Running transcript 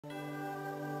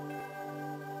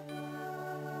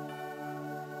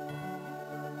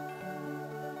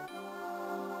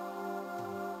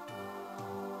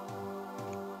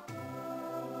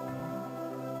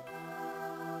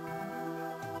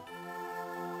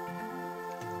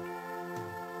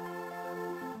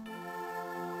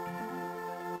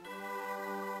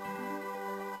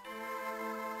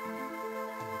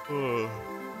Alright,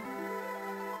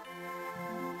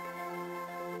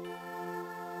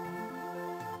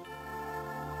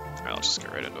 let's just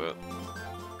get right into it.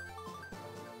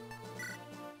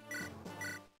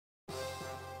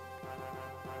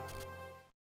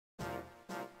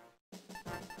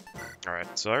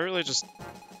 Alright, so I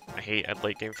hate at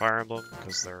late game Fire Emblem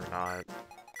because they're not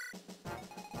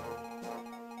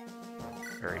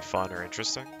very fun or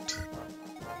interesting.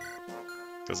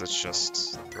 Because it's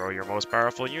just throw your most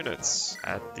powerful units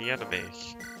at the enemy.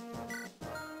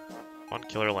 One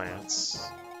killer lance.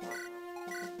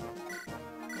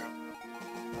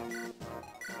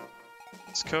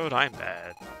 This code, I'm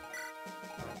bad.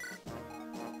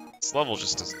 This level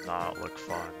just does not look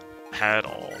fun at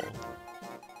all.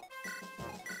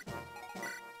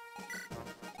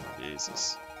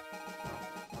 Jesus.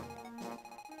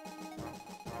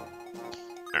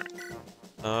 Alright.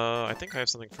 I think I have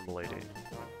something from Lady.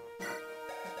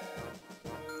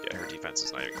 Yeah, her defense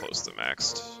is not even close to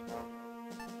maxed.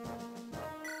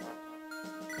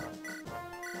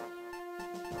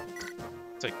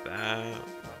 Take that.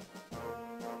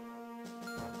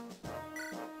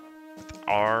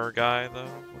 Our guy, though?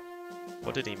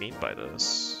 What did he mean by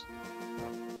this?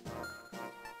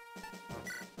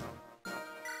 I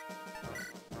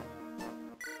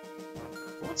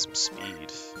want some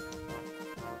speed.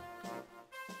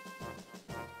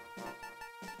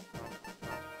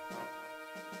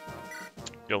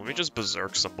 Yo, let me just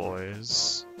berserk some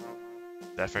boys.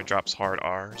 Definitely drops hard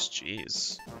R's.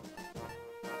 Jeez.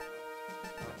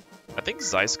 I think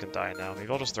Zeiss can die now.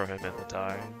 Maybe I'll just throw him in the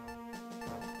die.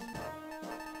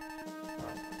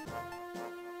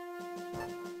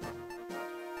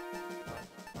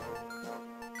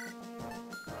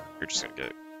 You're just gonna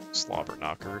get slobber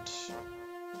knockered.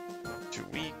 Too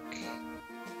weak.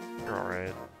 You're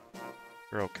alright.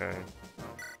 You're okay.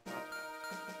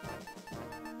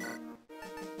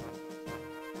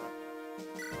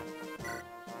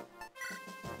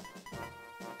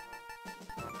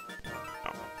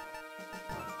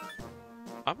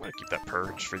 I'm gonna keep that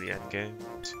purge for the end game.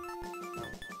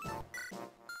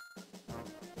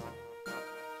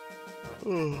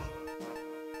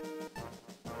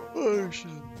 Oh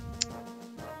shit.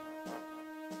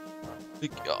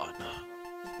 Big gun.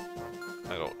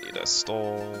 I don't need a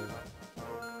stall.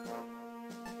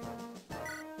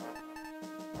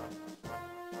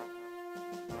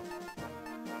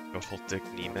 Go full dick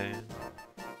knee man.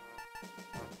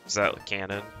 Is that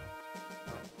canon?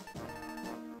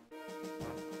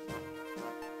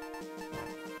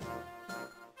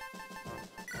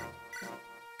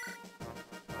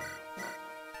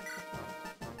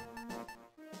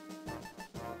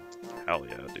 Hell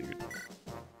yeah, dude.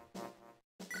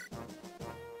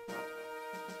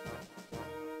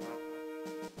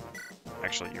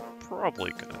 Actually, you're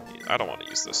probably gonna need... I don't want to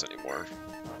use this anymore.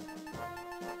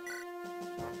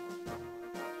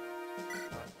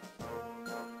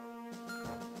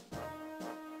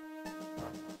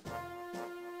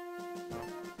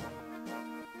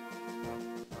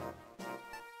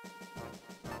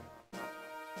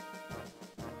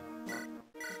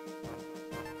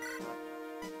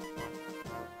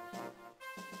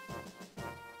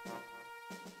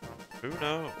 Who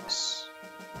knows?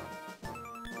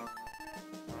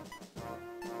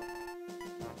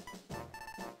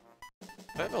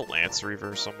 I have a Lance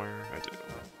Reaver somewhere. I do.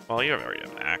 Well, you already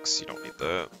have an axe. You don't need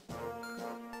that.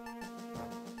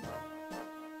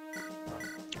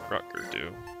 Rutger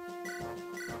do.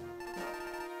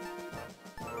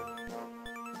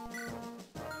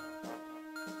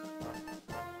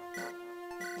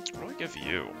 What do I give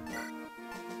you?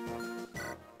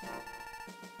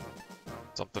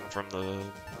 Something from the...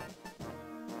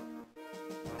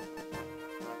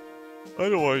 I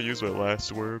don't want to use my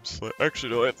last worms.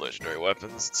 Actually, no, I have legendary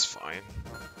weapons. It's fine.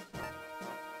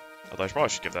 Although I probably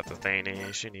should give that to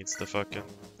Thane. She needs the fucking...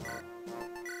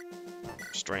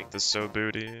 Strength is so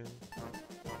booty.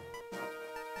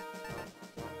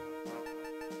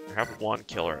 I have one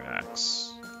killer axe.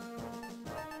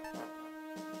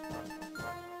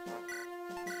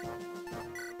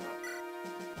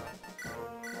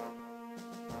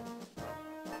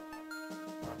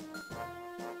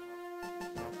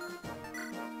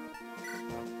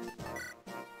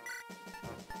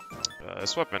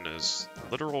 This weapon is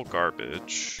literal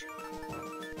garbage.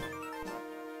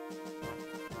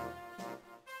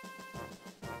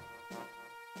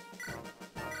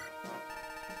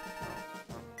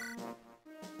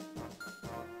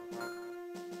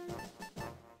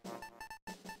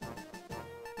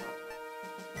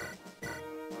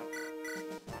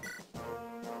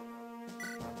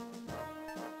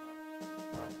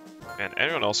 And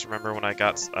anyone else remember when I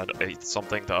got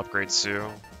something to upgrade Sue?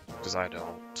 Because I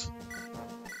don't.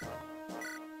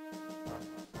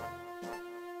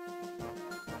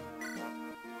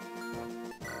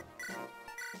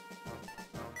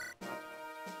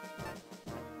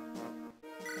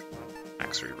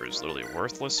 Max Reaver is literally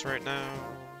worthless right now.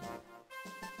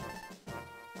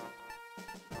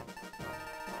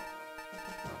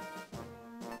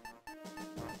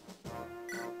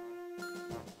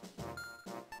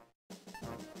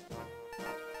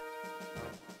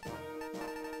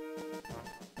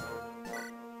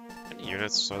 Any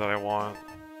units that I want?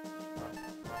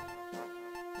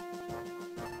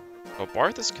 Oh,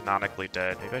 Barth is canonically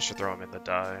dead. Maybe I should throw him in the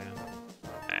die.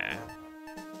 Nah.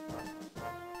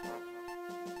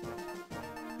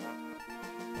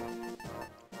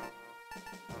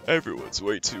 Everyone's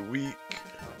way too weak.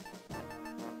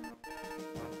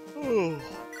 Oh.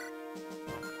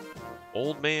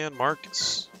 Old man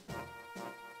Marcus.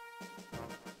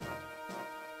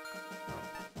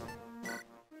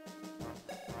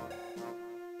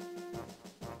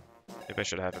 Maybe I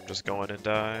should have him just go in and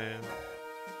die.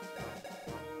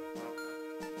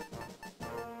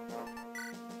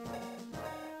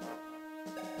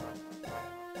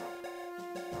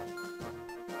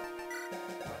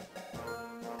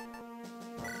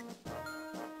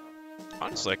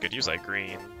 Honestly, I could use that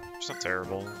green. It's not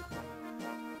terrible.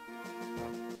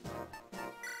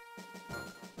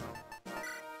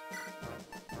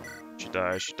 She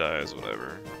dies,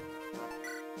 whatever.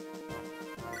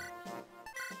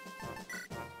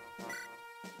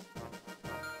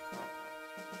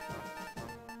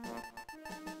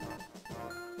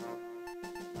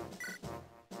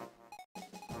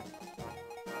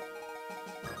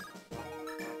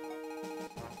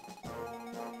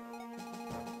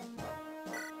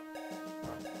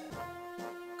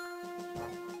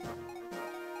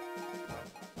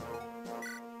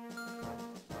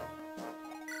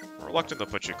 I'm reluctant to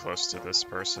put you close to this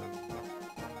person.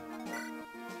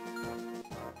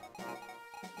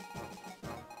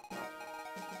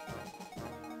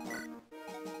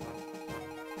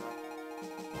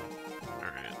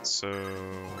 Alright, so...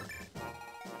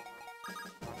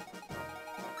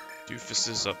 Doofus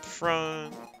is up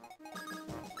front.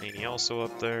 Laney also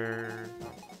up there.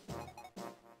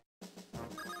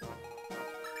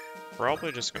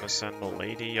 Probably just gonna send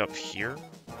Milady up here.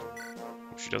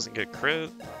 Hope she doesn't get crit.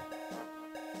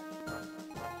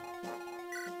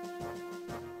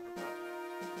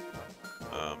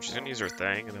 She's gonna use her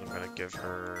thing, and then I'm gonna give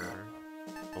her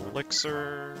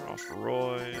Elixir off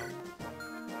Roy.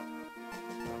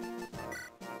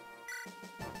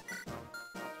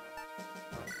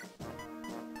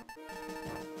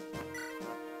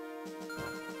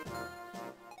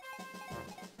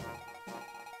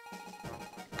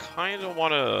 Kinda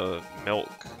wanna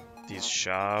milk these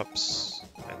shops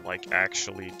and like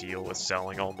actually deal with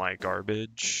selling all my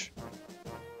garbage.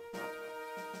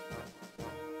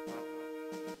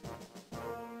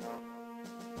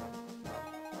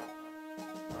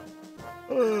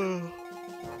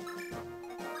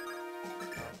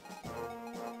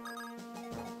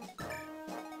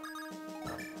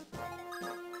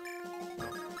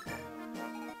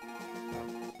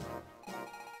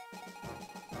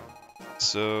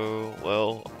 So,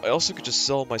 well, I also could just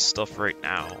sell my stuff right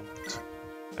now.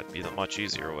 That'd be the much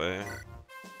easier way.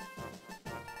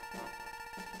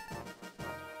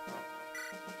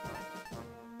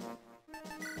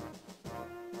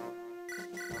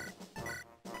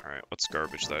 Alright, what's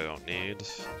garbage that I don't need?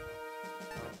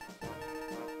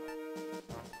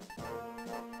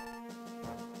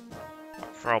 I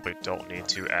probably don't need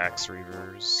 2 Axe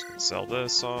Reavers. Can sell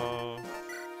this off.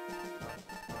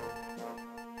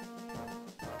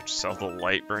 Sell the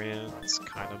light brand, it's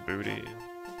kind of booty.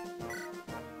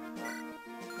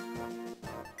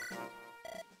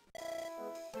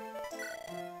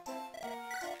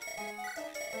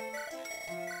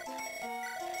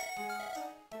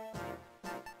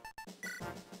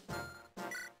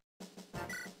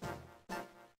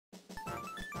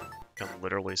 Can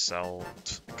literally sell.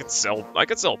 I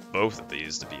could sell both of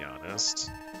these, to be honest.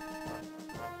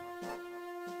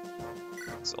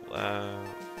 Sell that.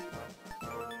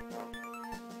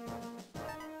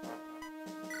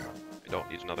 I don't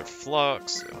need another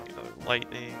flux. I don't need another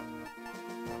lightning.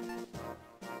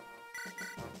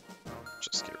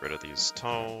 Just get rid of these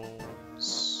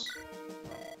tones.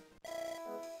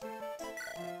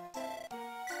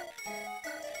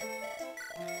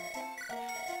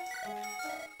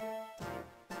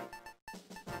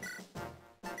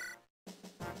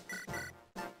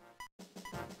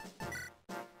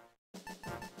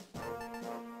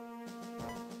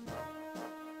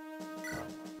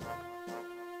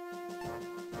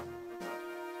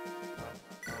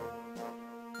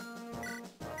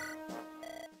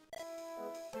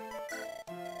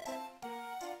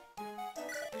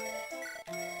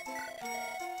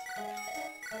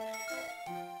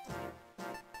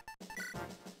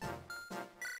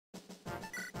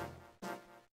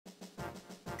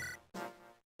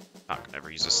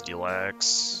 Or use a steel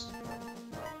axe.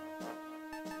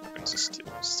 Use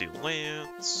a steel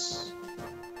lance.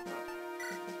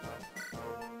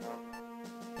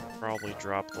 Probably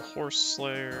drop the horse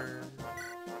slayer.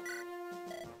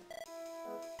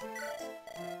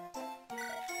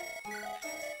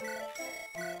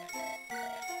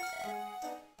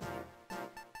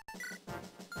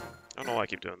 I don't know why I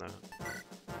keep doing that.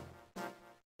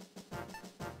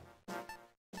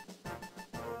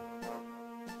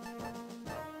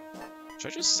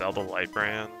 Should I just sell the light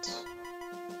brand?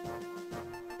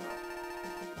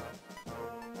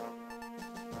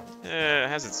 Eh, it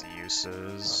has its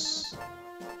uses.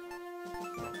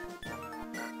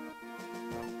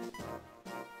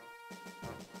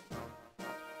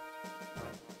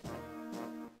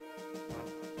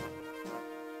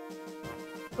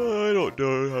 I don't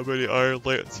know how many iron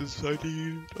lances I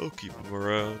need. I'll keep them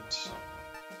around.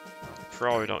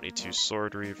 Probably don't need 2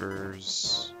 sword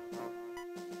reavers.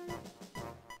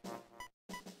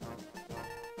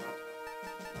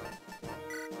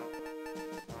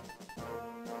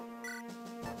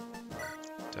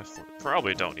 Definitely,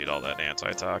 probably don't need all that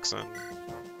antitoxin. Alright.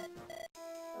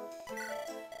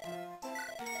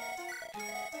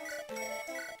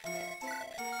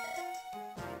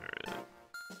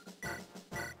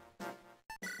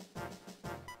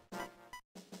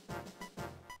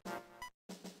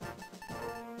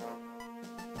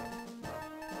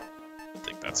 I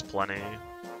think that's plenty.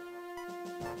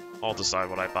 I'll decide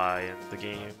what I buy in the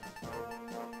game.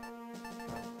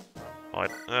 Well,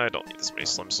 I don't need this many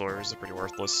slim swords, they're pretty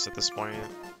worthless at this point.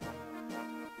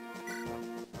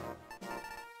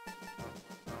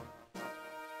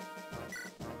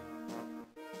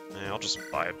 Yeah, I'll just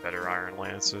buy better iron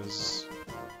lances.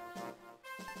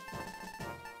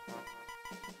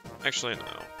 Actually,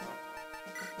 no.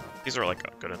 These are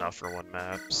like good enough for one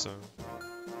map, so...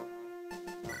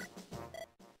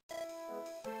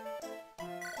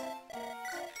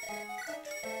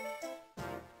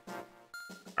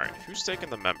 Alright, who's taking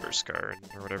the members card,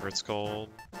 or whatever it's called?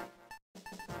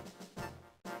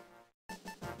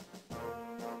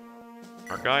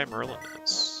 Our guy Merlin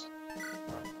is.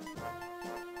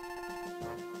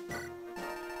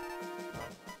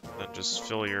 Then just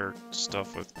fill your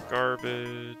stuff with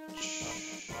garbage.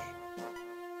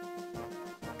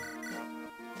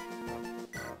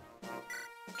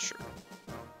 Sure.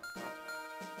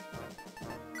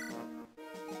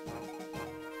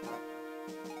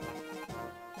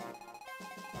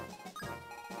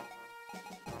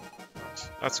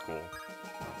 That's cool.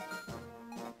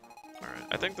 Alright,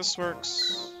 I think this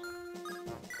works.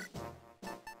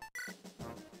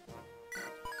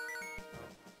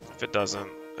 If it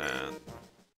doesn't, then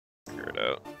figure it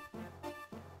out.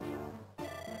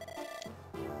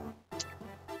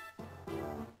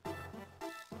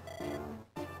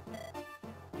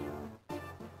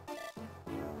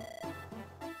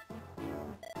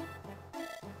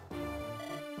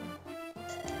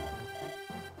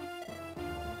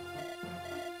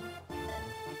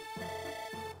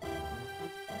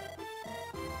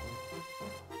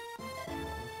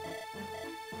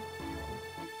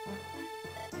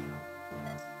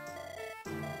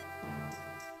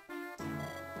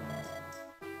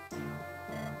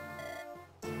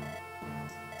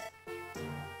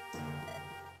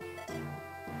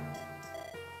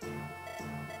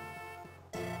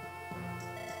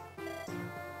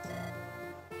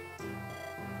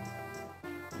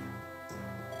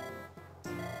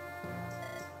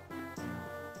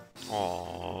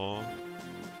 Aww.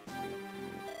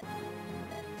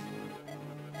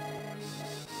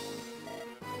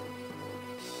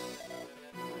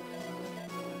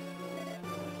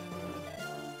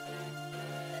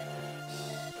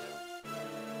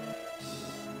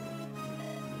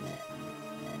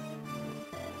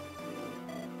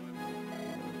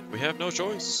 We have no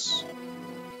choice.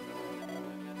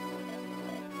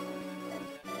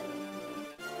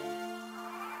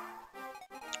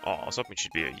 Oh, I was hoping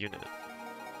she'd be a unit.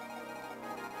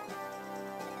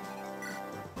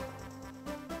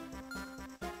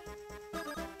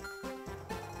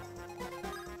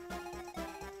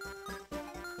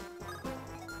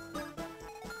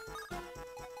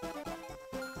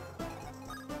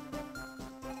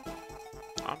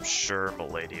 I'm sure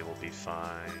Milady will be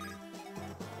fine.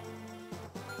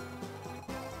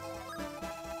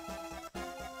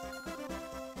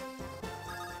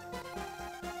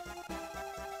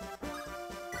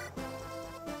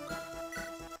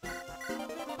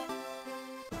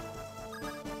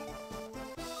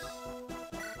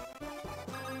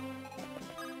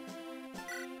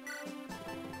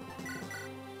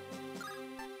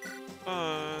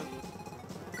 Fun.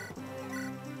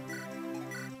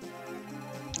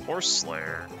 Or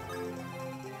Slayer.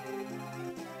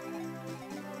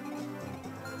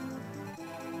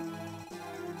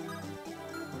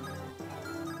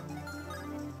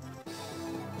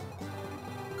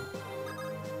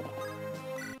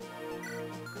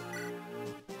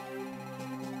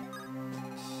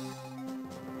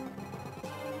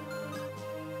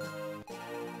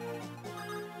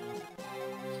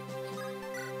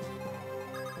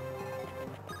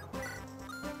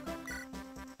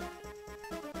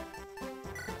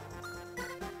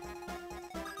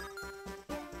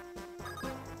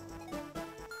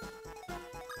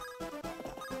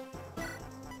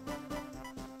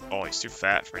 Oh, he's too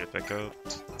fat for me to pick up.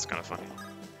 That's kind of funny.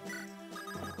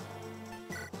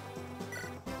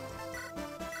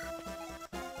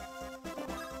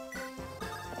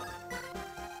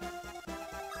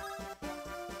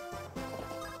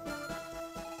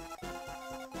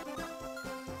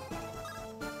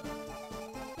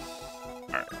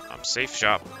 Alright, I'm safe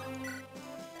shop.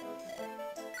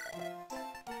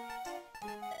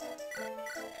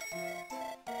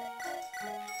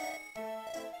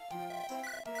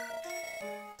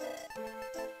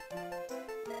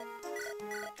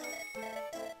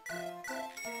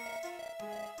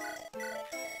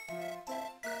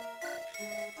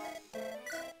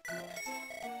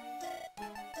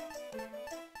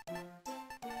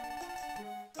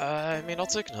 I mean, I'll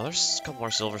take another couple more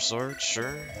silver swords,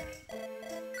 sure.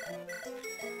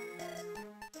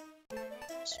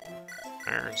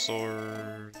 Iron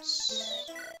swords.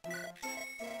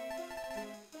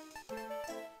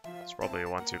 It's probably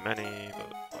one too many,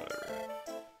 but whatever.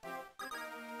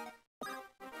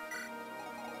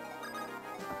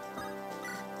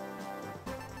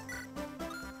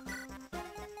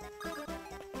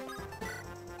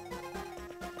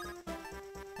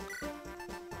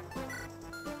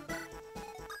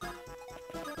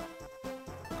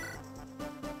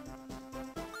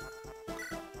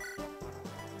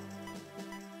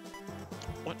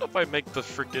 What if I make the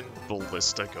freaking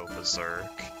ballista go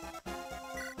berserk?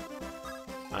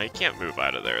 You can't move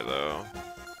out of there, though.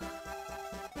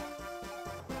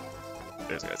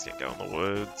 Those guys can't go in the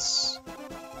woods.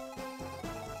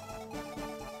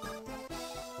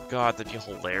 God, that'd be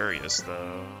hilarious,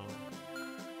 though.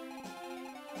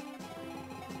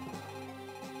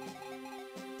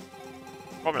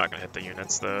 Probably not gonna hit the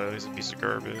units, though. He's a piece of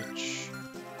garbage.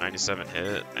 97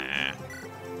 hit? Nah.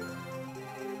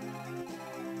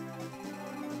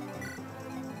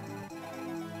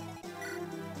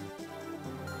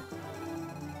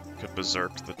 Could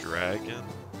berserk the dragon.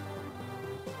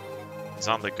 He's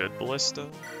on the good ballista.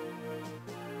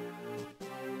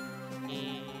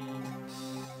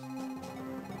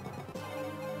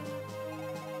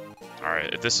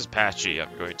 Alright, if this is patchy,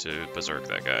 I'm going to berserk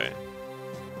that guy.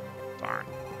 Darn.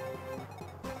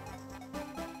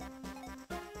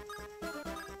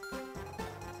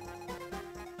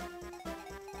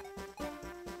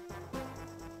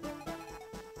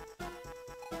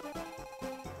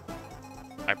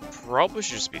 I probably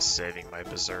should just be saving my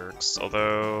berserks,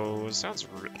 although it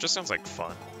just sounds like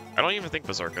fun. I don't even think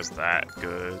berserk is that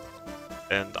good,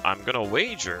 and I'm gonna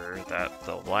wager that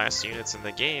the last units in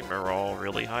the game are all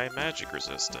really high magic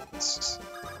resistance.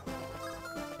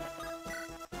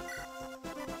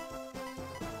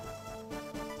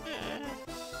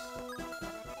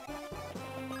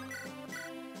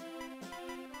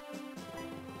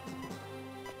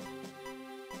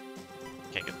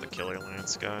 Can't get the killer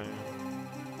lance guy.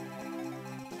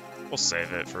 We'll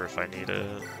save it for if I need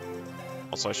it.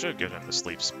 Also, I should have given him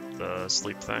the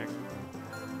sleep thing.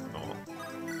 Oh.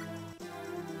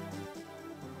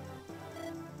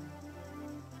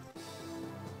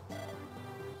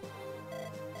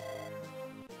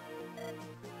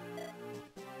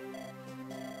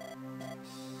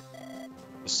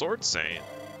 The Sword Saint.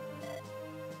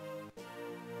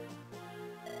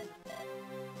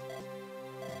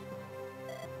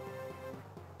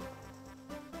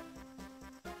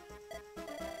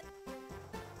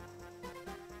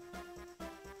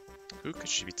 Who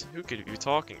could you be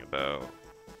talking about?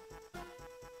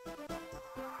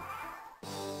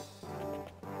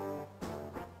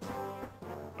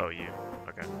 Oh, you.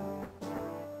 Okay.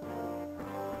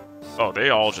 Oh, they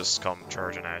all just come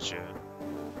charging at you.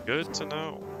 Good to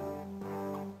know.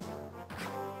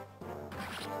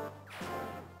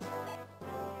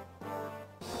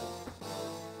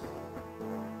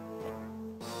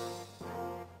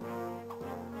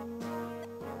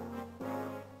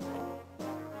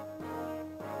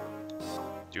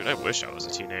 Dude, I wish I was a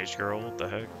teenage girl. What the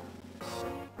heck?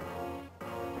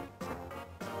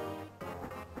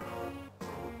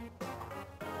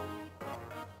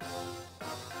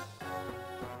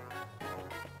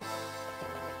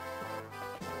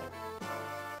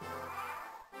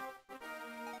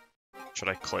 Should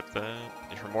I clip that?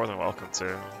 You're more than welcome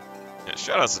to. Yeah,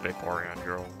 shout out to Vaporeon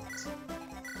Girl.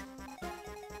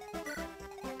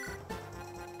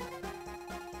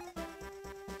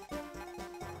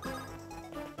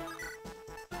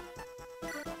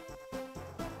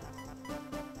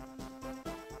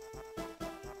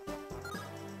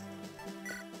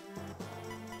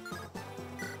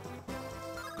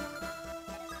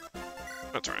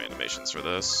 I'm gonna turn animations for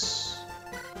this.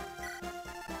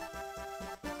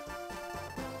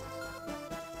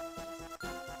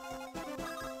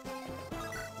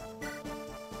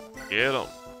 Get 'em.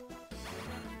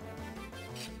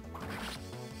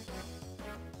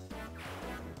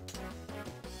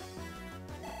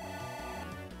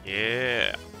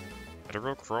 Yeah.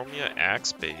 Heterochromia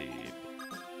Axe Babe.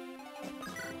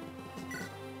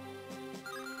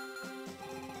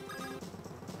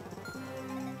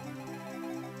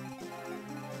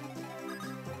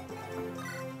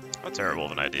 How terrible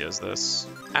of an idea is this?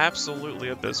 Absolutely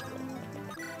abysmal.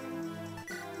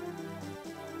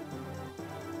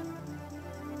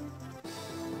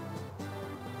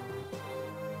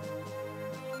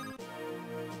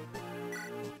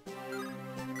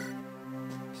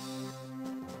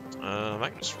 I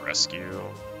can just rescue.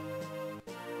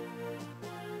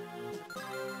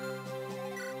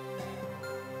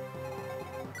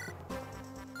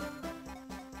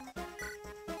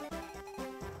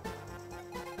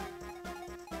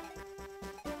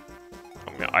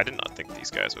 I mean, I did not think these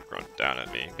guys would run down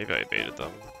at me. Maybe I baited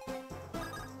them.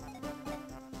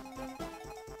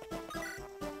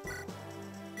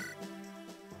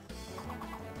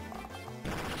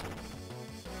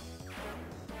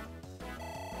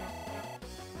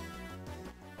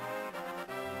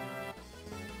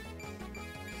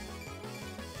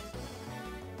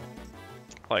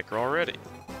 Like her already.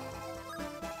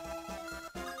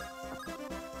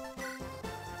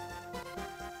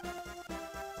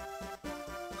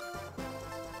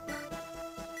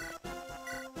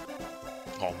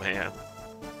 Oh man,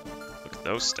 look at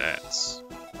those stats.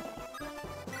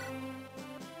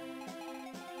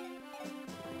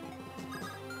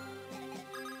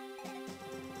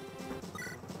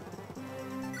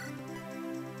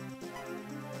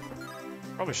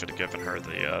 Probably should have given her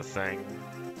the thing.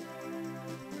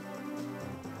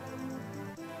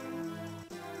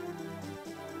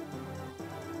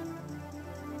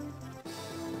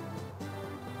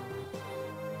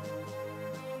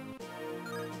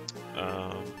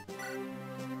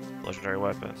 Legendary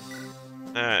weapon.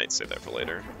 I'd save that for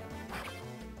later.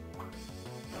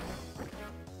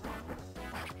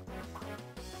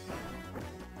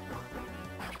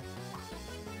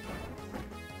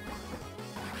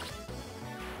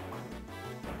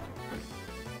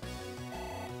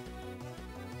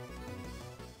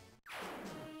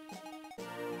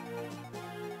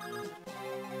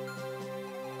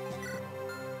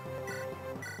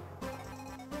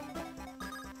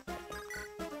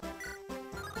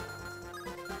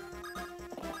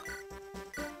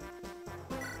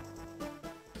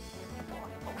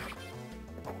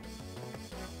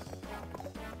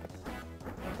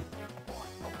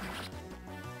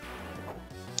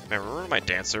 Man, remember when my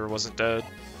dancer wasn't dead?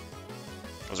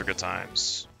 Those are good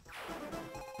times.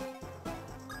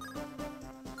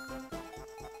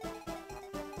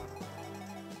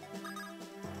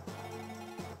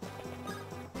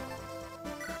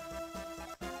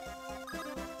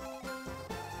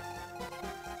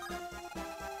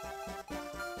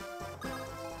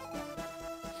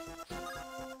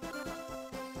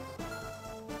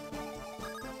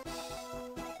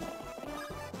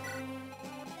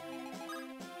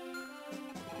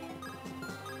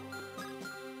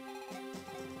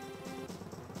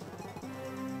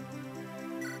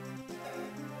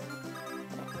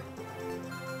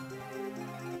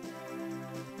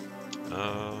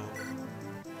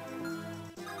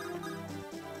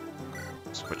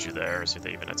 Just put you there, see if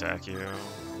they even attack you.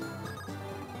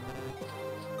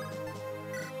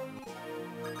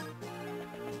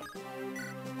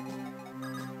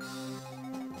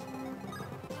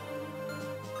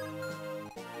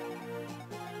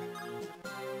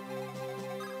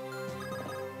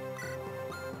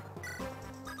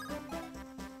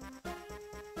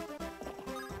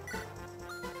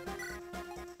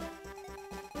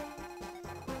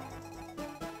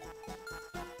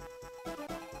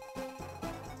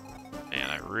 Man,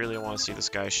 I really want to see this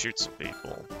guy shoot some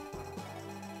people.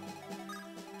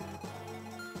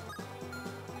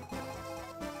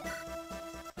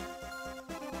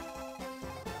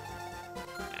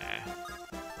 Nah.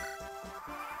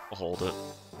 I'll hold it.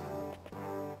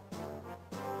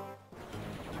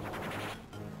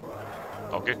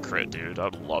 I'll get crit, dude.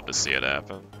 I'd love to see it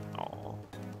happen. Aw.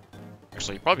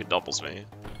 Actually, he probably doubles me.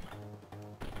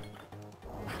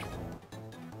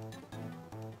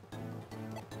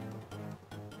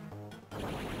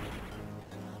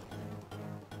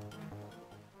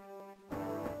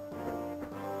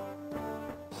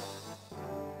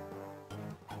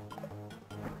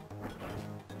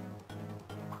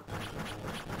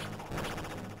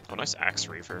 Oh, nice Axe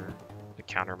Reaver to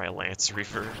counter my Lance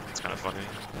Reaver. It's kind of funny.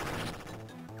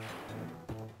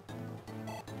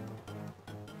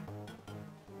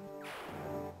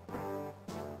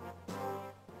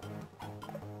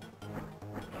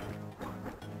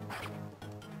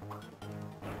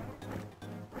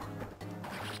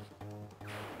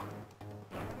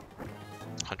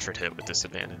 Hit with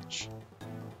disadvantage.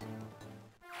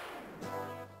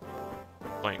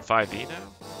 Playing 5e now?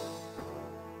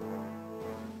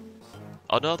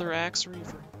 Another Axe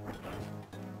Reaver.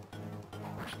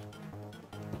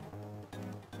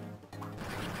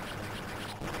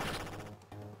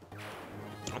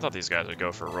 I thought these guys would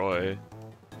go for Roy.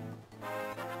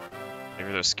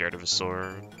 Maybe they're scared of his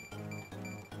sword.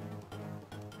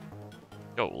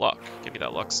 Yo, luck. Give me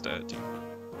that luck stat, dude.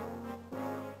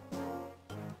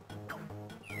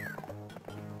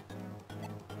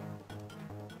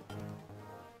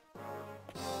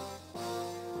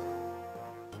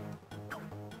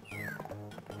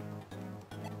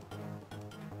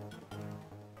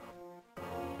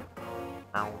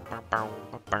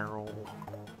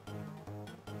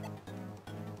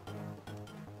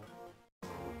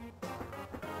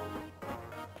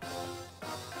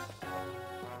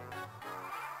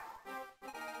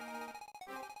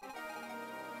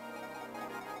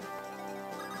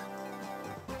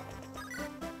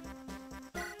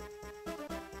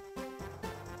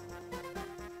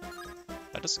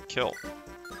 That doesn't kill.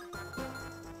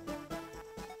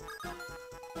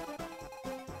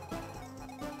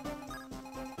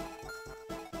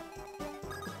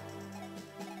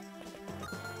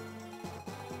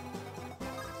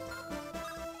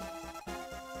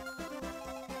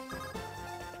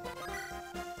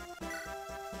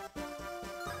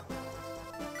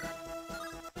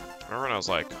 Remember when I was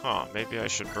like, huh, maybe I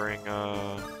should bring,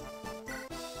 or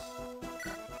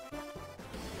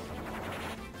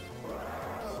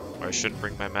I shouldn't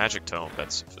bring my magic tome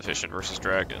that's efficient versus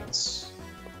dragons.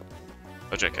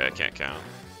 Oh, JK, I can't count.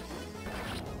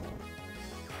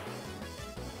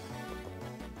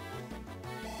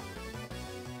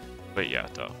 But yeah,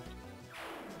 duh.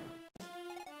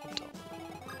 I'm dumb.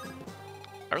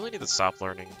 I really need to stop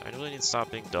learning. I really need to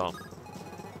stop being dumb.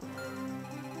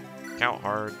 Count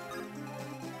hard.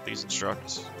 Please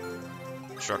instruct.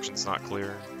 Instructions not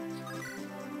clear.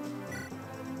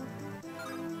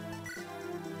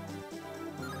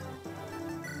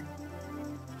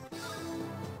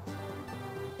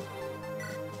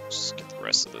 Just get the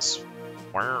rest of this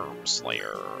Worm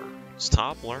Slayer.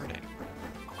 Stop learning.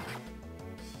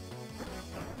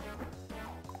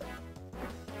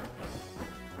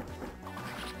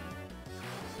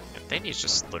 And then he's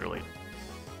just literally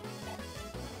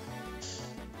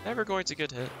never going to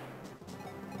get hit.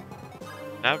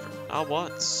 Never. Not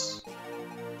once.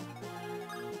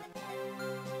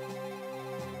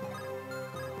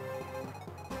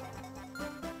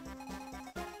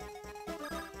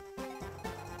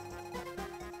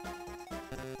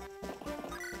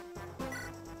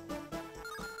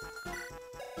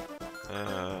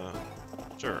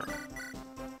 Sure.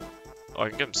 Oh, I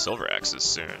can get him silver axes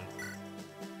soon.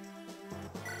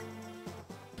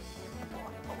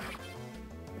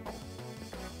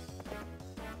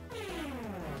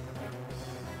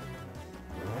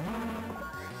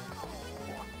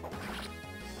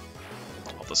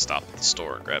 I'll just stop at the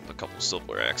store and grab a couple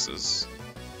silver axes,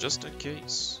 just in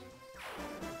case.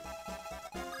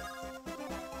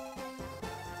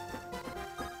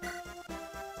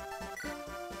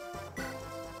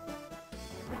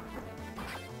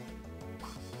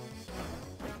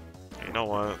 You know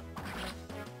what?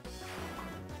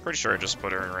 Pretty sure I just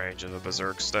put her in range of the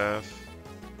Berserk staff.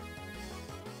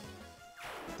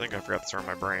 I think I forgot to turn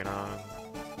my brain on.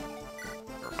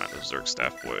 Never mind, the Berserk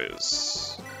staff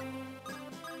boys.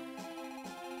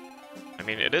 I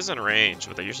mean, it is in range,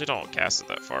 but they usually don't cast it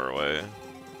that far away.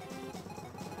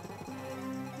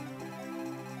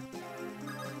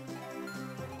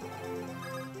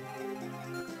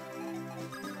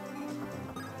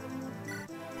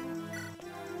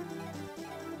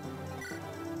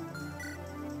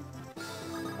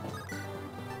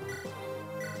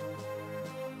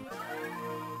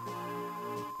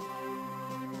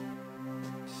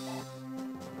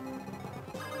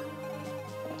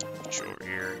 Put you over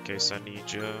here in case I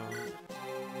need you.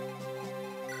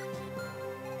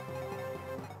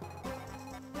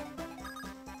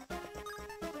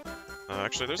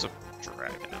 Actually, there's a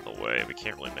dragon in the way. We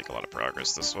can't really make a lot of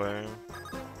progress this way.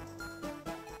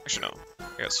 Actually, no.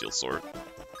 I got Sealed Sword.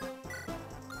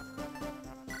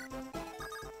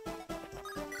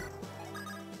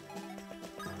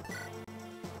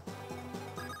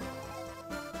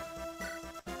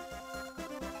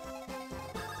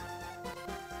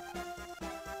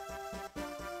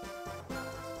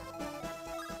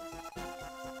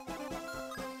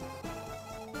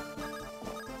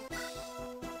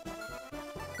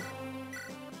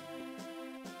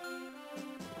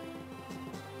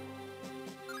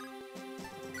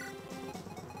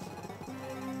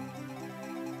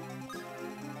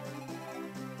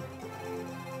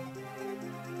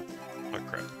 Oh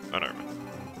crap. Oh, never mind.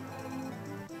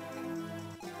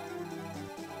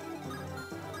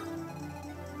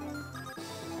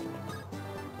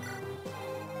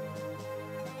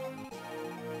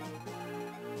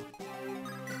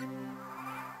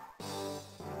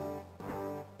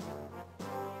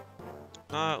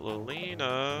 Not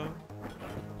Lilina.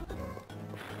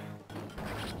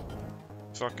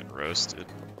 Fucking roasted.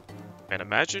 And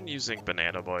imagine using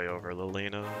Banana Boy over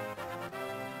Lilina.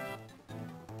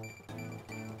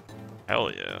 Hell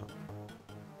yeah.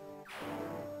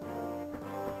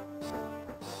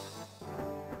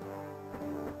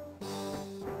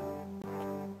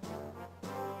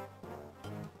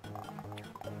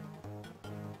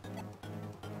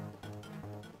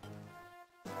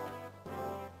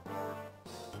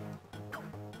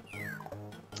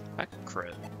 That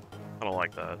crit. I don't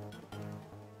like that.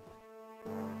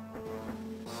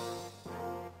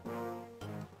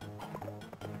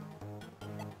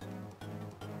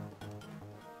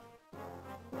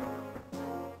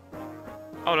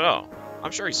 Oh no,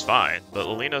 I'm sure he's fine, but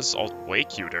Lilina's way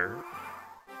cuter.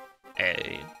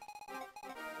 A.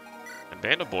 And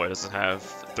Banda Boy doesn't have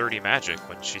 30 magic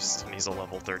when he's a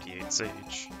level 38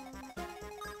 Sage.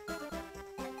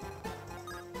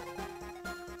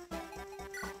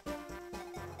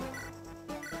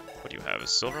 What do you have? A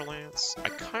Silver Lance? I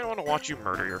kinda wanna watch you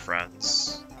murder your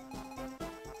friends.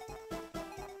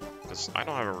 Because I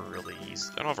don't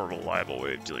have a reliable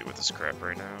way of dealing with this crap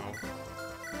right now.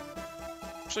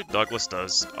 Actually, Douglas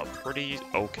does a pretty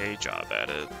okay job at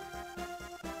it.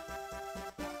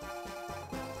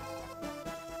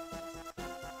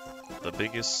 The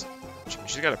biggest...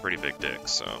 She's got a pretty big dick,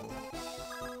 so...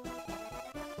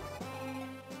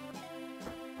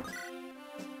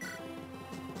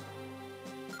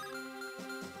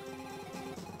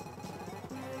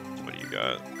 What do you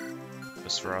got,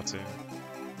 Miss Ferratu?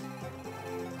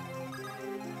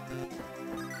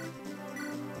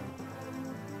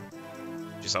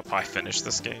 How Pi finished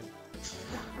this game.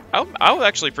 I'm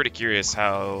actually pretty curious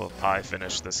how Pi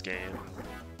finished this game.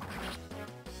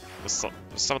 With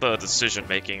some of the decision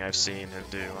making I've seen him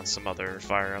do on some other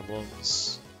Fire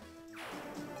Emblems.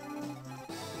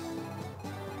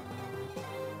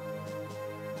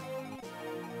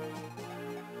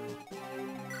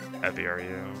 Heavy are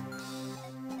you?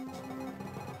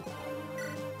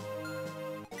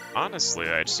 Honestly,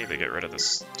 I just need to get rid of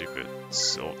this stupid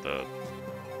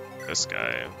this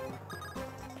guy.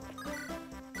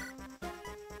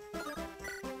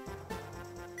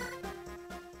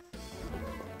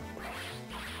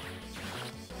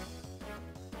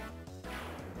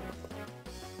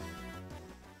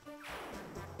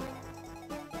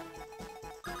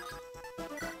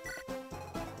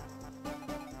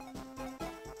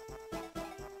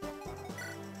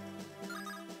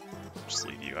 Just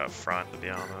leave you out front, to be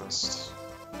honest.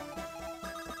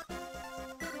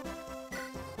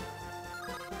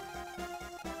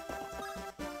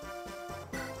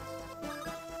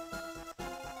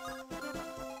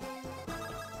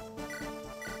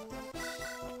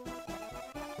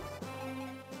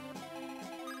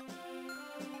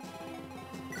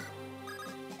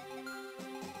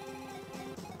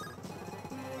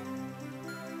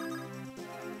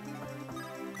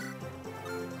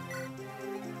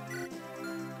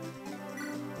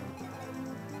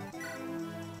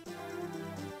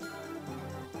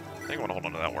 I think I want to hold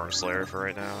on to that Worm Slayer for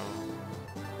right now.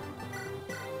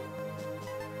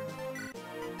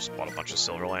 Just bought a bunch of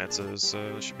Silver Lances,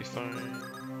 so this should be fine.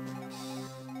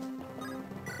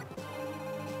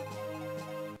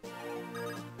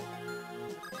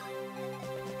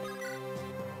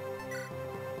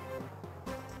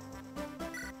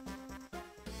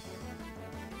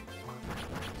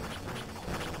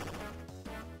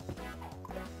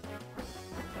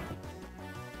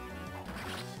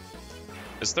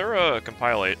 Is there a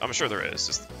compilation? I'm sure there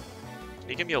is. Can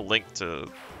you give me a link to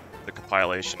the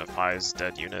compilation of Pi's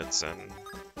dead units and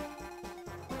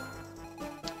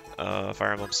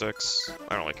Fire Emblem 6?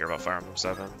 I don't really care about Fire Emblem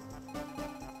 7.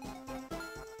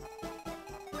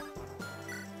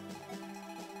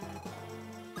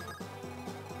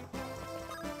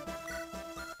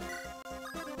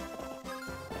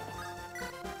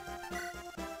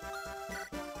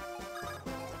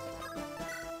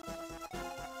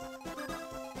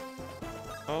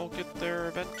 I'll get there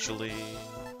eventually.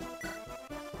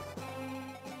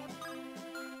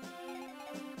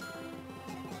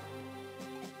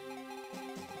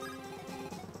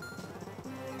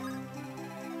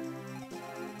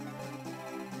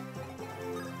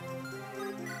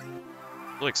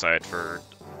 Really excited for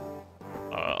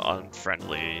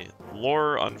unfriendly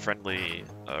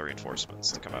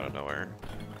reinforcements to come out of nowhere.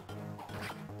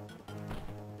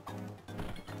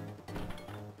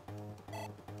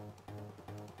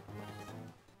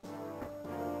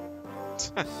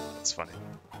 That's funny.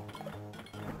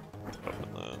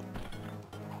 Open the...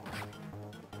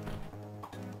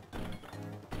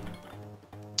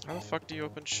 How the fuck do you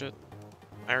open shit?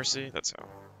 IRC? That's how.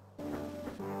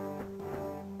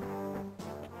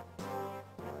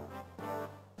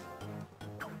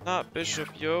 Not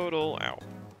Bishop Yodel. Ow.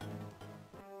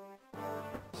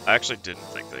 I actually didn't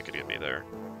think they could get me there.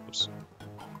 Oops.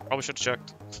 Probably should have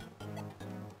checked.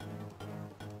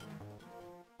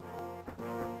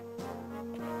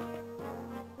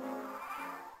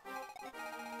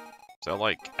 Is that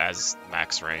like as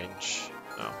max range?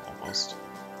 No, almost.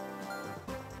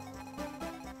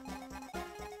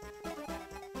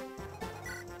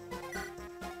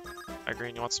 Hi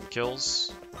Green, you want some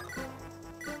kills?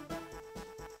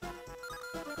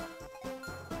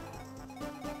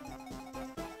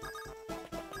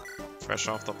 Fresh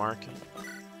off the market.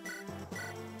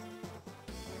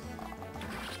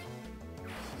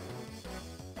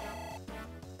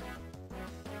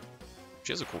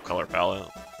 She has a cool color palette.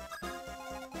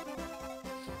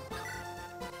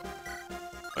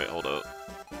 Wait, hold up.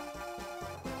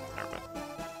 Never mind.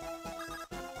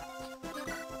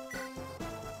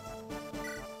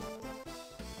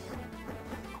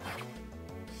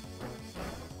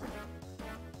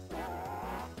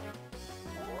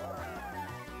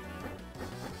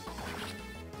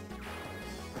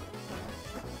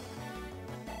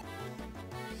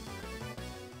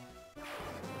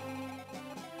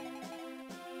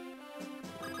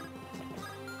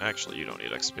 Actually, you don't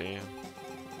need XP.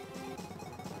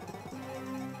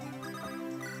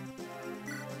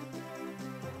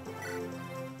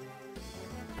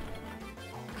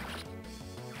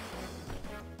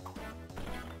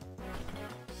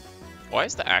 Why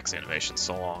is the axe animation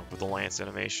so long, but the lance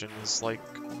animation is, like,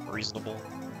 reasonable?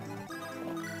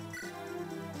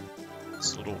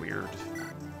 It's a little weird.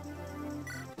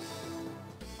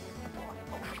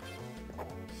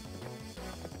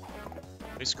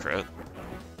 Nice crit.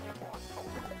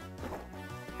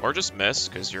 Or just miss,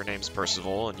 because your name's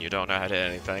Percival and you don't know how to hit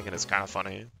anything, and it's kind of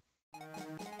funny.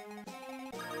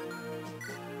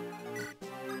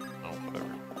 Oh, whatever.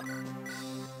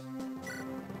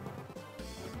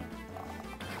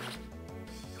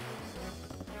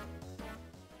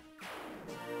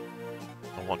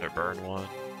 I want to burn one.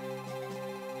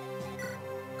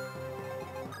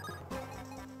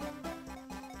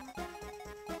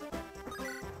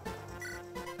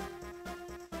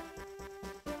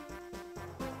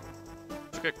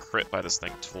 If I get crit by this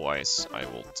thing twice, I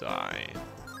will die.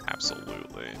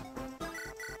 Absolutely.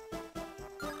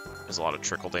 There's a lot of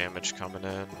trickle damage coming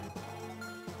in.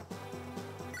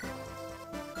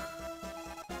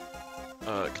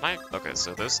 Can I... Okay,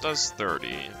 so this does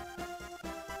 30.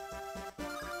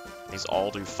 These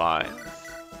all do 5.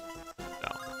 No.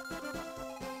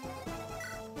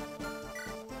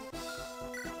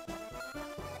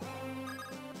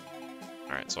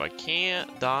 Alright, so I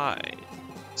can't die.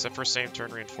 Except for same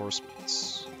turn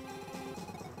reinforcements.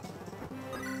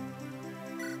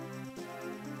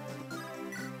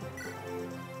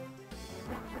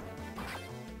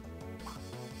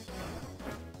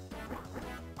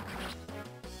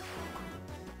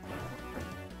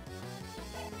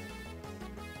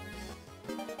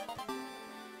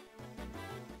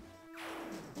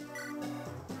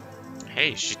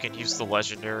 Hey, she can use the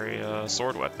legendary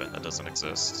sword weapon that doesn't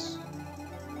exist.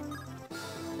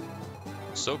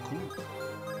 So cool.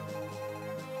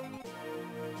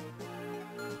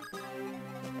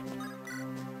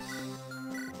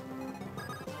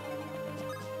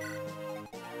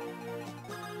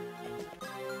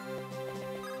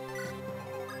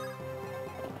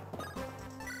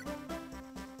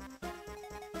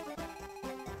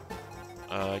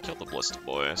 I killed the ballistic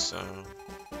boy, so...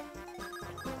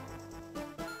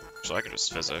 Actually, I can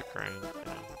just physic, right?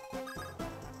 Yeah.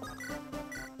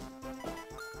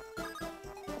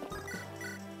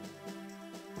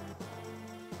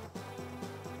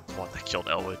 The one that killed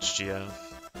Elwich, GF.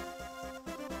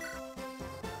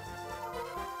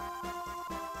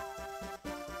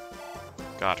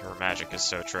 God, her magic is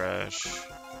so trash.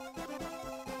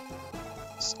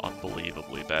 It's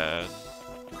unbelievably bad.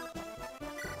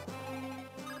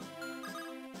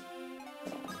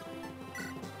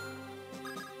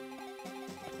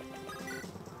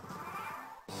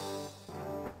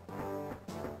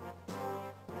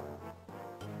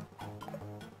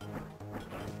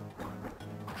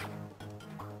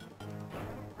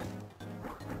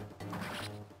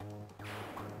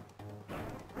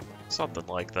 Something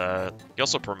like that. He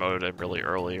also promoted him really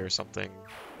early or something.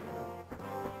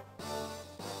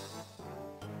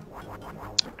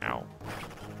 Ow.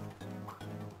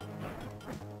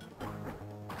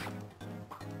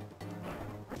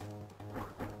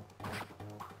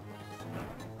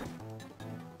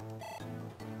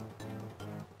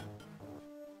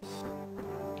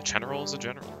 A general is a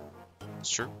general. It's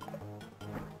true.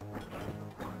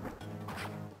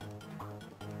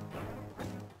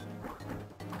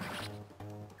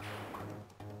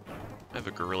 I have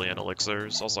a Gorillion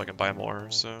elixirs, also I can buy more,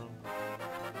 so...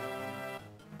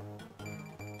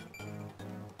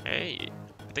 Hey,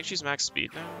 I think she's max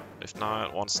speed now. If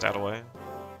not, one stat away.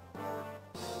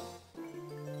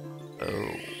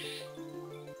 Oh.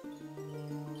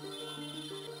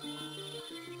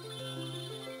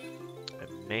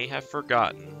 I may have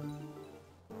forgotten.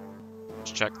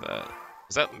 Let's check that.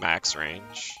 Is that max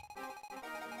range?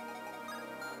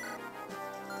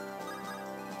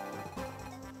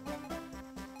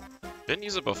 Didn't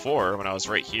use it before when I was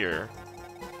right here.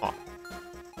 Huh.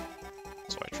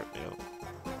 That's why it tripped me up.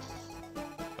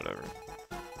 Whatever.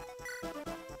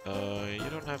 You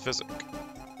don't have physic.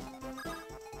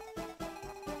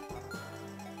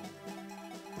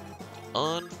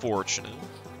 Unfortunate.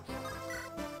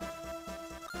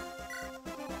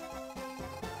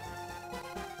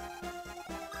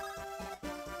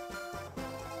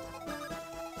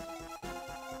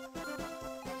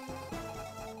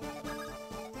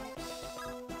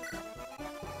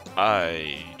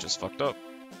 I just fucked up.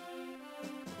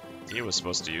 He was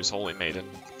supposed to use Holy Maiden.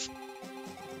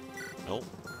 Nope.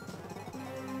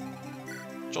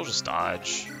 She'll just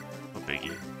dodge. No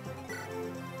biggie.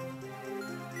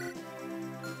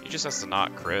 He just has to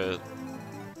not crit.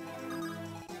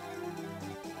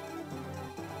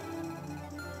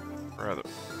 Rather,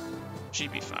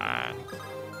 she'd be fine.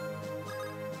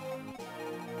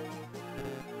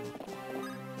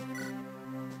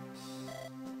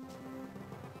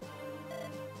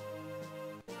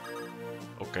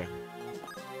 Okay.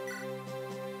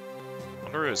 I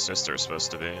wonder who his sister is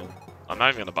supposed to be. I'm not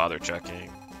even gonna bother checking.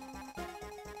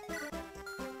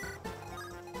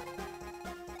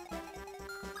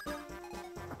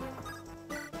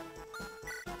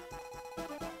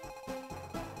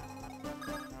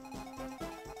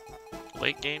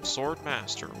 Late game sword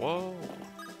master. Whoa.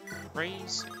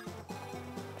 Crazy.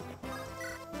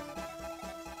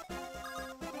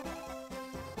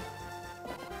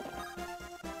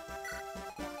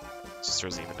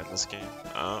 Sister's even in this game.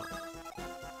 Oh.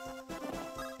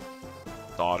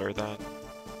 Daughter then.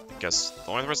 I guess the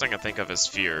only person I can think of is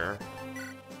Fear.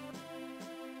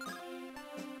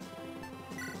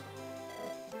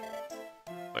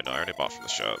 Wait, no, I already bought from the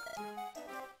shop.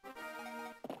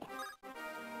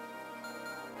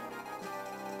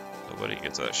 Nobody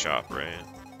gets that shop, right?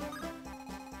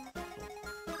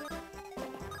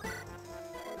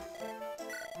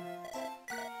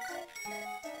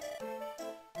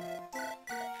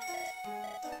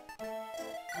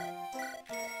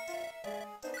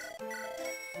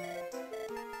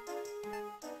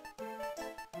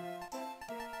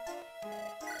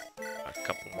 A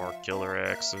couple more killer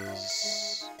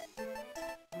axes.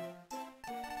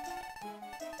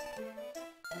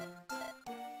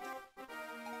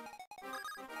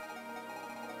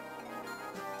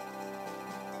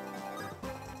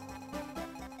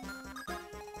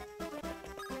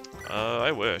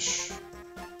 I wish.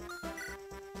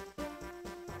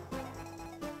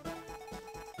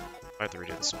 I have to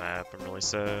redo this map, I'm really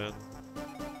sad.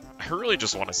 I really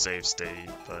just want to save state,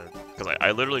 but... Because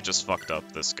I literally just fucked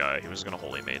up this guy. He was gonna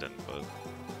Holy Maiden, but...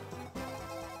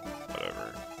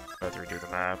 Whatever. I have to redo the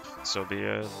map, so be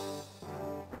it.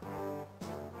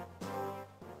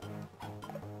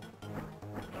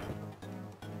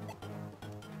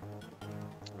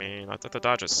 I mean, I thought the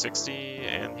dodge is 60,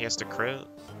 and he has to crit.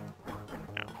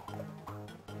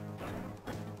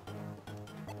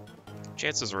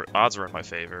 Odds were in my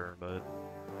favor, but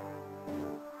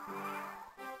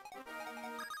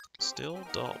still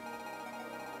dumb.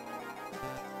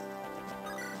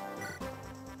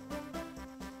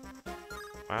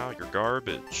 Wow, you're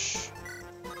garbage.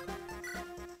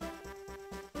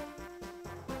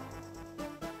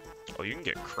 Oh, you can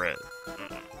get crit.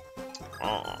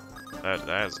 Oh,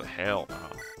 that is a hell no.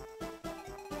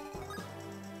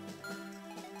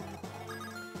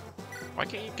 Why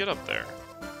can't you get up there?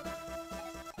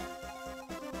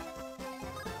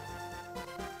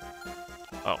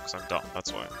 Oh, because I'm dumb,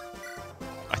 that's why.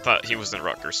 I thought he was in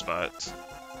Rutger's spot.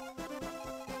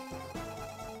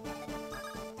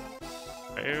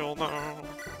 Hell no.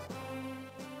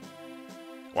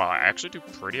 Wow, I actually do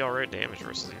pretty alright damage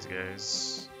versus these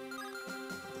guys.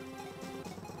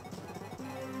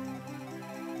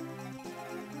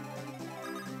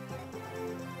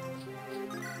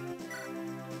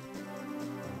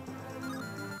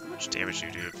 much damage you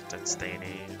do with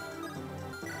Denstany.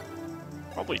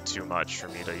 Probably too much for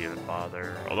me to even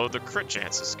bother. Although the crit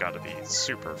chance has got to be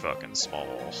super fucking small.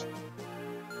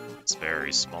 It's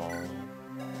very small.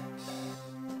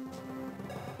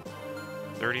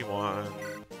 31.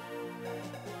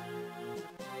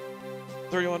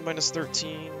 31 minus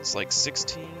 13 is like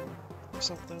 16 or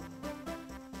something.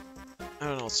 I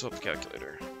don't know, let's swap the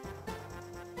calculator.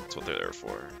 That's what they're there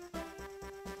for.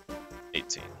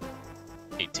 18.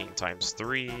 18 times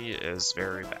 3 is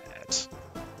very bad.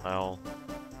 Well...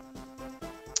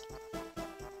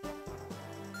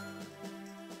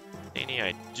 Danny,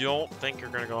 I don't think you're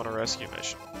gonna go on a rescue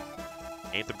mission.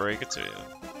 Hate to break it to you.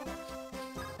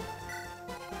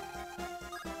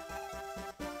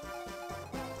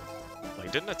 Well, he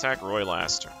didn't attack Roy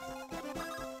last turn.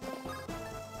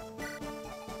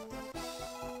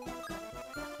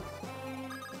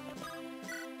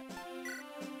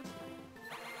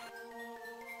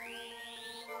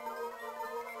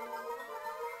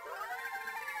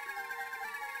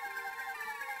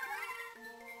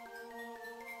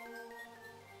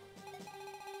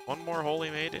 One more Holy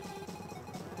Maiden.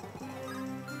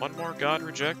 One more God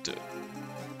Rejected.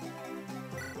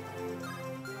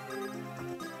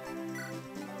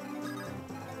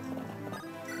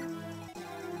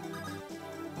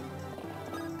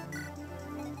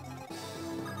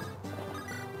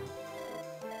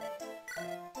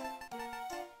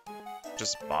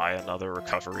 Just buy another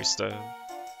recovery stave.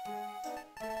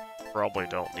 Probably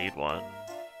don't need one.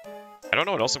 I don't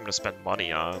know what else I'm gonna spend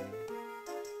money on.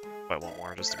 Buy one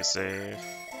more just to be safe.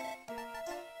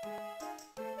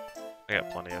 I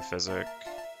got plenty of physic.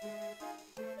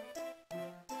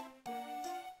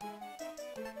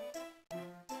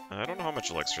 I don't know how much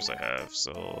elixirs I have,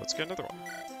 so let's get another one.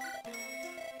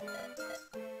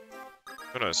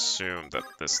 I'm gonna assume that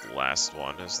this last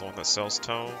one is the one that sells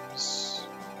tomes.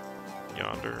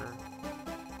 Yonder.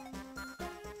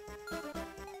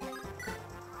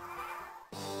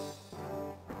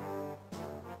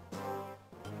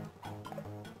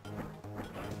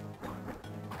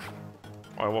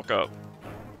 Oh, I woke up.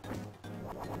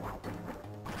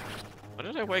 When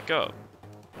did I wake up?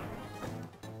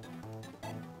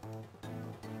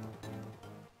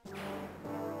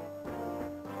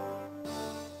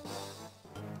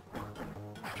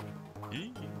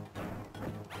 Eee.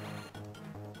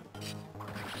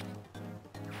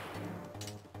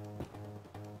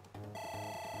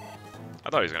 I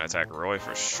thought he was gonna attack Roy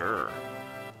for sure.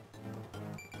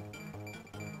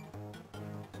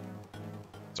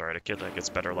 It's alright, a kid that gets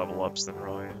better level ups than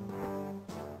Roy.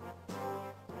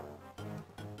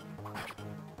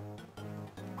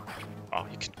 Oh,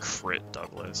 you can crit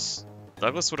Douglas.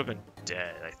 Douglas would have been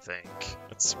dead, I think.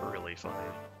 That's really funny.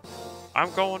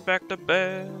 I'm going back to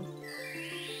bed.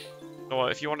 You know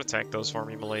what, if you want to tank those for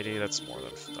me, milady, that's more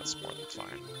than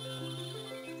fine.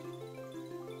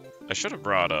 I should have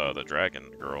brought the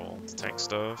dragon girl to tank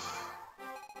stuff.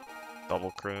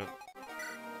 Double crit.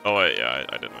 Oh wait, yeah,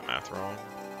 I did my math wrong.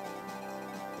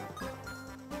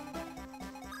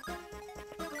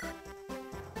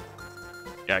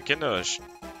 Yeah, Echidna would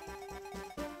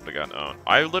have gotten owned.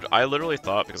 I literally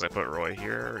thought because I put Roy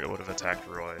here, it would have attacked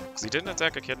Roy. Because he didn't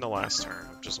attack Echidna last turn,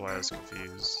 which is why I was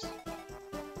confused.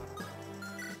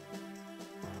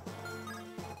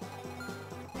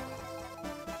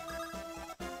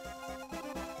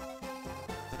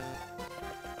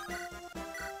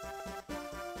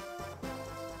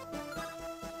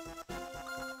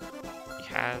 He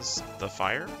has the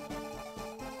fire?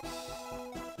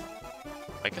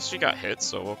 I guess she got hit,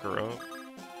 so I woke her up.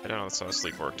 I don't know that's how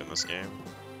sleep worked in this game.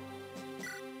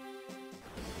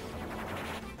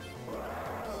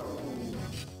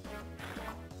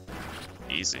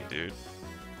 Easy, dude.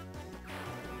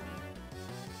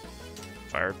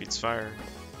 Fire beats fire.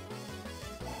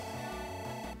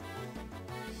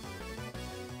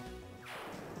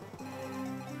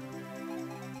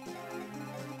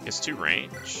 He has 2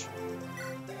 range.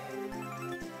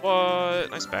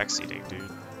 What? Nice backseating, dude.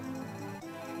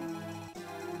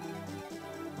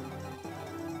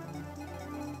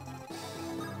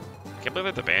 I can't believe I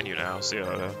have to ban you now. See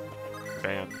ya,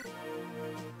 ban.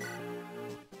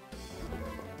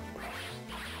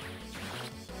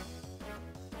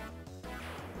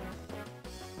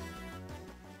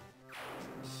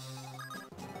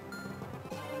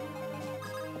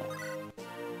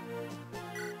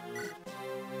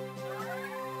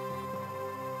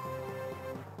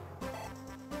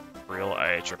 Real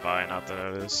IH or pie, not that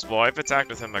it is. Well, I've attacked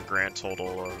with him a grand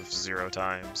total of 0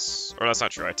 times. Or that's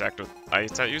not true. I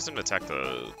used him to attack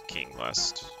the king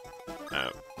last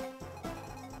map.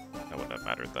 That wouldn't have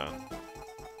mattered then.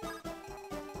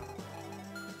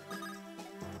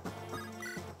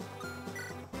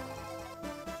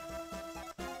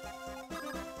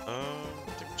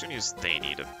 gonna use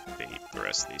Thaney to bait the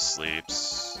rest of these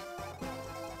sleeps.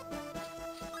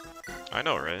 I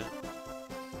know, right?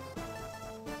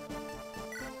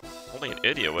 Only an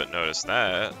idiot wouldn't notice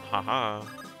that. Haha.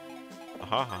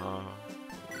 Haha. I'm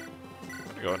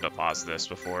gonna go ahead and pause this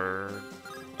before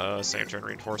same turn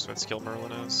reinforcements kill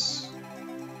Merlinus.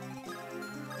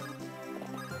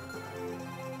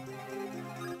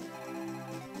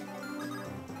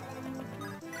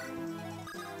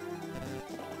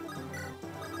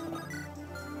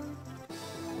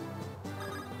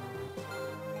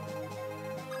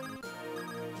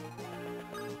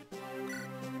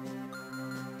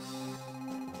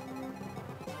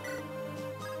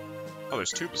 Oh,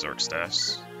 there's 2 Berserk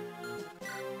staffs. Oh,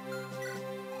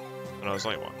 no, there's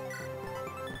only 1.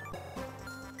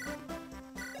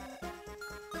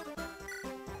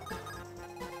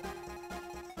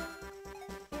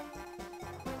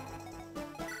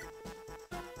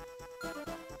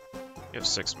 You have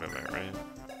 6 movement, right?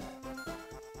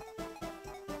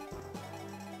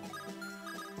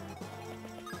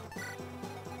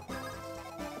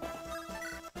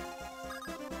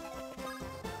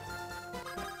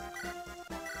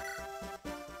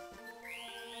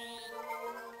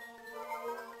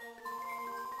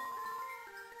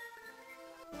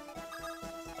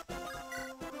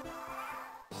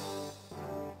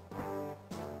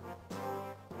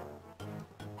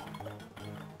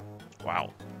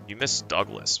 Wow, you missed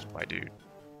Douglas, my dude.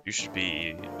 You should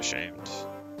be ashamed.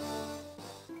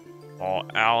 Oh,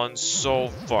 Alan's so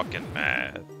fucking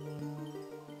mad.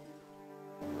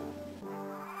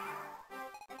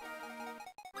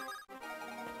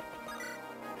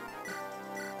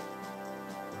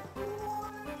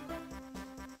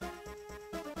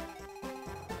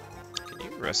 Can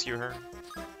you rescue her?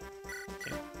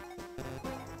 Okay.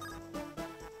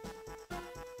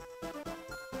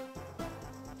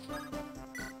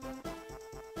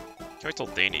 Can wait till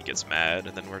Thaney gets mad,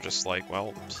 and then we're just like,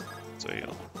 well, so you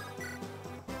know.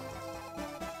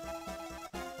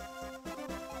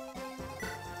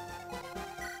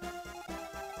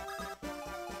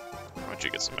 Why don't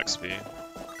you get some XP?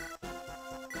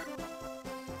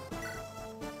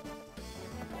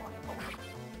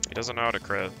 He doesn't know how to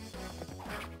crit.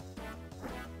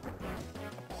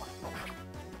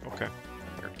 Okay.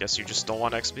 I guess you just don't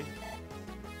want XP?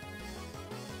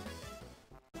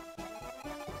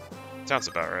 Sounds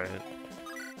about right.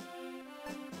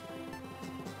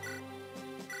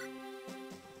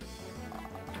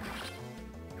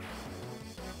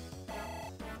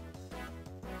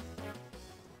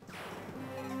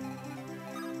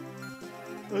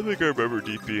 I think I remember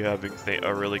DP having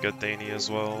a really good Thaney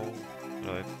as well.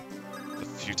 The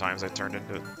few times I tuned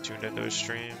into his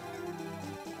stream.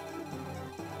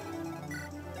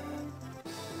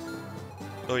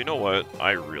 Oh, you know what?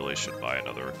 I really should buy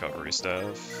another recovery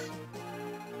staff.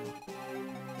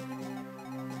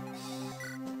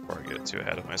 Before I get too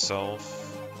ahead of myself.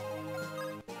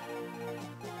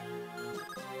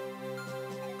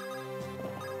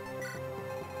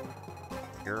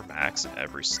 You're max in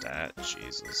every stat?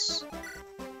 Jesus.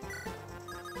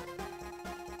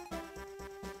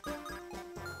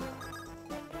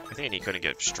 I think he couldn't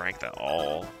get strength at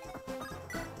all.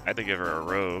 I had to give her a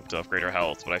robe to upgrade her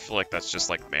health, but I feel like that's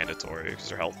just like mandatory because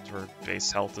her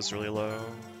base health is really low.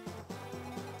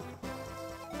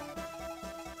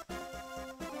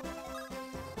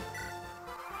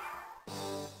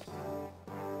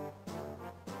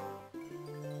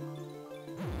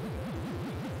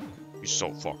 He's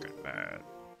so fucking mad.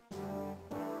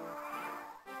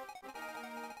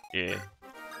 Yeah.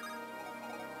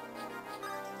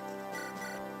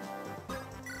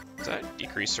 Does that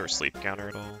decrease her sleep counter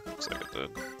at all? Looks like it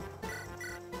did.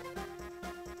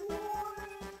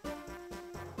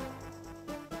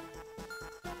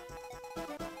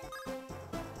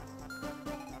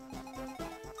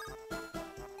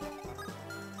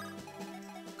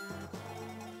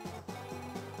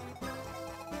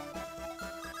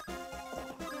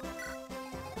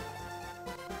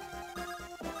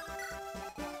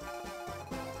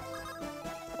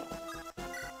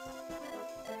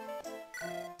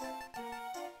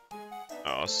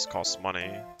 Oh, this costs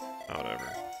money. Oh,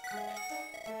 whatever.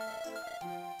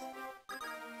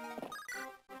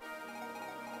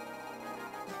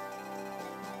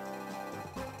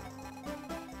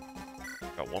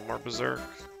 Got one more Berserk.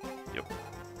 Yep.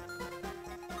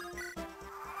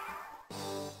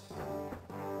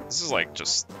 This is like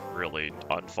just really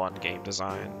unfun game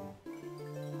design.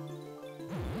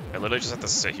 I literally just have to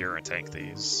sit here and tank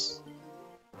these.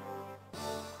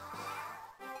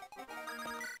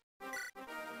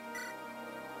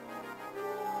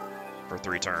 For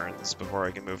 3 turns before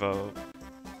I can move up.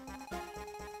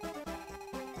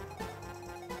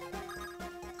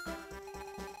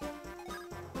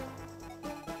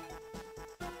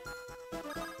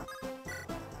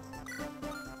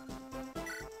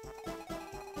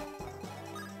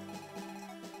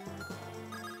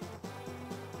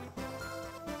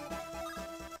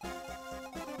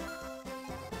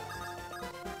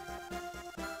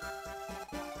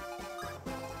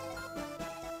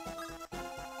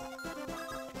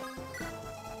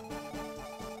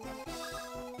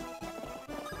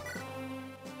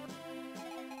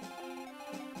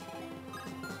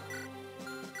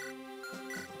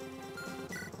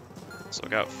 So I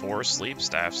got 4 sleep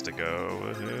staffs to go.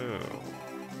 Woohoo.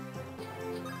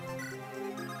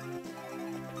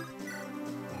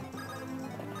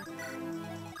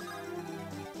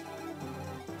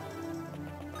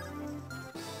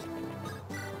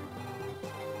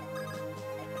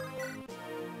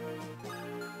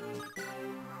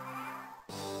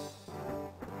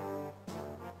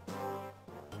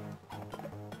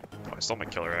 Oh, I stole my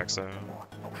killer axe though.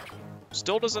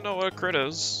 Still doesn't know what a crit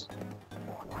is.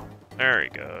 There he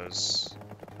goes.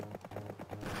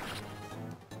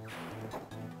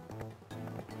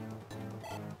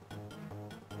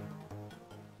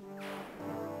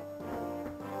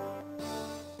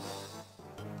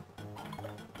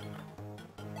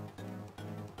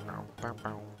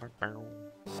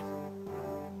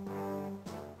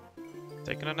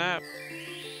 Taking a nap.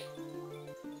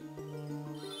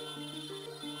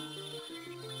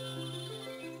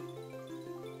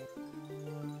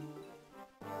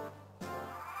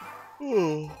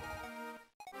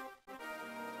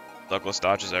 Douglas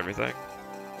dodges everything.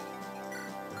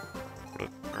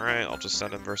 Alright, I'll just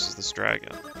send him versus this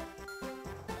dragon.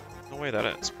 No way that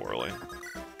ends poorly.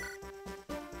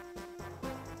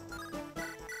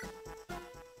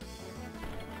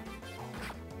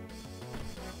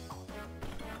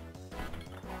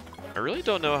 I really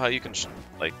don't know how you can,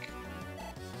 like...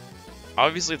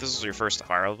 Obviously, if this is your first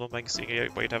Fire Emblem, I can see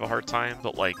why you'd have a hard time,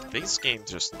 but, like, this game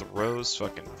just throws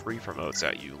fucking pre-promotes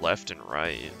at you left and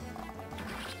right.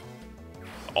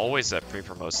 Always that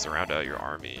pre-promotes to round out your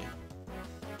army. And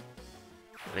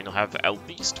then you'll have at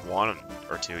least 1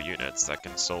 or 2 units that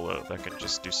can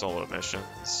just do solo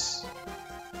missions.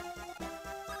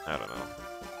 I don't know.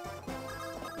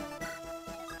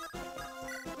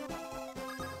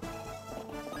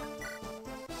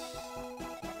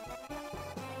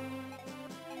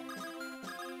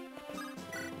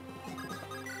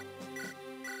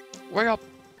 Way up!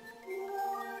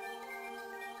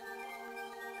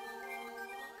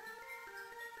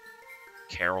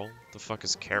 Carol? The fuck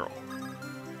is Carol?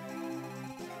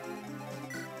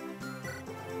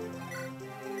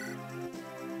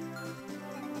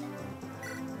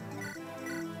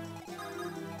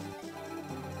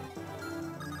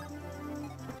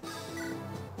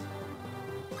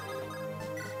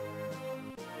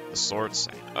 The sword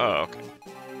saint. Oh, okay.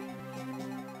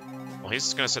 Well, he's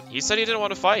just gonna sit. He said he didn't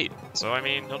want to fight, so I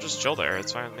mean, he'll just chill there.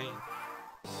 It's fine with me.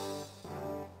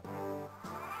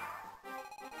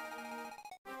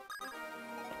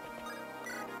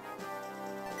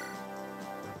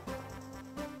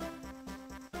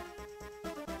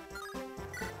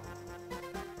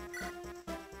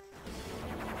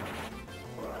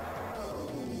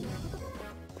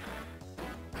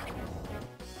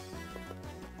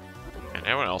 And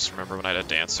anyone else remember when I had a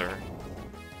dancer?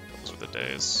 Those were the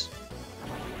days.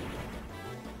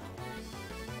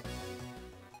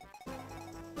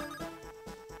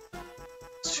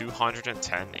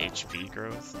 $210 HP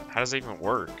growth? How does that even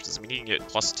work? Does it mean you can get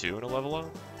 +2 in a level up?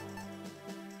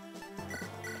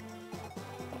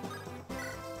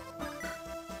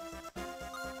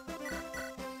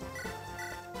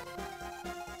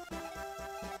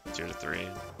 Tier to 3.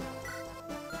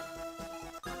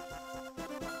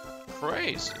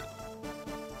 Crazy.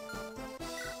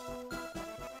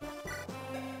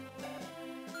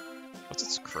 What's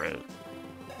its crit?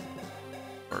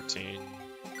 14.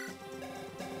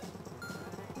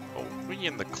 Oh, we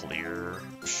in the clear.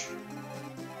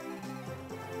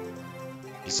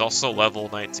 He's also level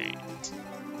 19.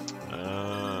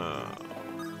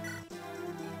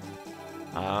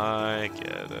 I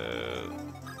get it.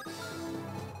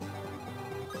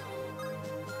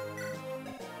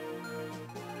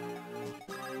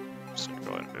 Just gonna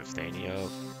go ahead and move Thania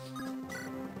up.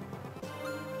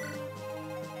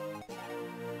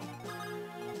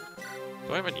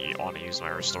 Do I even want to use my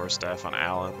restore staff on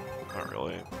Alan? Not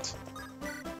really.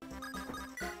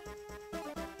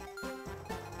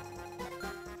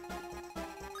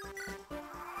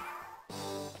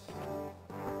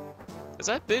 Is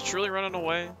that bitch really running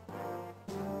away?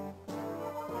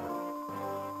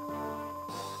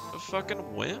 A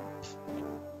fucking wimp?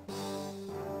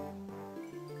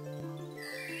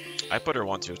 I put her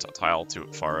 1-2 tile too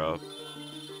far up.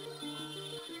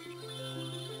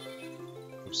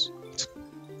 Oops.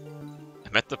 I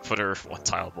meant to put her 1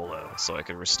 tile below so I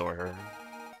could restore her.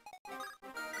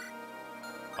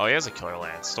 Oh, he has a killer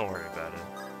lance. Don't worry about it.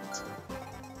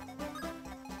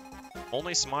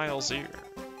 Only smiles here.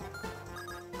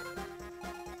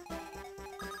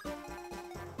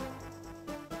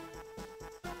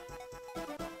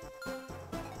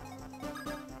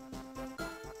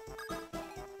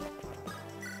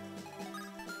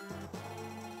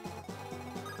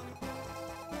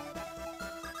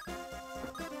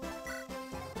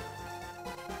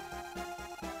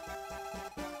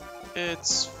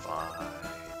 It's fine.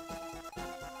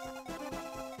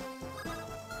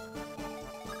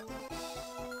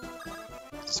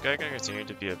 Is this guy gonna continue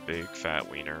to be a big fat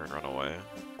wiener and run away?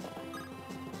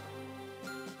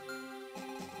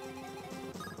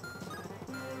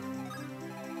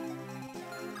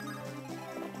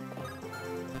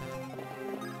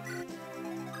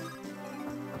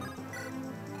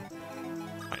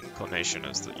 My inclination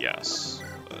is that yes,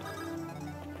 but...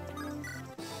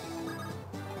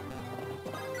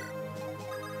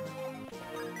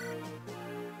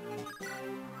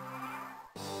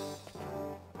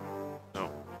 No.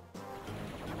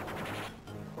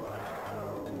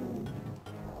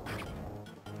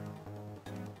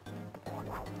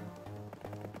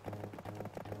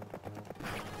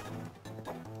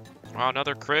 Wow,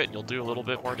 another crit, and you'll do a little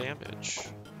bit more damage.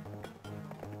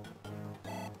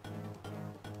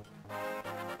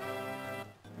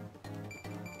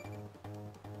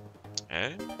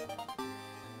 Eh?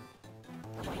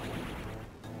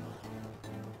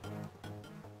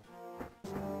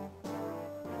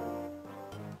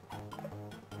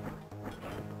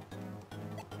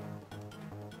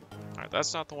 Alright,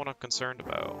 that's not the one I'm concerned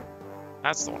about.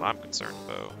 That's the one I'm concerned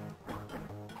about.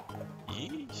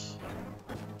 Yeesh.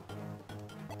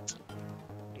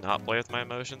 Not play with my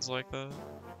emotions like that?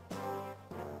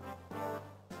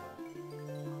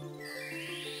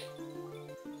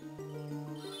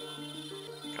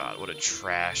 God, what a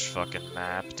trash fucking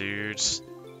map, dude.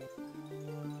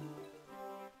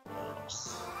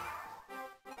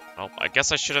 Well, I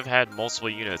guess I should have had multiple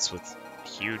units with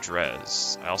huge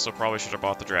res. I also probably should have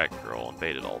bought the Dragon Girl and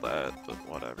baited all that, but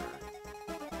whatever.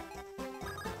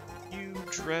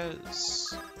 Huge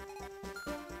res.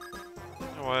 You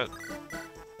know what?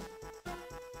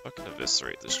 Fucking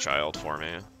eviscerate this child for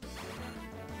me.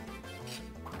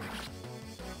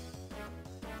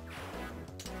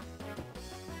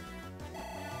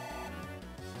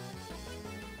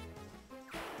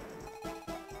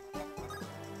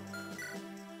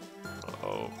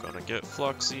 Uh-oh, gonna get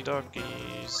fluxy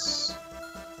duckies.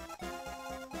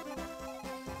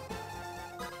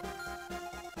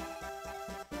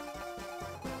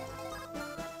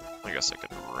 I guess I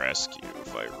could rescue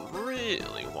if I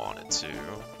really wanted to.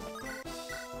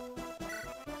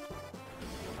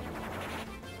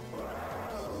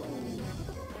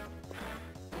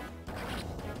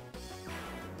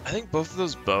 I think both of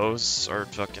those bows are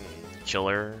fucking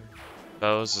killer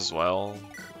bows as well.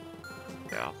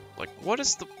 Yeah, like what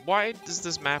is the... why does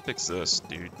this map exist,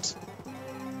 dude?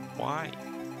 Why?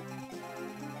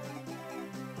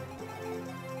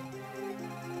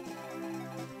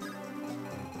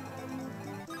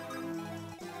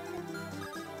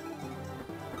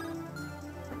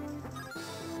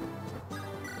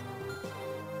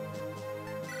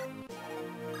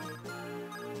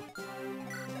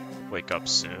 Wake up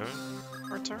soon?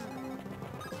 Return.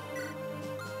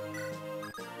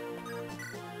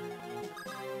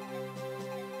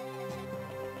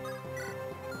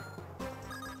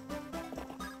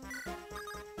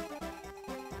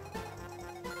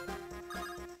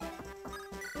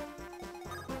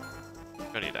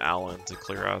 I need Alan to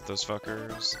clear out those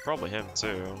fuckers. Probably him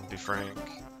too, to be frank.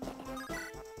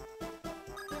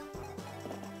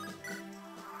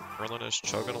 Merlin is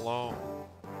chugging along.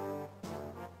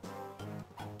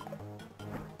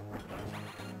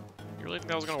 You really think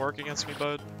that was gonna work against me,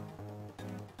 bud?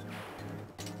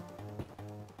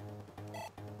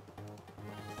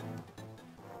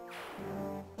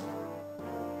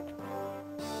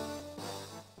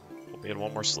 We'll be in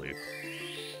one more sleep.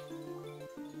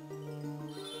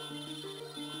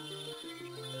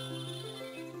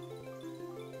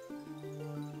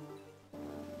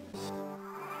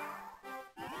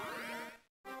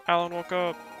 Alan woke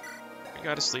up. You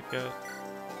gotta sleep yet.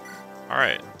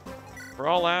 Alright. We're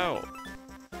all out.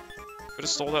 Could've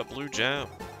stole that blue gem.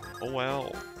 Oh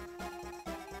well.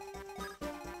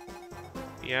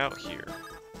 Be out here.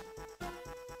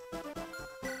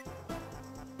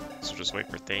 So just wait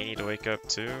for Thany to wake up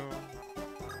too.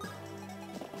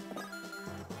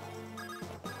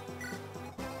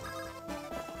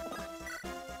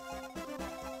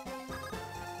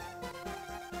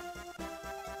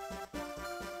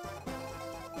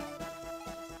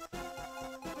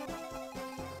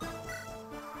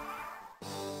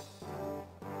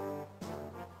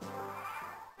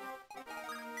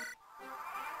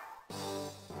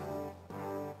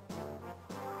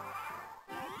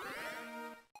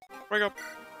 Wake up!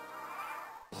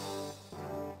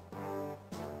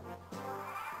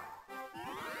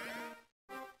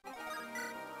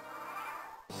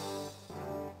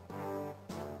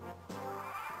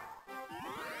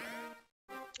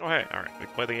 Oh hey, alright, we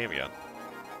can play the game again.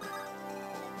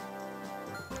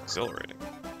 exhilarating.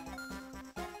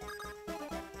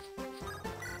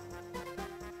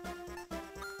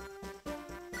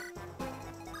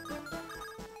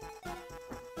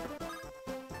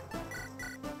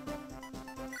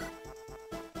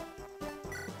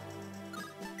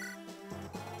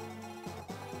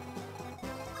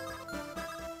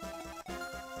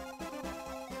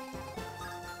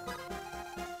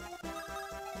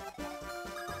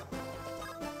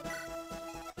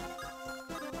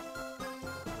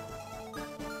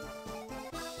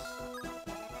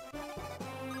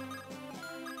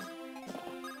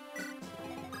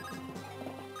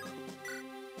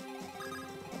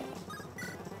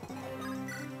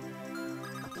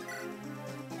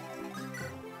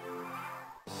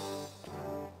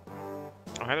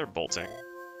 Oh, hi, they're bolting.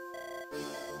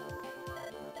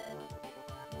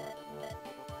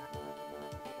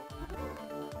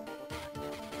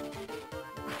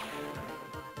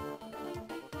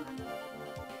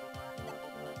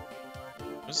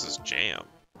 This is jam.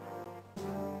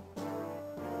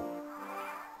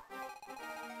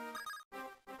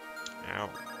 Ow.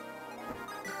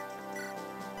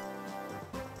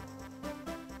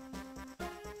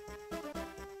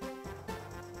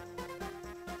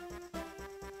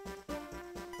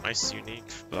 Nice, unique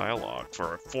dialogue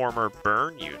for a former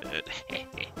burn unit. I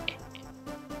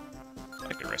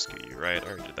can rescue you, right? I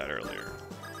already did that earlier.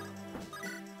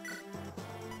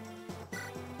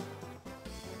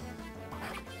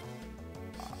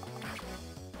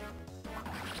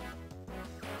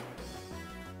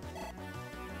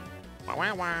 Wah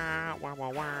wah wah wah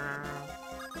wah wah.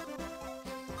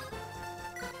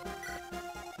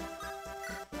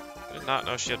 I did not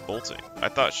know she had bolting. I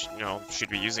thought she, she'd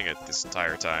be using it this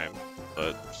entire time,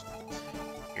 but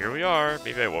here we are.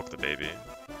 Maybe I woke the baby.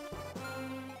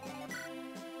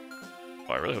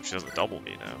 Oh, I really hope she doesn't double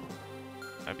me now.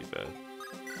 That'd be bad.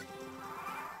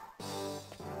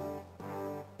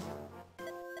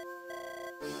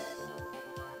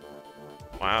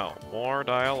 Wow, more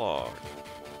dialogue.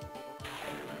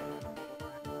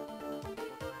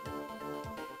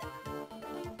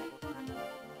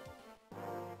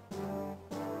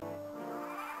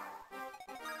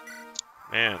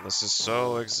 Man, this is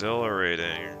so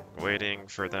exhilarating, waiting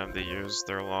for them to use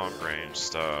their long-range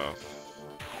stuff.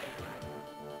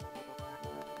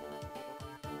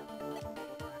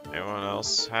 Anyone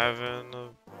else having a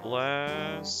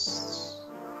blast?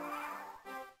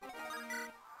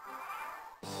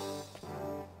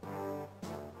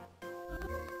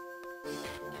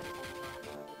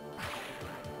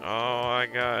 Oh, I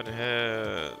got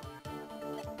hit.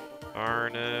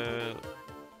 Darn it.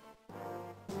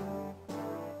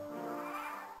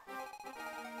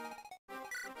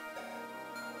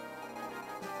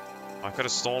 I could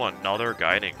have stolen another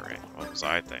guiding ring. What was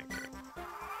I thinking?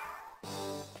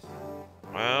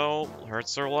 Well,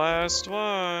 hurts her last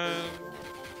one.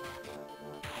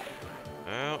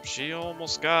 Well, she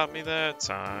almost got me that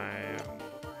time.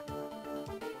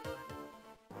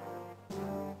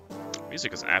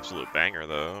 Music is an absolute banger,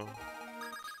 though.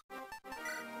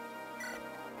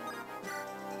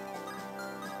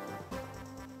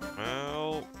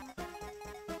 Well...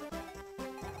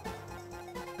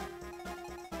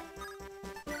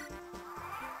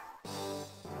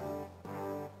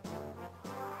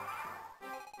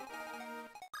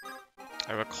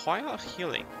 I require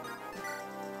healing.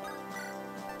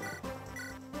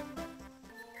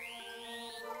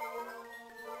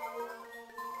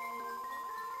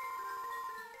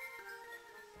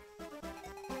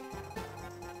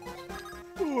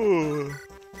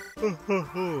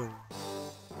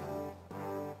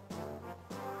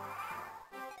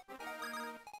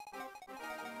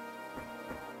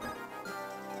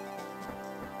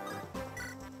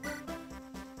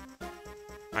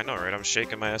 I know, right? I'm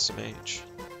shaking my SMH.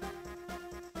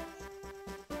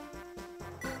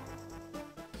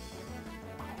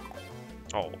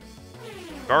 Oh.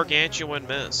 Gargantuan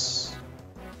miss.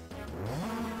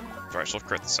 Alright, she'll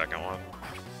crit the second one.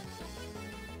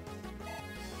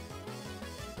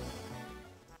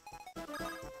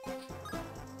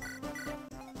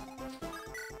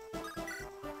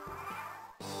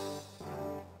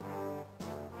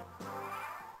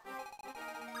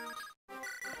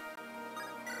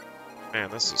 Man,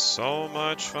 this is so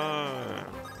much fun.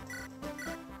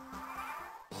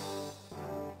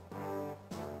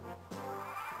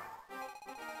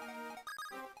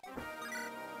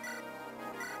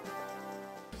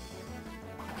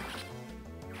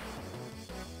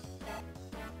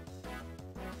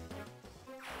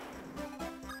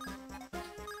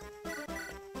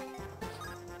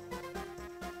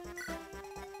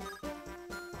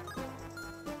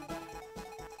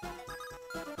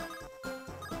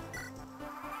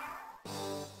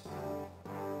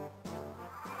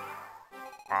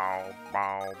 Bow,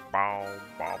 bow, bow,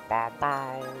 bow, bow,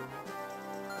 bow.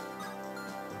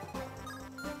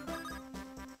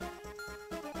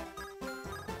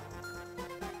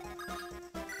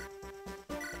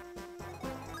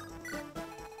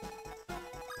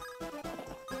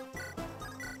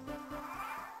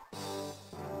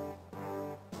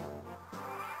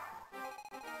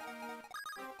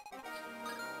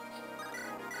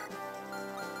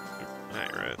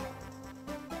 Alright.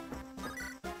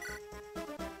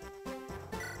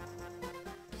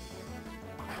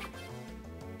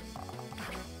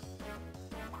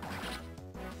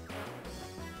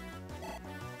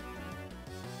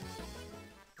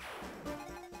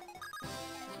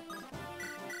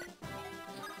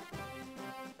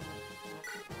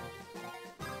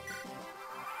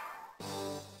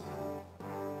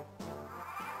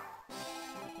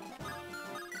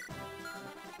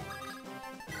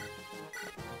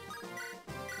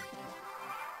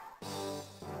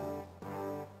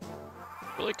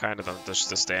 Really kind of them just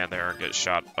to stand there and get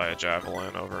shot by a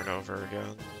javelin over and over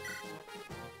again.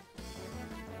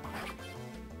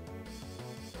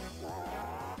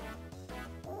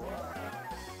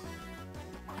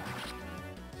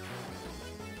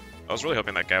 I was really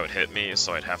hoping that guy would hit me,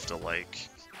 so I'd have to, like,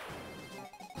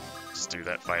 just do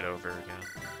that fight over again.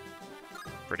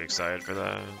 Pretty excited for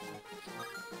that.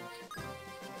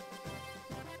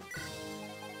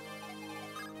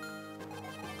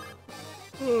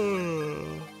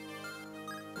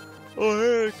 Oh,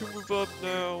 hey, I can move up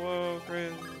now. Oh,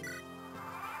 great.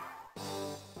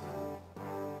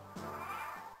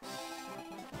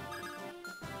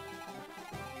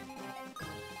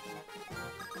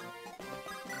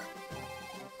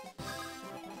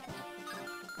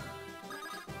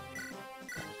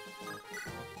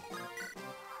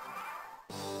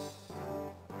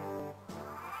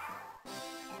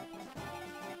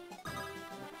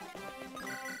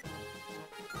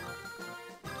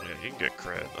 Yeah, you can get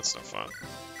crit. That's no fun.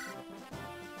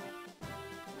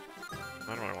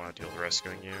 I don't really want to deal with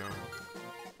rescuing you.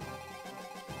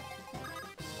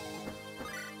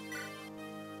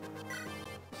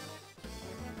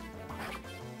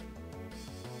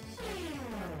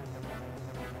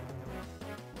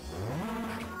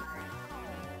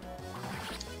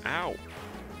 Ow!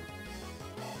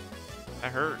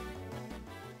 That hurt.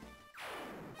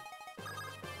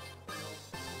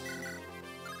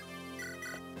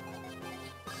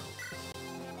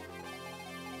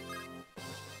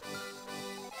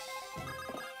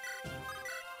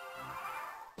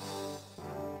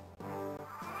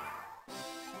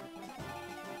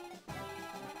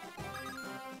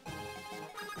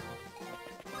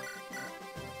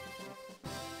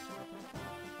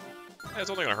 It's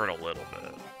only gonna hurt a little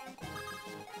bit.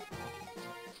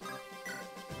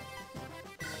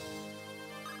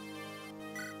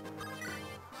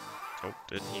 Oh,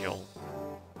 didn't heal.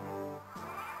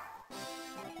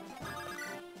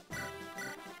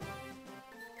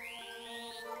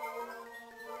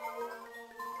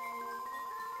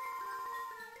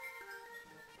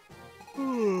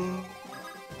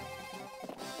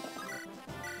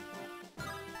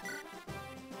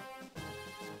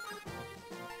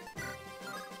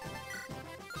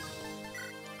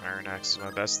 Iron Axe is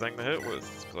my best thing to hit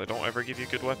with, because I don't ever give you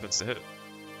good weapons to hit.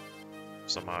 For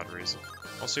some odd reason.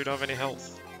 Also, you don't have any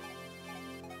health.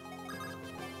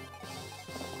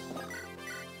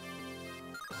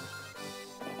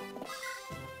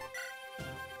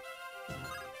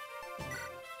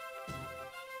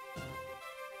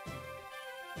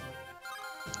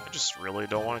 I just really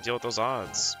don't want to deal with those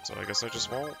odds, so I guess I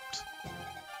just won't.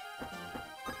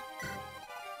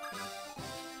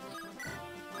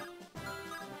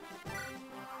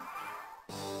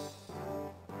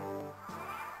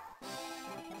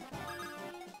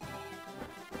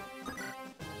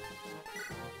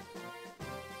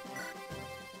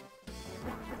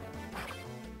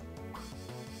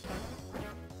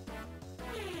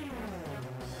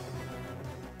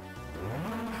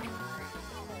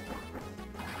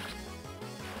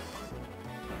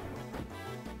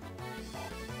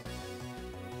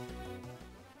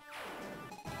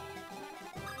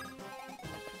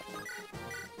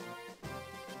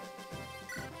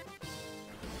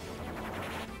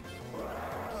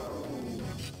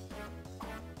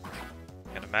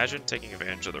 And imagine taking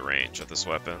advantage of the range of this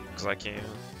weapon, because I can.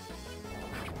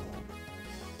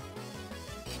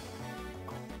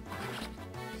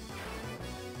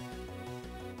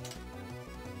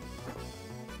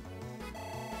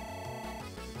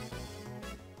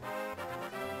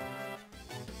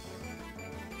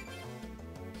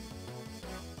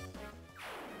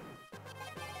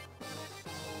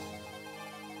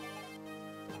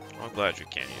 I'm glad you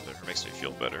can't either. It makes me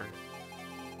feel better.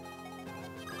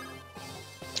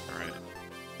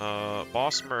 Alright.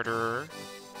 Boss Murderer.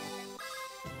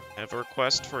 I have a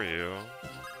request for you.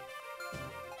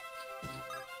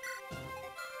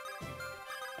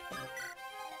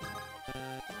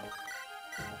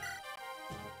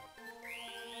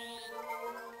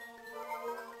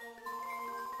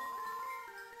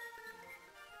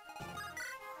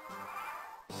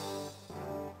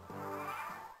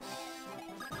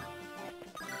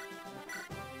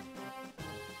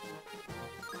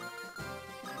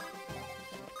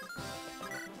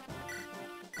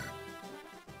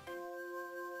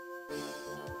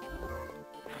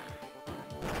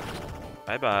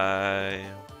 Bye-bye.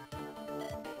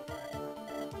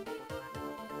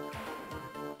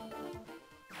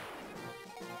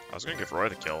 I was gonna give Roy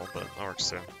the kill, but that works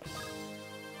too.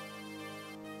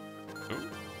 Ooh,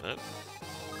 that.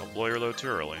 Don't blow your load too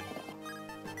early.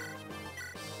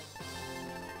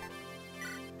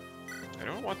 I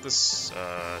don't want this,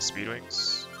 speed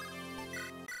wings.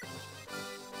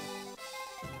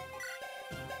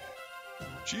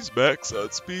 She's max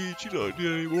on speed, she don't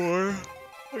need any more.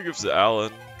 That gives it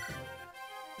Alan.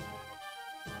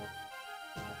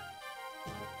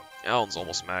 Alan's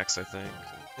almost max, I think.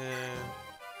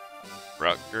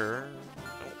 Rutger.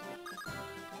 Nope.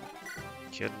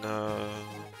 Kidna.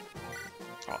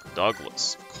 Oh,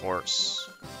 Douglas, of course.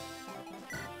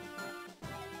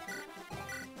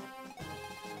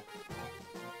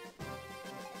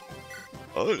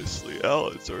 Honestly,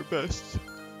 Alan's our best.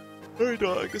 I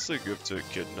know, I guess I give to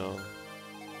Kidna.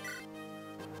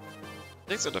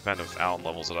 I think it's gonna depend if Alan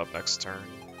levels it up next turn,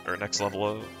 or next level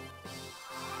up.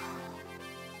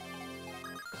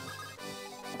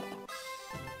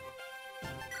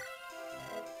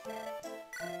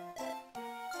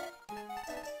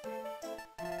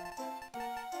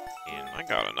 And I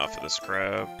got enough of this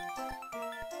crab.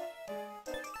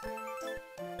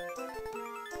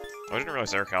 I didn't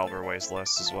realize Air Caliber weighs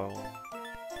less as well.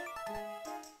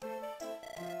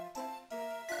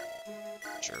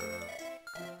 Sure.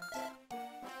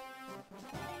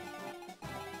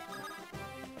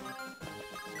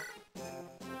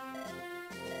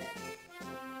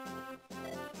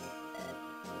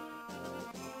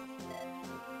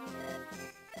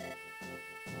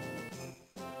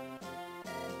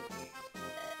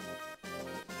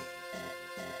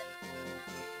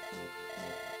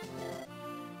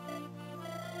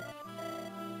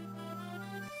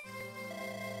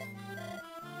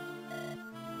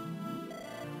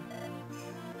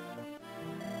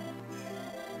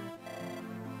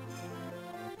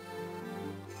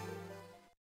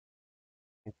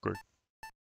 Okay.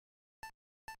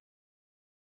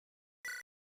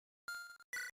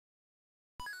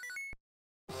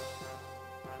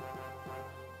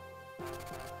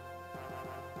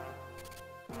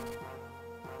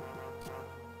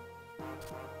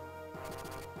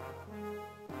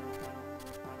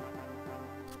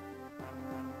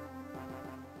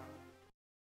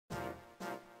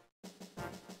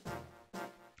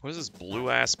 What is this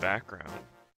blue-ass background?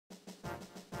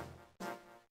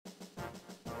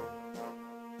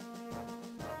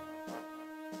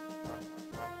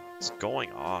 What's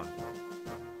going on?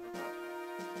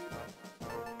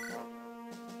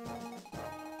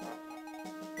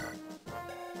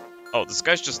 Oh, this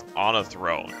guy's just on a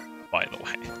throne, by the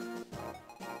way.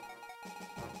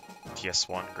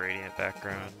 PS1 gradient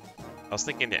background. I was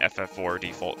thinking the FF4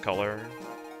 default color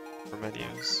for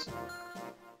menus.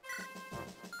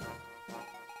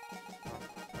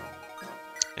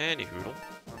 Any hoodle.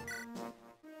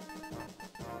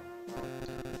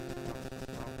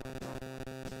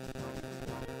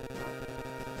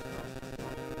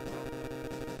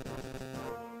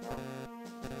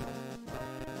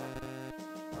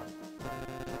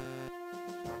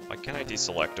 Why can't I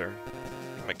deselect her? I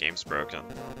think my game's broken.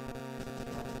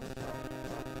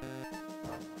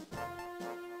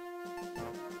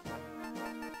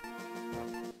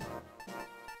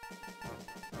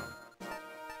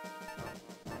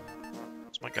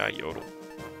 It's my guy Yodel.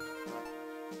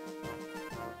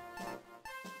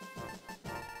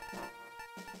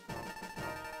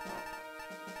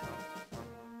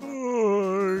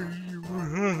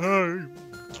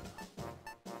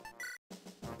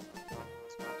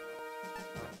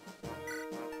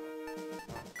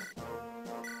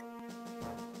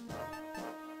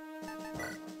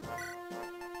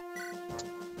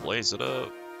 Blaze it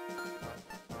up.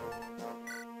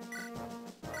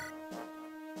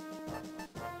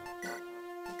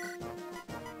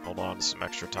 Hold on to some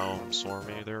extra tomes for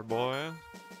me there, boy.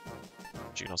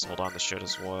 Genos, hold on to shit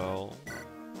as well.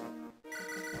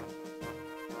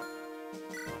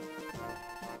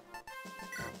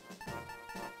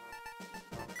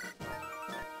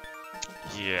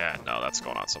 Yeah, no, that's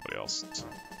going on somebody else.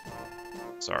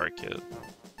 Sorry, kid.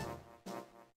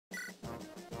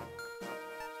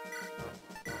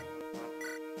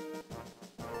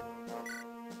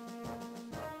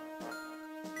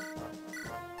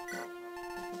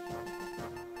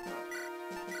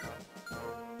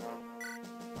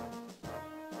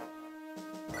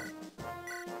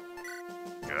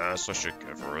 Guess I should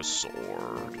give her a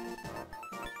sword.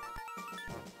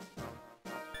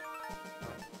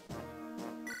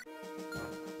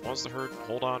 Wants the herd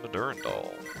hold on to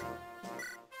Durandal?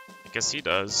 I guess he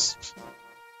does.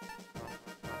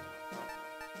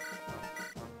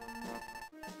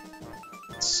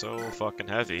 It's so fucking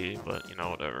heavy, but you know,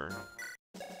 whatever.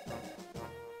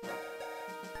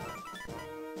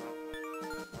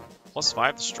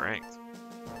 +5 to strength.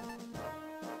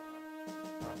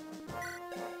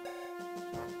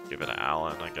 Give it to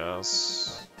Alan, I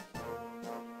guess.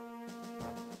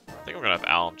 I think we're gonna have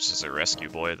Alan just as a rescue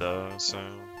boy, though, so...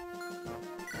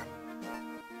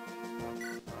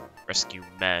 Rescue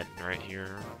men right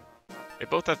here. They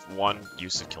both have one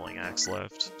use of Killing Axe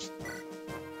left.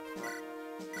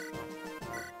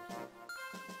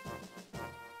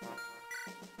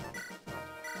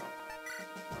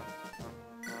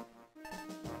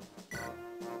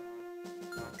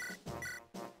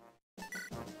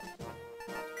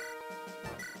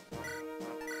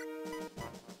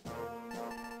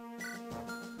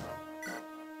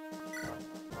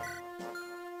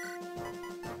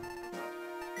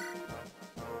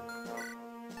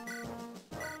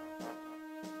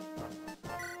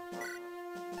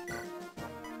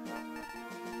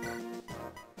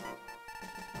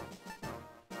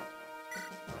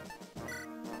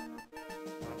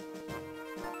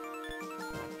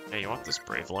 Hey, you want this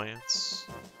Brave Lance?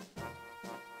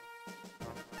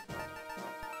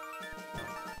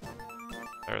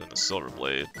 Better than the Silver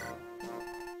Blade.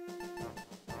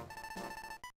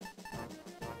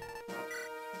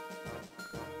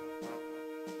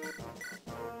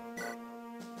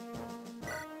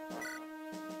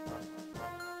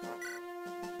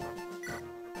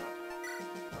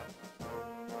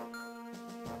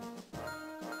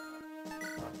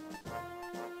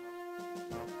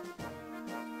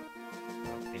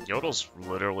 And Yodel's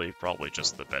literally probably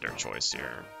just the better choice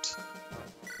here.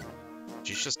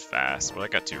 She's just fast, but I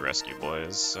got 2 rescue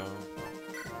boys, so...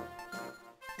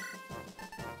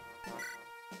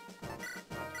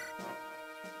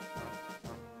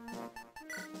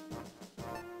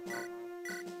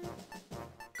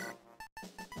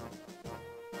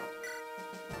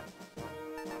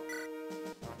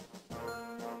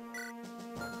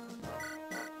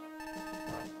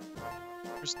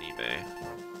 Where's Nime?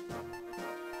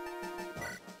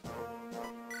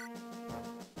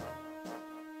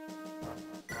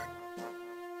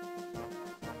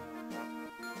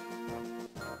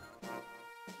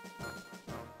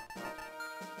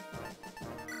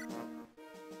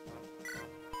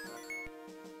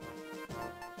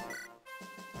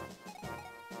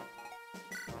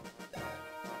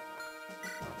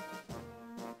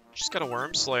 She's got a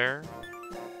Worm Slayer.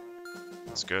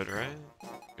 That's good, right?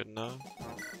 Good enough.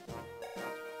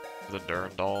 For the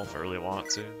Durandal if I really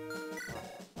want to.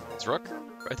 Is Rucker?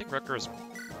 I think Rucker is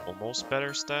almost better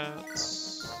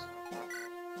stats.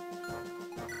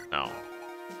 No.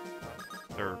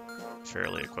 They're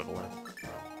fairly equivalent.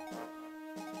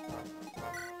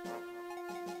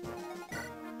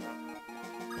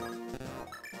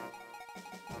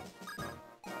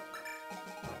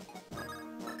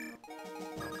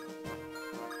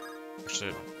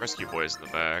 Actually, rescue boys in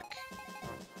the back.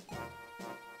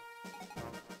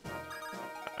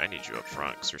 I need you up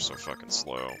front because you're so fucking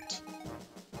slow.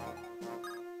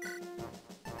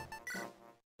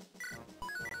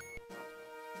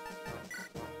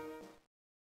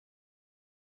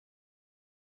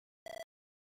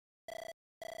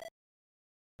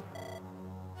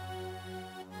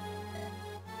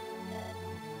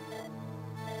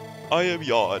 I am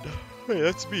Yawn. Hey,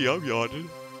 that's me, I'm yawning.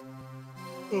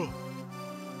 Oh.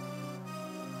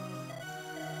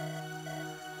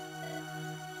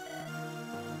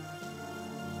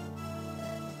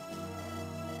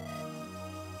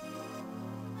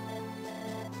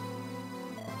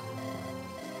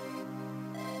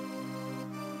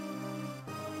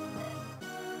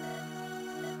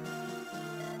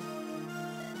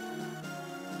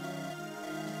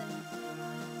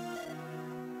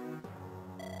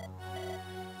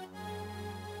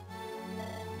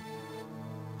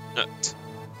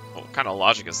 What kind of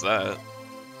logic is that?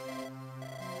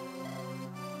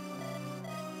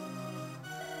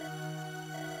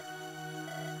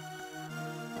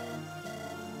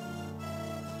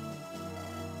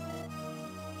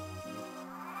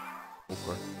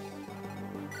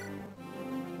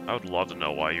 I would love to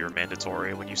know why you're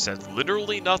mandatory when you said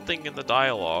literally nothing in the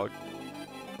dialogue.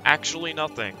 Actually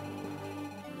nothing.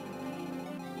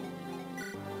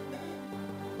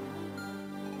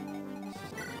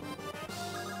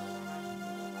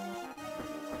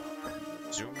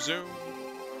 Zoom zoom.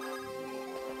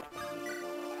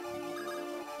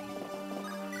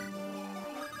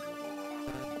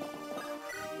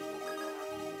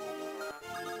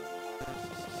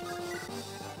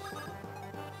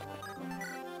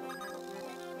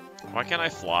 Why can't I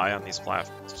fly on these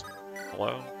platforms?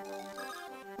 Hello?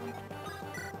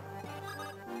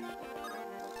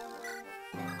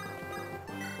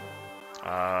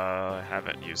 I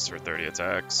haven't used her 30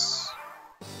 attacks.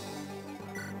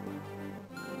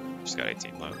 She's got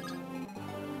 18 left.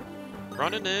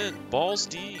 Running in, balls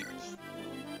deep.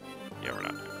 Yeah, we're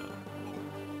not doing that.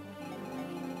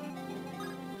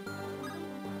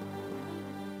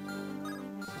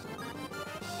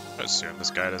 I assume this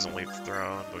guy doesn't leave the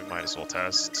throne, but we might as well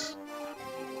test.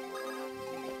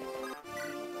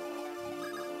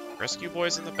 Rescue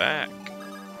boy's in the back.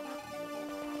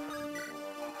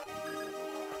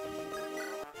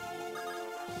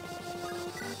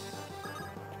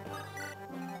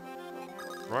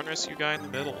 Run rescue guy in the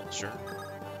middle, sure.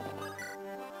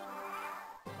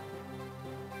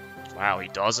 Wow, he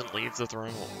doesn't leave the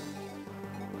throne.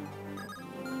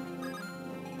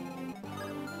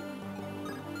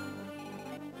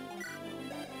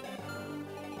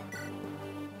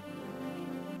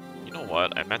 You know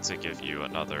what? I meant to give you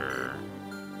another...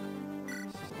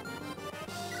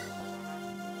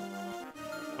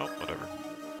 Oh, whatever.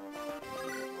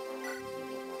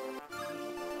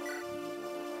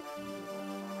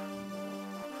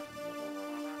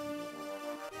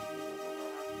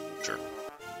 Sure.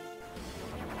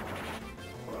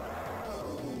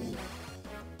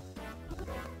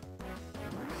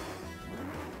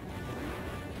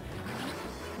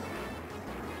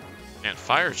 Man,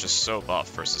 fire is just so buff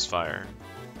versus fire.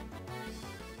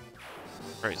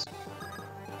 Crazy.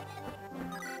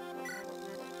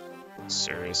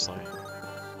 Seriously?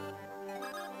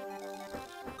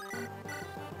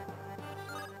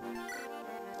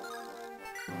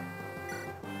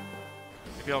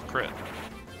 Maybe I'll crit.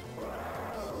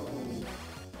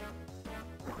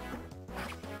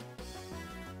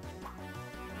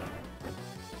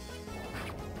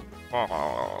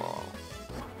 Oh.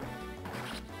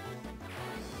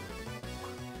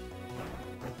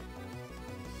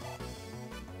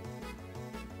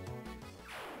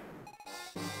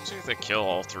 See if they kill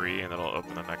all three and it'll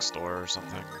open the next door or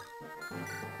something.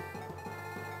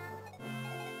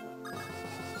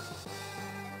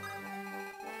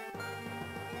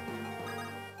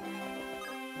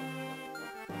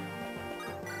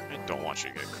 I don't want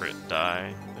you to get crit and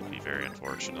die. That'd be very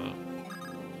unfortunate.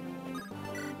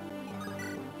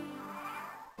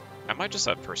 I might just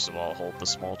have Percival hold the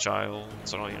small child,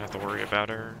 so I don't even have to worry about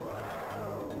her.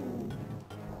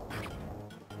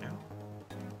 Yeah.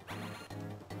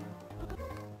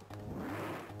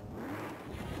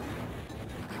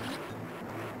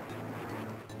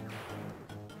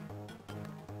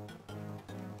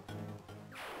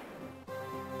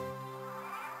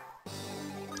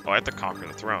 Oh, I have to conquer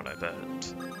the throne, I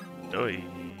bet. Oi.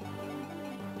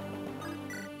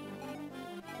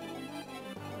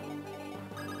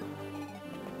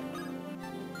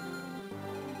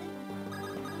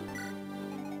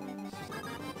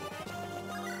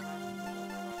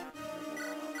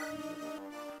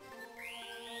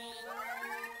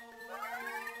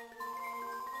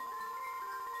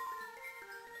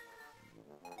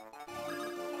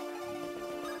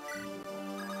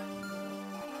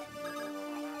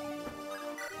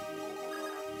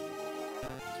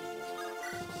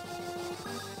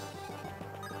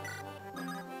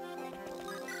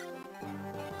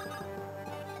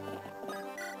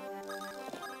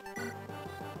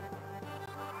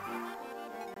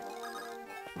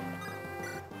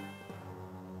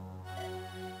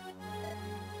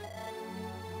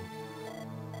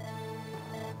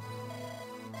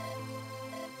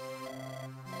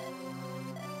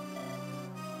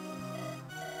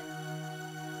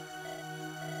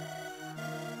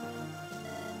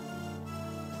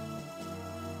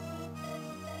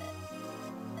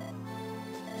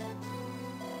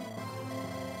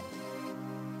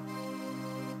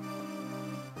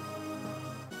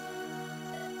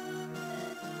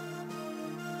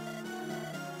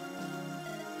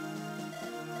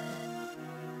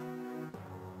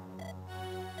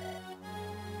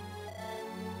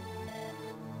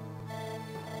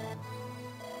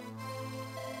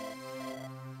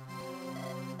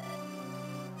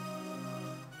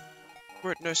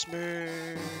 Witness me!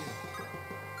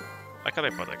 I like how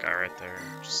they put that guy right there,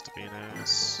 just to be an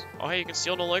ass. Oh, hey, you can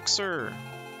steal an elixir!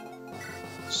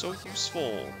 So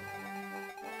useful.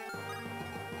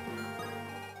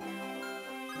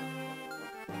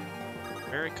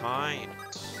 Very kind.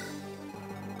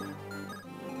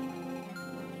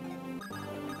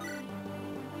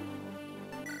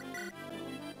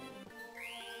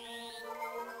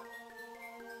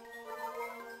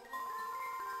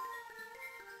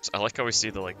 I like how we see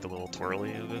the the little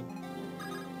twirly of it.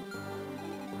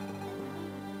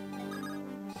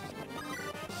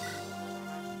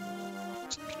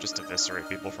 Just eviscerate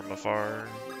people from afar.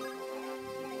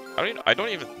 I don't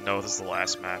even know if this is the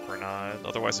last map or not.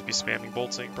 Otherwise, I'd be spamming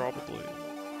bolting probably.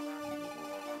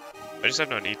 I just have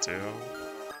no need to.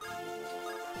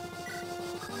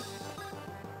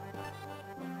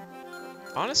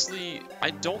 Honestly,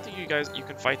 I don't think you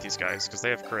can fight these guys because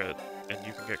they have crit, and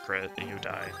you can get crit and you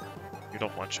die. You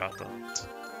don't one-shot them.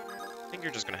 I think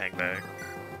you're just gonna hang back.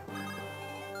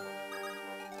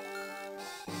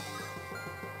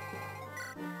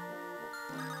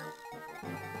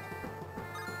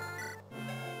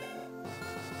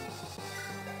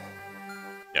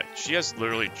 Yeah, she has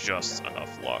literally just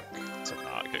enough luck to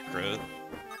not get crit.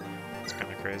 It's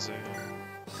kind of crazy.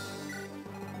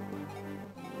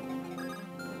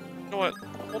 You know what?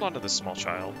 Hold on to this small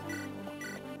child.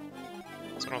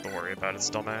 So I don't have to worry about its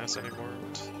dumbass anymore.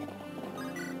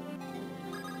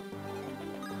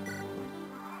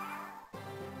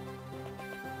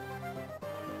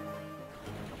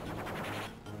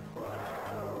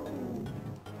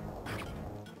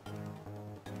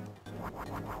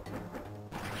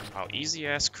 Wow, easy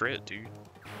ass crit, dude.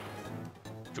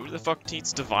 Who the fuck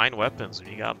needs divine weapons when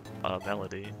you got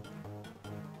Melody?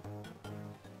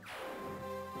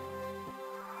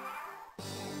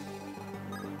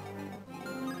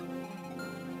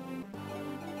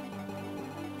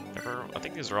 I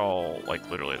think these are all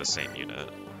like literally the same unit.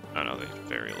 Oh no, they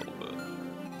vary a little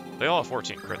bit. They all have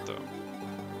 14 crit though.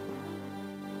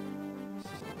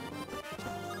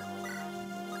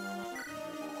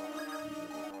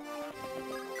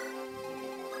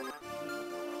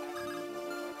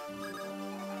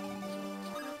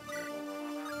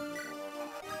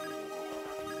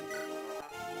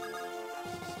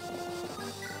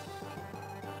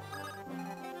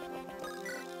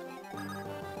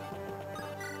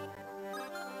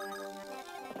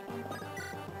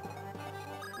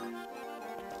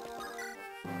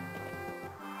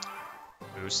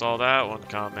 Who saw that one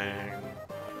coming?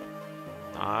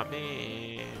 Not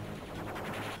me.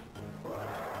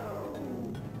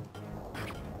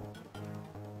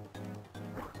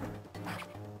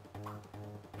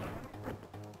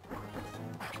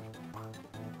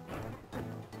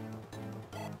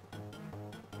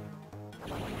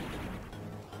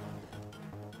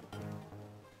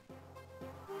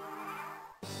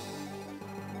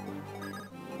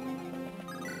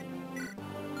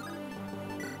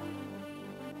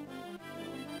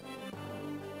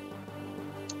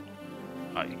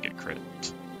 You can get crit.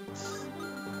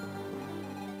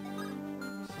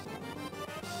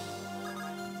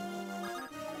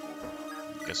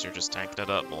 Guess you're just tanking it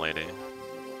up, milady.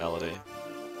 Melody.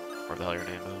 Whatever the hell your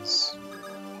name is.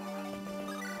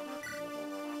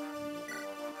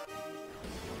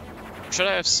 Should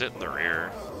I have sit in the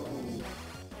rear?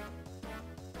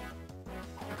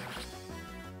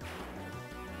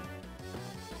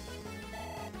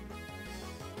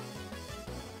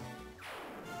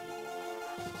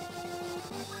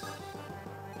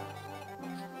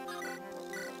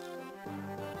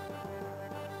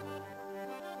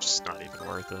 Just not even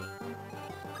worth it.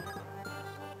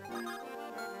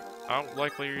 How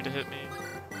likely are you to hit me?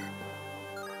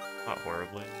 Not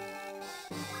horribly.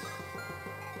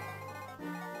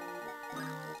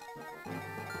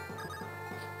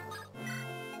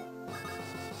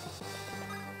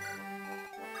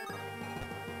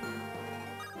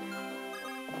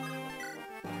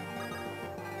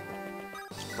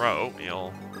 Bro,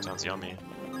 oatmeal. Sounds yummy.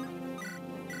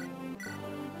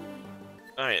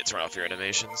 Alright, turn off your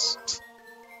animations.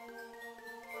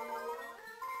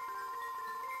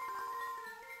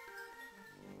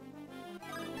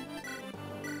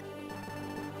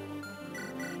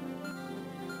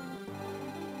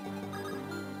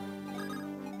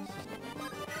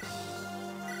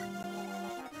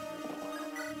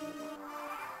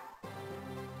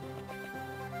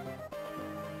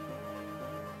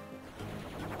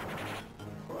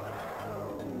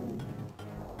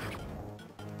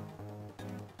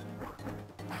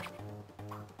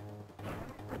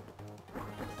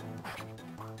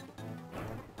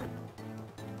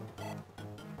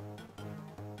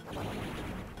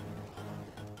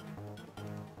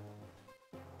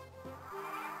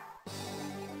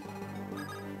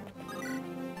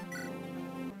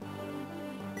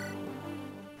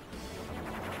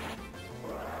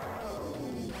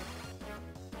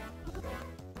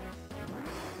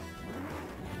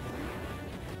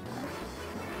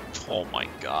 Oh my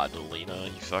god, Lena,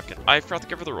 you fucking... I forgot to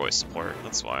give her the Roy support,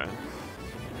 that's why.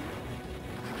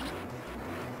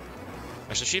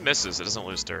 Actually, she misses, it doesn't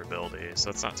lose durability,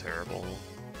 so that's not terrible.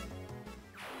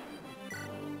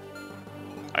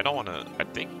 I don't want to... I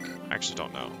think... I actually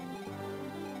don't know.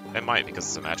 It might, because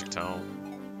it's a magic tome.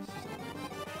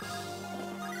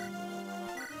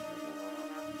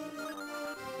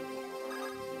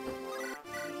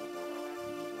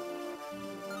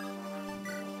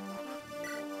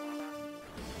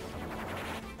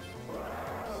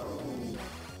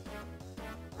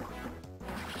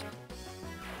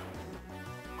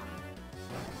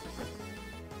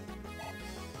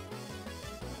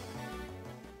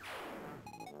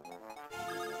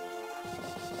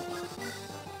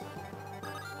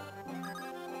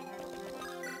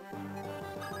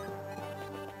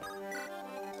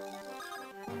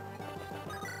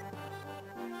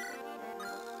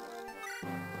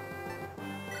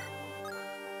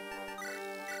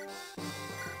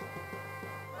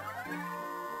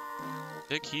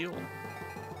 Big heal.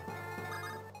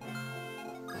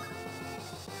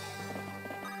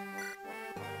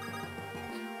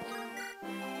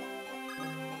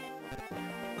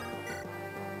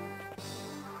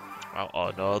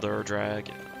 Wow, another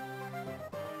dragon.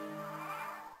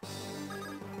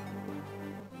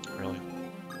 Really?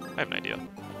 I have an idea.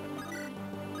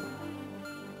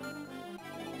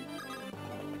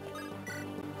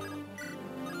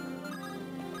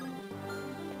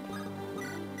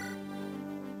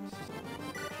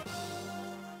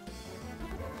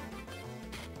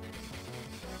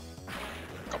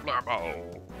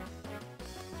 Kablamo!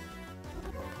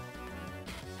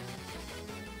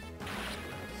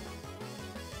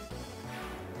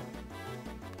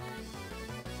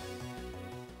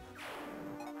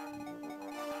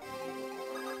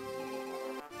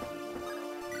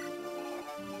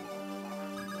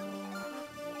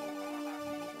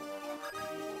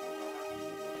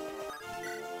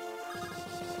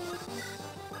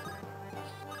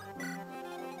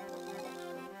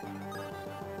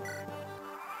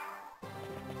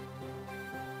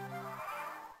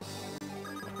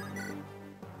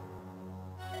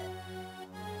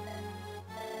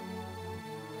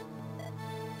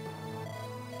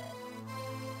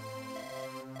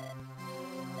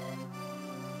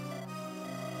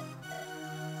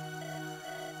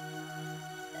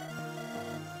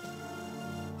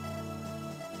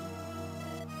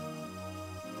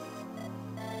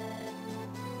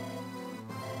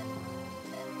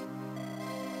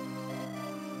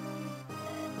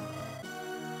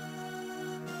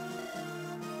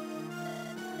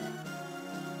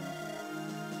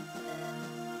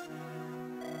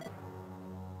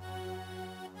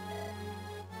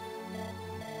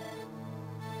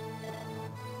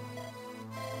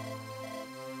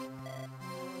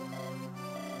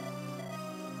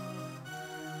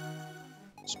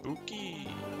 Spooky.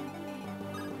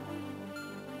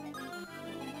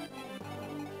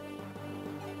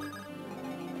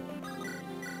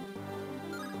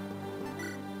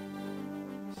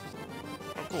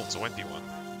 Oh cool, it's a wimpy one.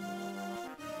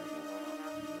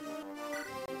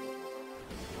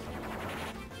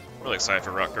 I'm really excited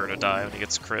for Rutger to die when he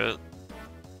gets crit.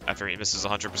 After he misses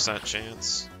 100%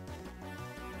 chance.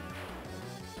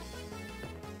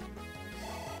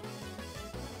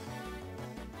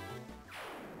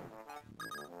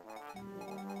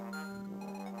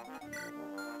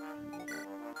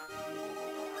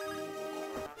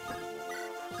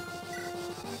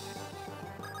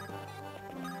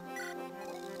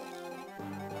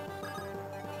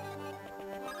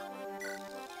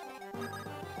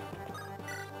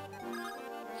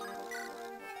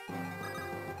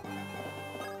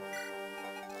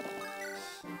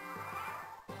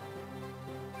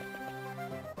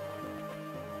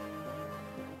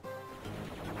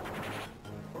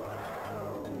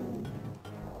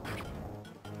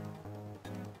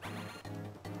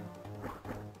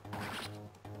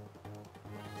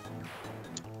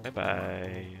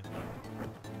 Bye-bye.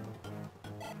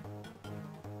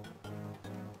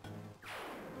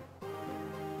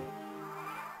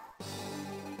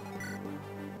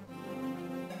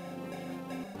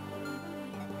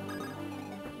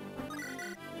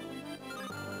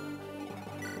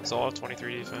 It's all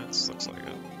 23 defense, looks like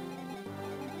it.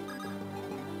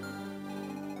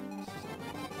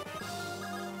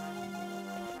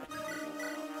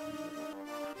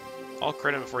 I'll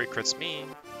crit him before he crits me.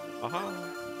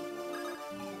 Aha.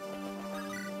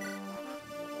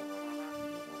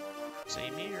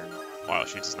 Same here. Wow,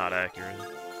 she's not accurate.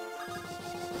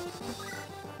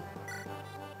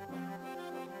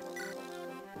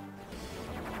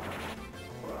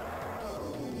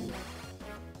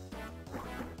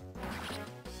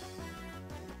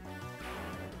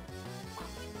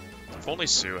 If only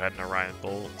Sue had an Orion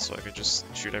Bolt, so I could just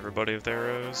shoot everybody with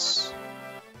arrows.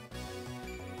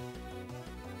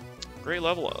 Great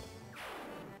level up.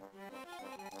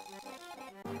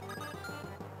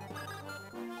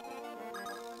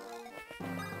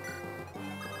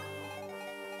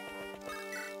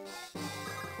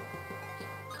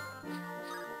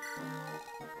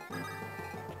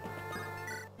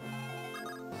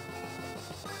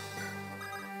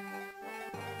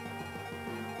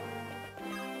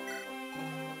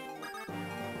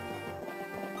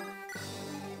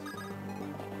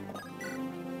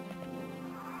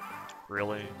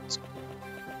 Really? Just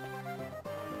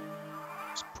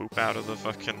poop out of the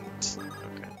fucking...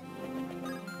 Okay.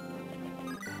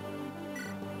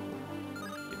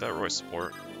 Need that Roy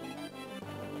support.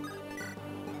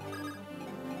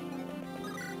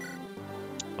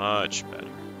 Much better.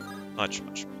 Much,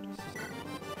 much better.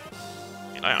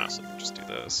 I mean, I honestly could just do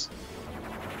this.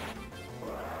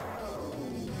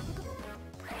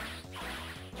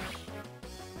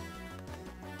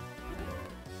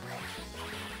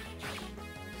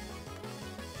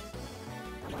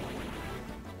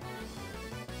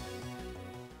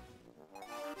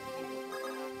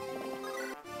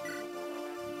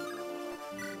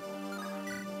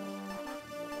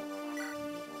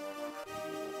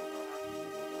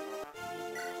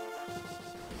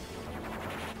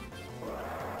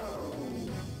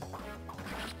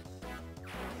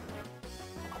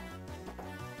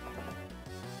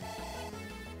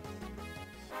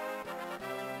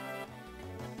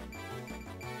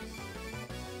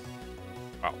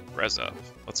 Wow, res up.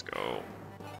 Let's go.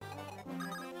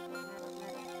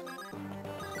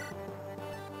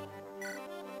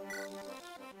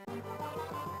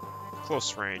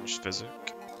 Close range physic.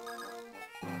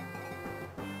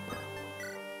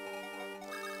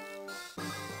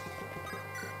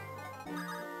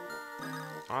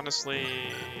 Honestly,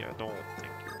 I don't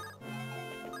think you're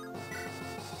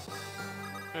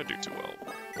gonna do too well.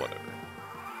 Whatever.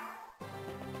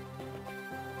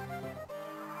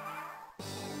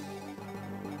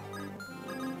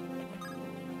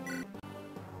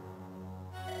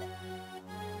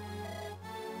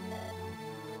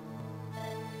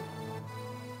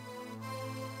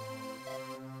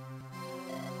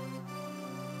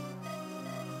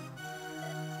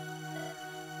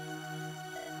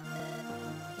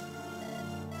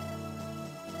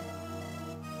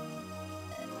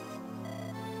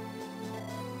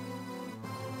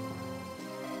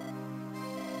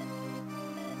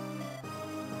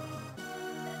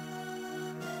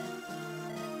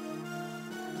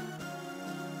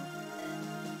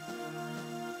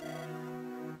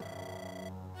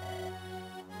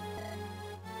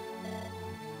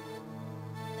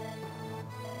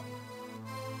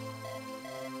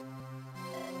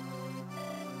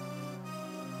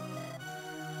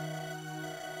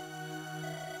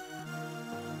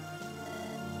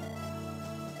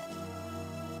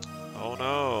 Oh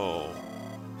no.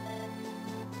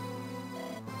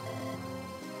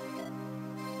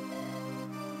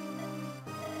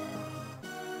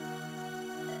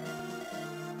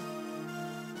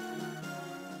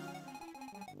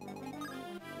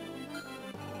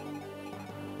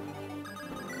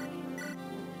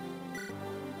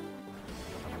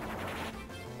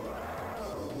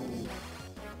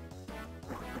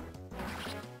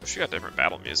 She got different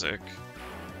battle music.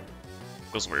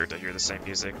 Feels weird to hear the same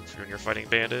music when you're fighting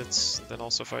bandits, then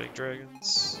also fighting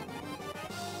dragons.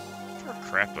 What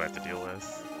crap do I have to deal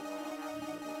with?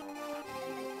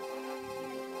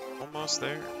 Almost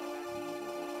there.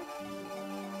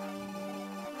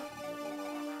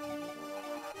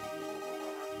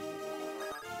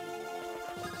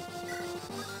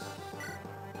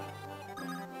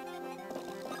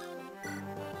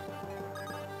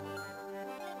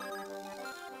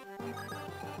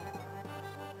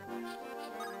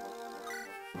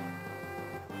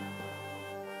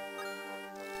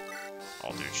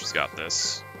 Oh, dude, she's got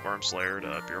this. Worm Slayered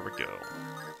up, here we go.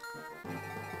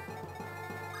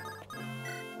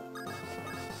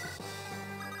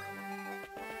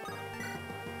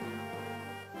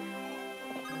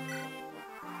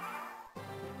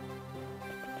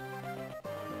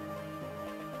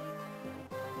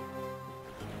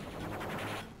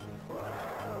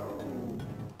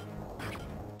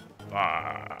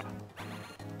 Ah.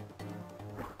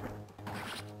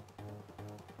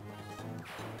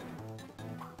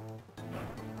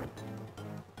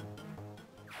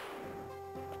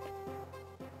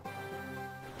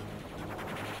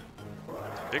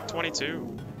 Big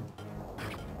 22.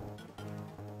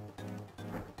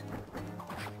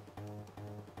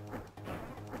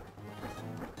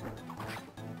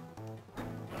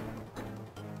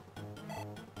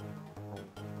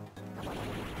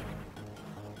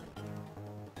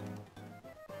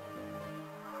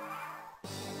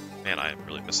 Man, I am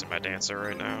really missing my dancer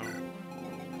right now.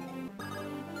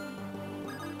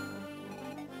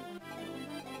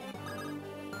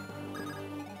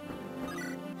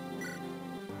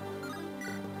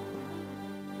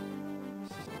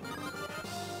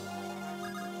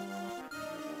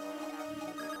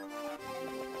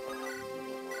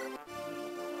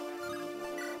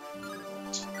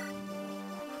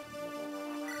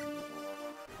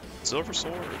 Silver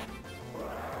sword.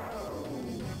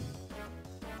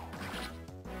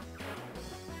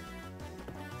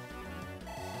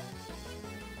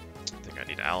 I think I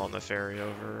need Al on the ferry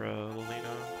over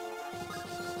Lilina.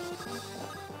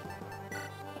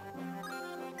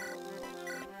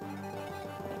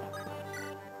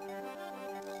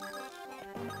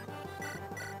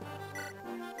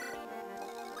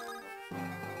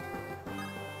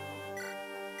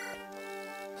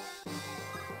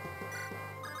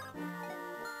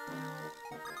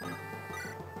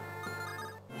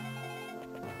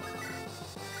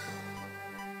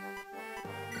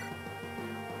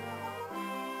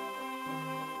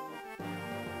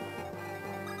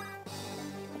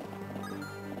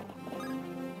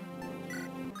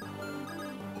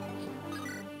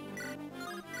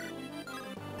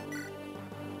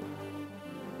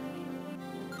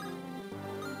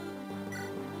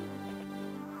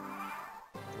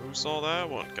 Who saw that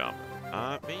one coming?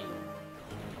 Not me.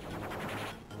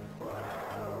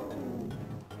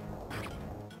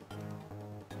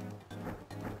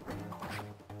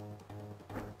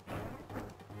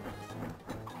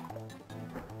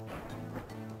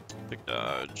 Big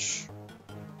dodge.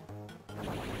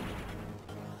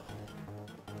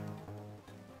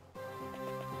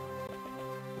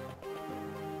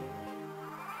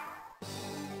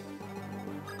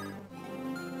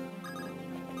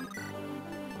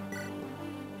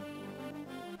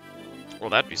 Well,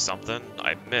 that'd be something.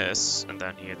 I miss, and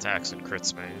then he attacks and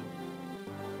crits me.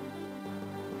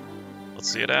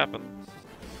 Let's see it happen.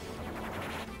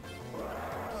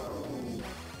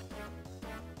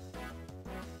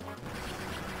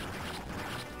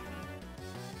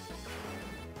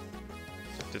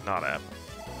 Did not happen.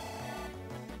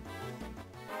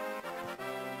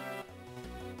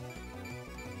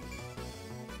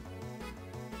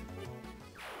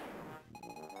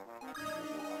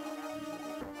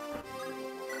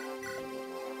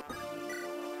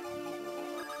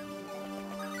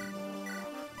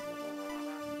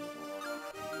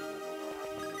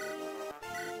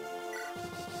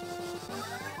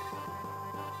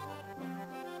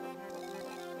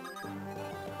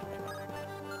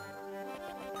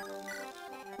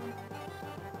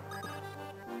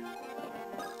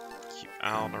 Keep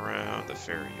Alan around to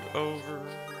ferry you over.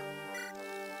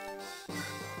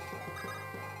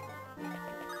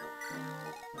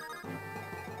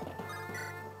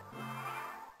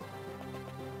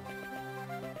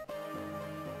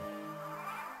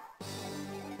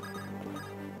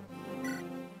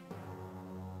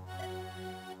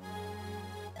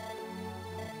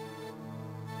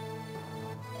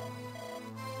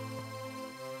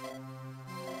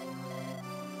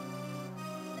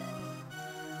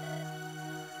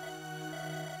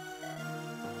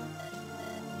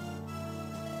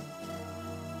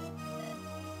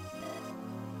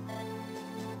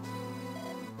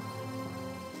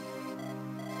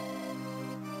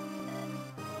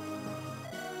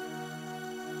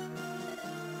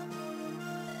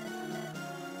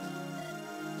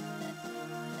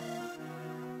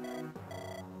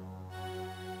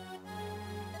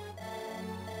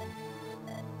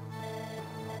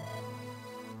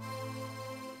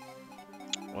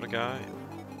 What a guy.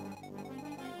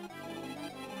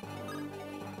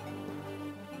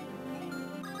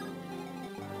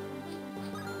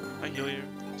 I heal you?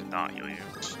 Did not heal you.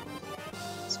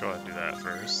 Let's go ahead and do that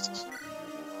first.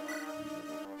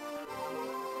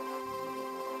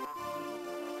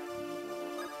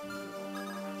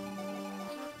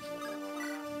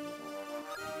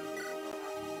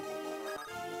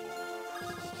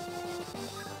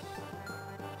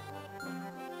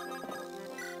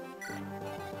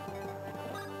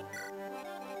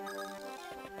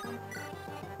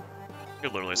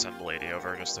 Could literally send Blady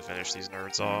over just to finish these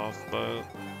nerds off, but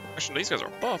actually these guys are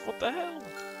buff. What the hell?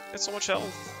 It's so much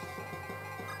health.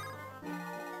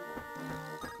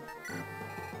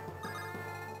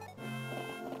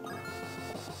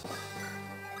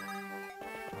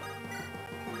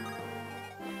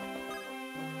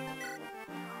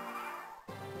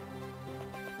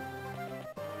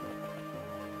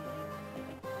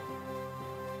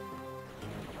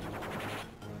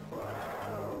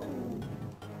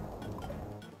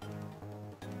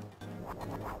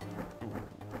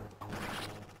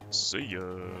 See ya.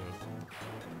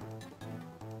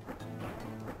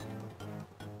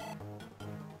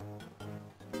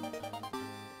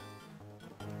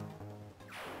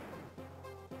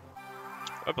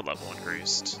 Weapon level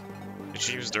increased. Did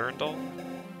she use Durandal?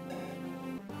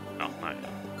 No, not yet.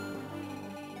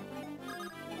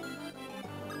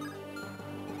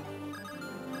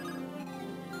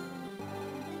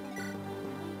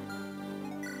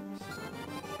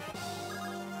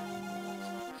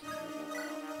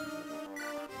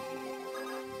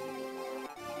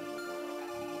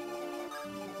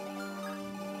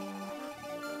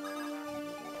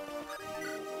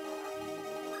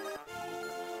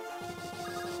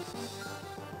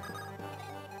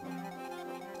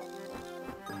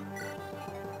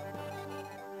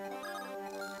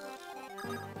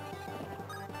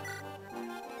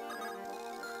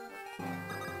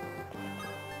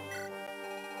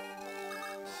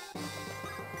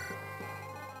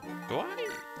 Do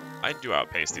I do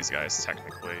outpace these guys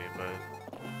technically, but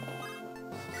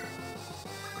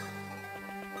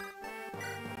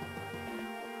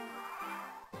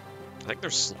I think they're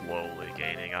slowly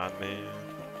gaining on me.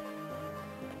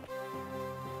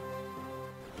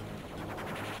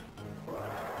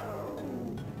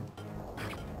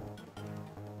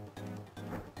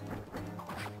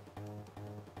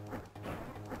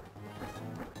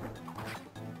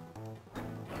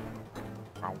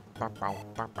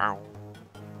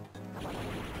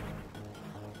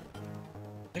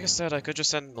 Like I said, I could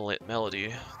just send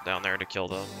Melody down there to kill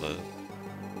them, but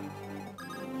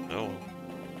no.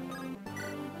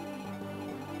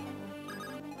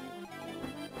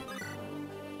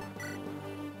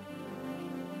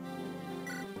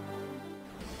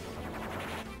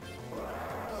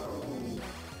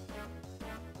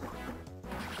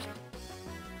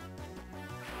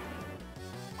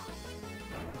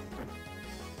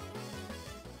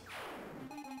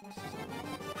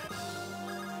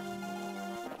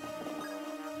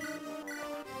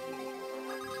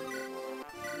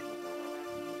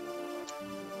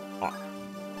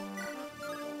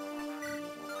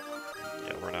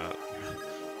 Yeah,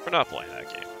 we're not playing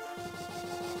that game.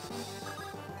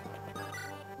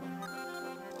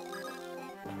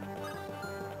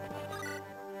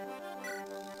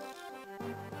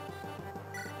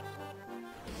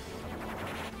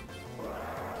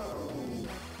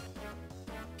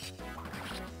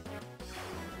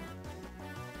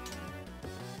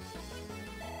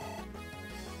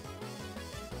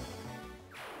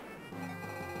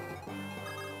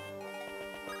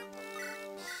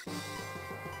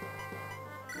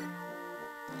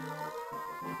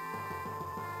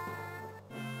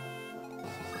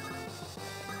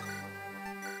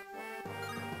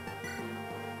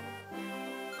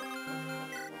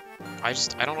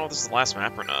 I don't know if this is the last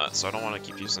map or not, so I don't want to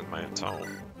keep using my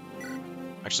tome.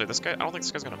 Actually, this guy, I don't think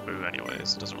this guy's gonna boo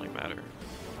anyways, it doesn't really matter.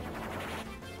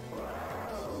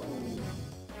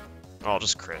 Oh, I'll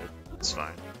just crit, it's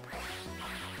fine.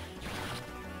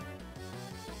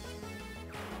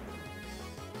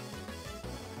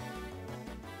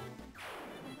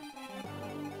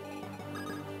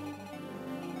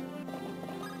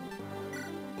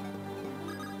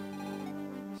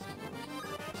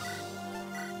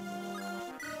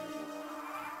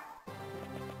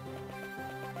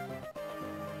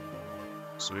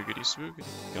 Swoogity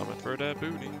swoogity, coming for that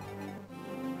booty.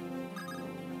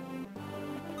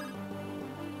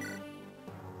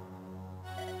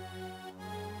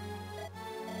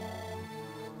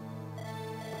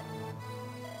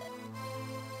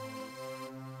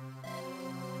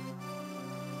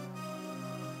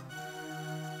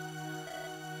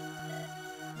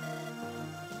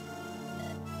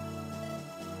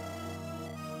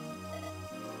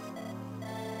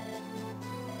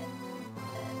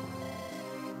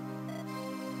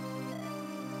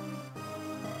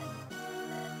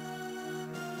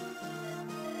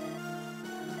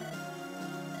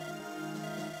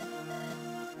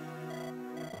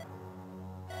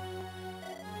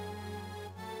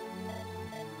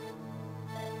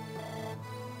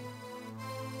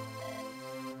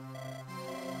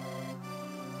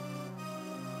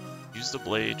 Use the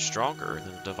blade stronger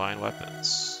than the divine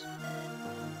weapons.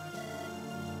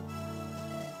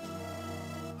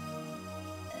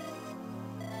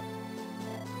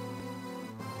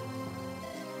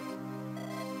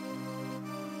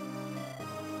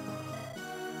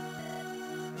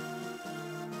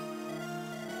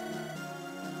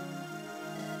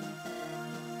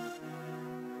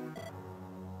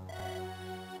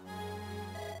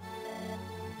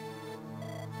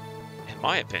 In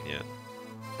my opinion,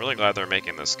 I'm really glad they're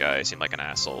making this guy seem like an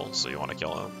asshole, so you want to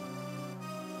kill him.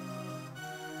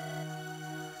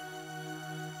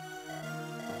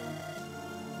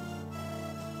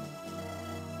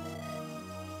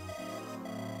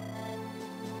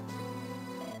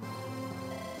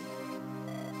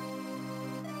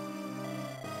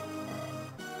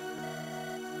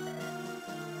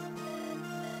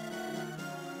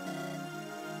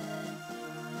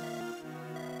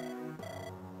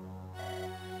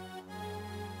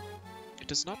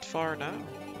 It is not far now.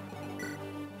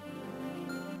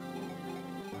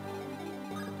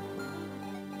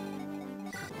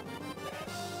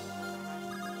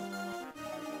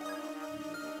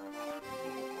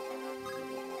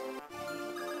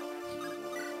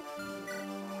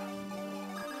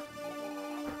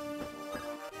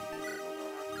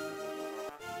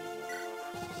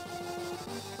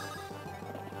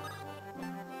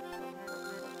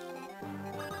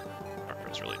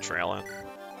 Parker's really trailing.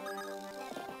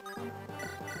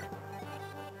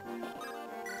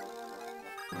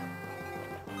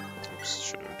 Oops,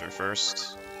 should have moved her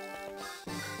first.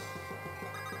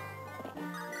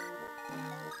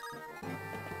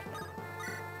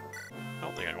 I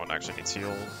don't think anyone actually needs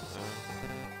heal.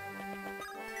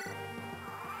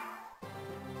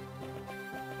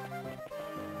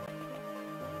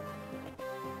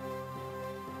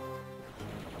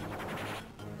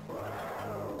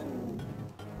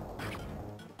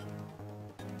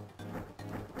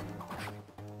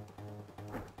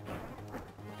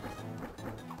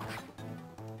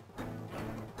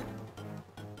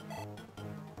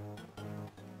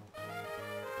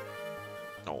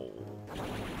 No.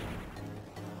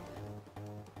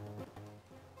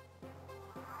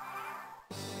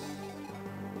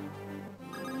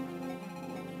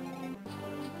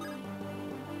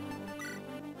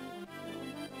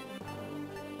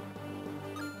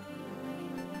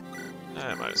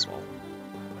 I might as well.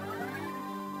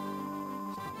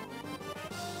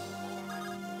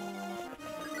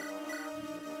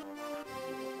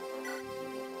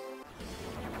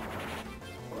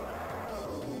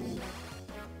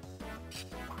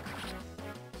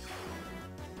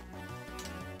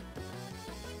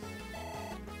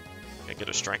 Can I get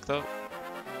a strength up?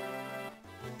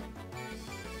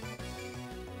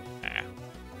 Nah.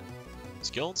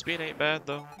 Skill and speed ain't bad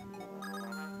though.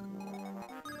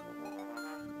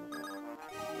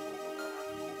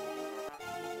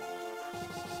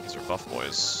 These are buff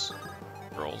boys.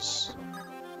 Girls.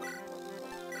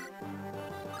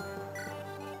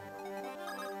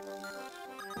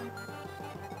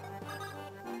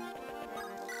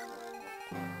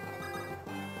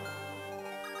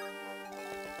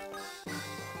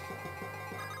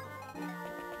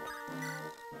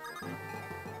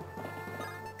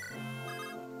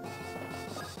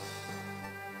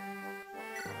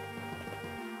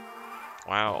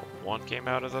 Wow, one came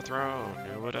out of the throne.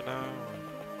 Who would have known?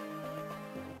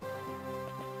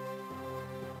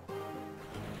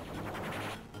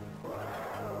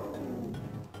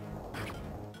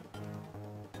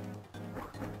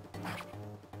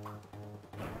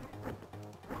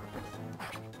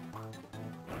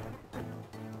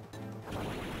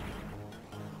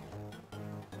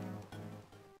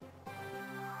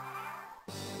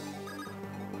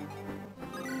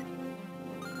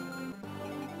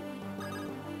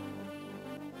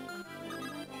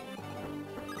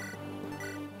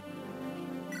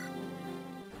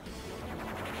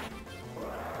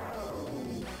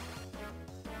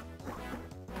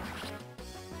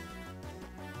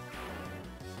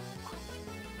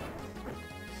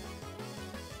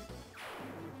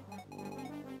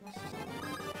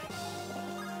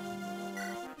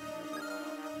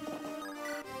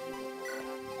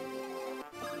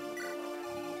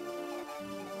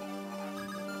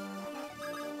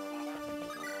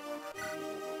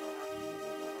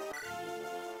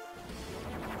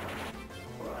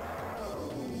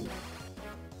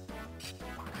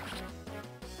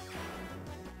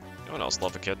 Anyone else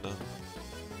love Echidna?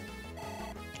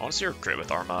 I want to see her crit with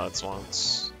Armads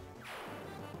once.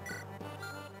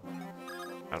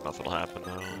 I don't know if it'll happen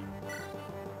though.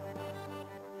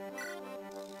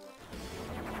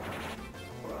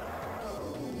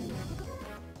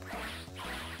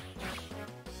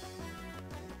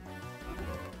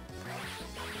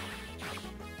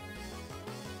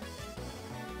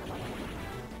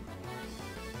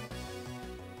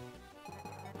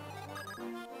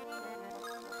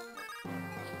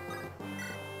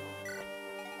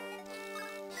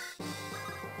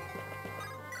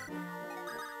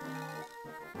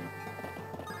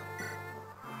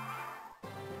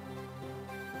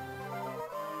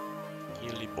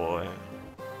 Healy boy.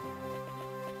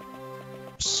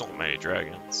 So many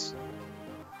dragons.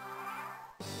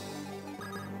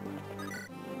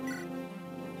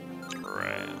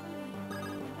 Right.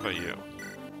 What about you?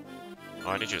 Oh,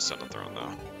 I need you to send a throne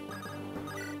though.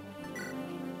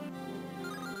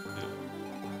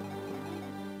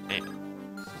 Hey.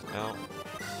 Well,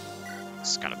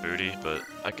 it's kind of booty, but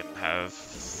I can have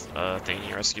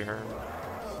Thingy rescue her.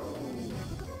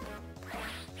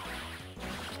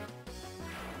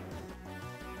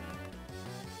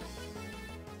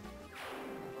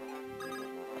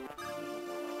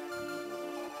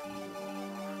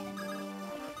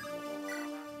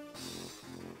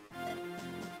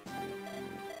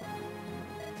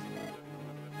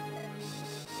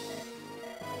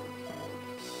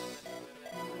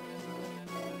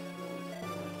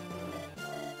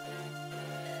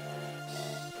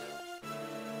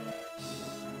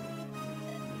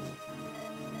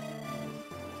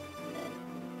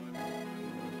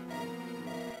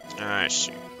 I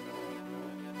see.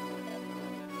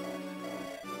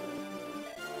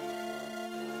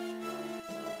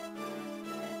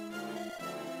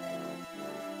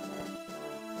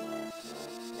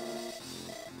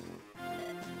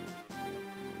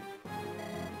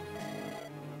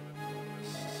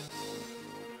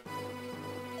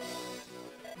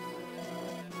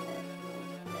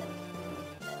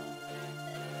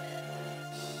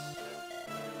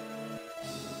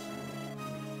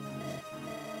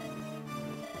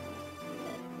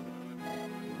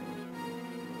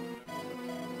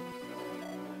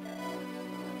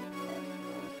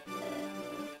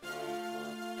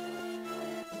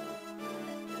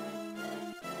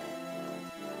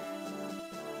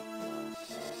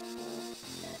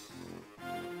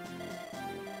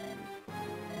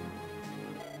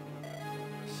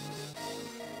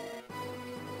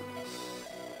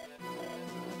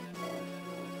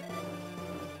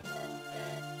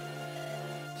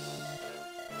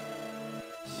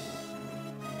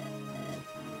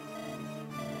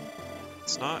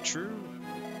 It's not true.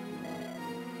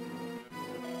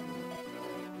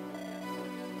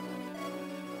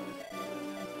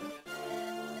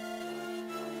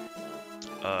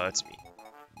 It's me.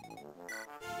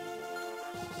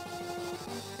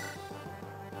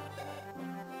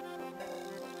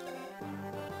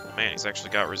 Man, he's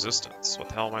actually got resistance. What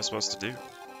the hell am I supposed to do?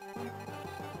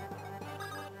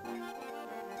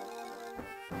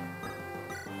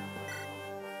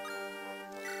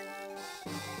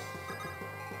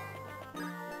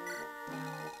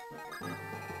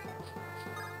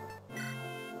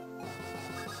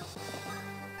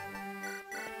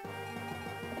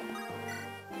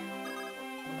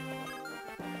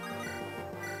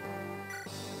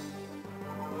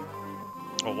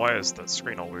 Oh, why is the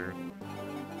screen all weird?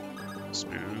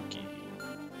 Spooky.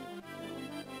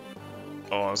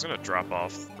 Oh, I was gonna drop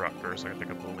off Rock first so I can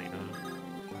pick up Lelina.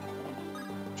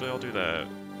 Actually, I'll do that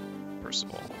first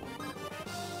of all.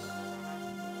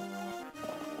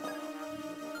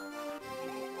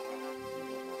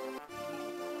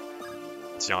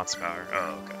 It's Yant's power.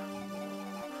 Oh, okay.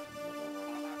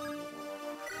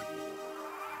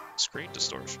 Screen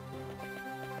distortion.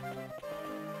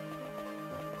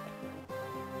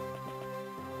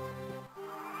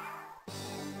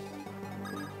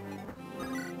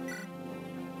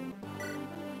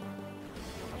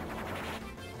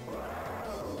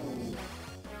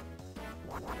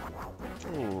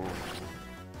 Ooh.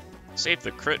 Save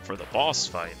the crit for the boss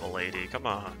fight, milady. Come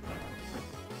on.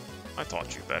 I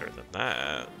taught you better than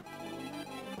that.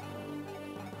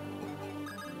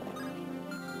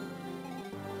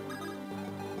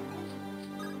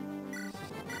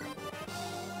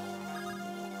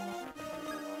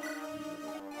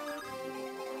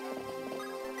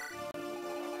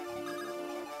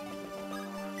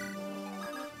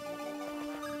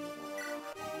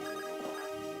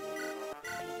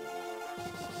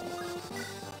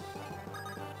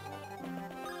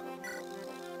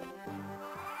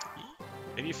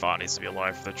 Maybe Fa needs to be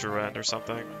alive for the true end or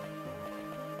something.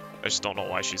 I just don't know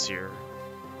why she's here.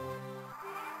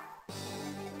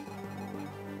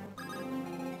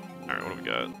 Alright, what do we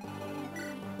got?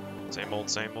 Same old,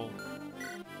 same old.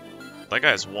 That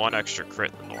guy has one extra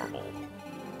crit than normal.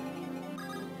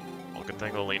 Well, good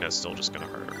thing Lelina's still just gonna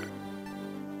hurt her.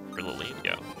 Or Lelina,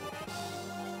 yeah.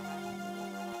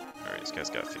 Alright, this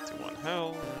guy's got 51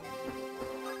 health.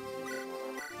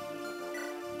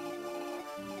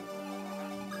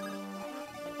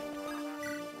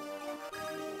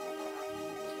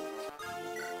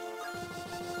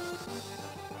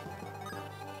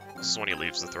 This is when he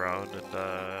leaves the throne, and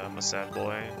I'm a sad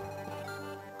boy.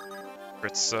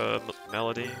 Crit's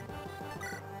melody.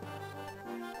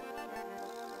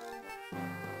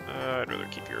 I'd rather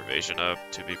keep your evasion up,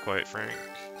 to be quite frank.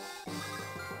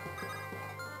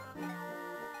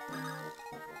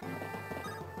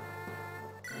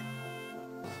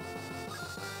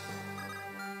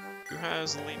 Who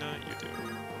has Lena? You do.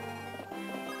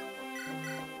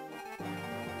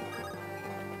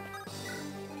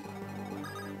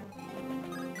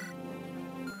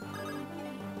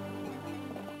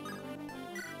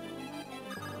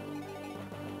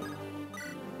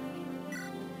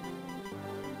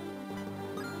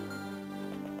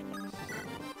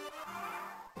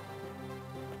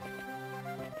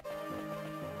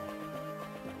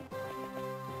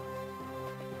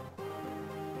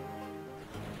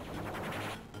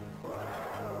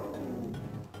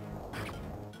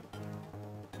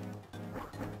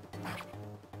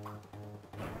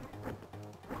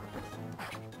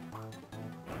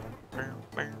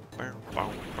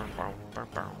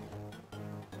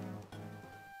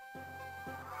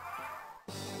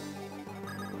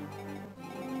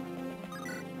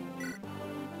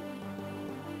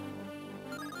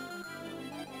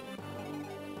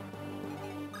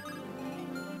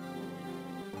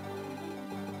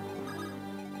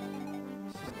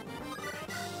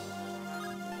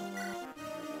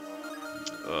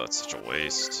 Oh, it's such a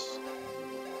waste.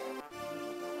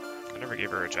 I never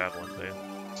gave her a javelin, dude.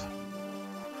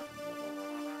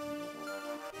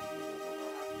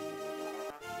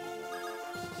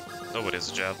 Nobody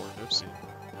has a javelin, oopsie.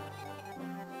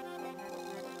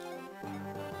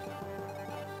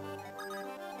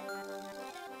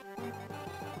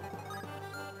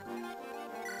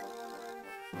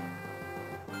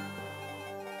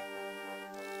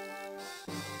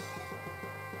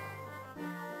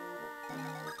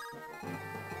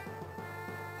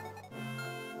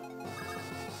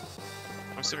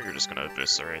 I'm assuming you're just gonna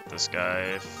eviscerate this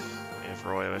guy if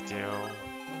Roy with you.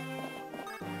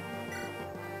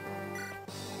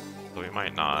 But we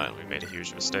might not. We made a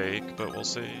huge mistake, but we'll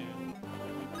see.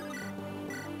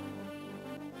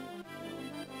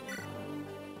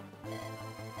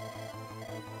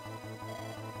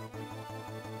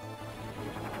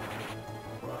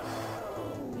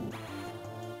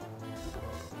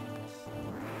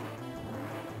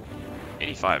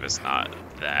 .85 is not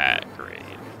that great.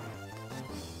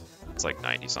 It's like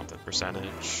 90-something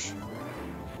percentage.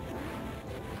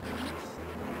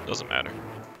 Doesn't matter.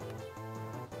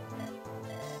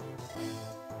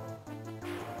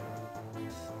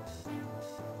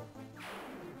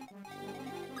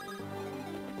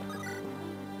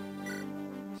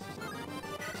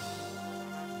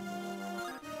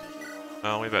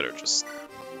 Well, we better just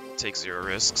take 0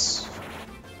 risks.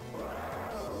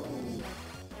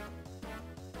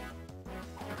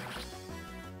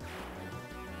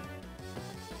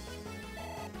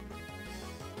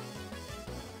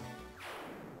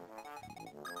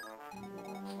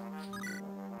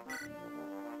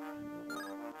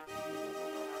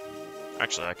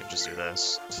 Actually, I can just do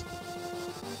this.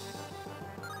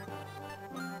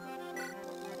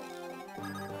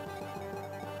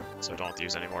 So I don't have to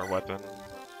use any more weapon.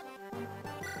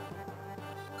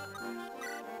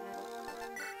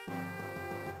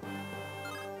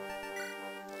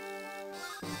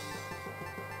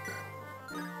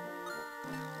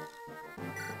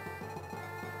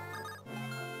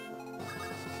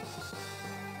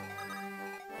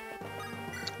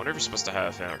 I wonder if you're supposed to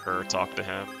have her talk to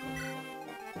him.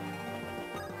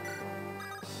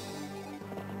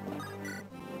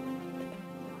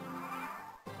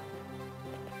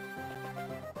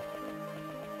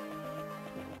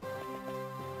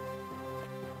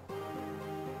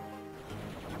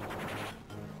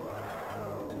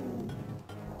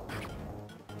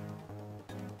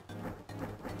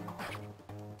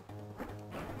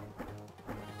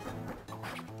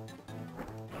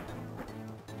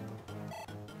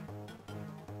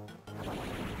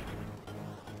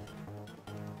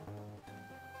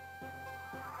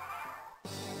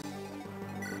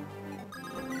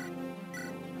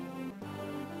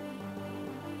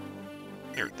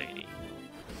 Here, Danny.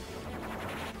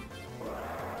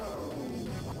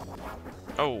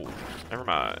 Oh, never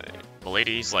mind. The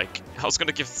lady's like, I was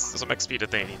gonna give some XP to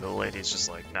Danny, but the lady's just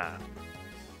like, nah.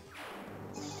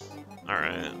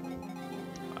 Alright.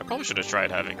 I probably should have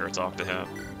tried having her talk to him.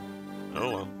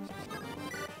 Oh well.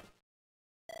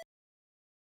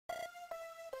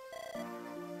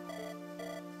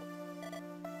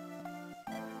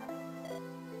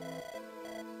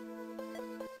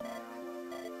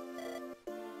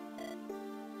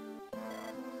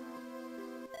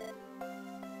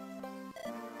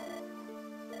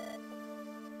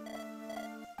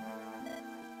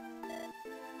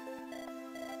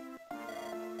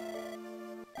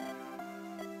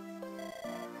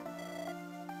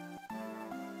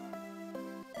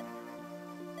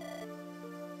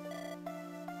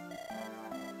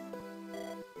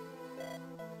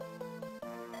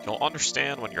 You'll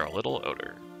understand when you're a little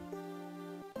older.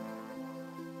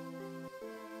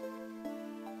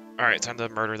 Alright, time to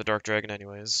murder the Dark Dragon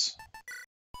anyways.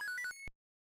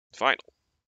 Final.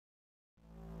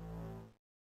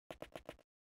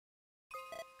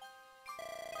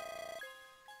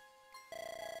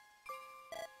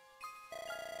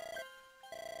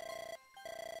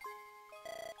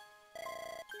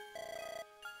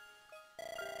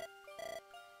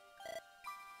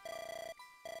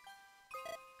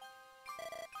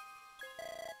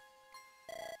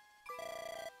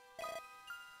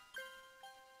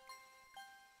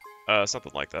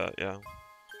 Something like that, yeah.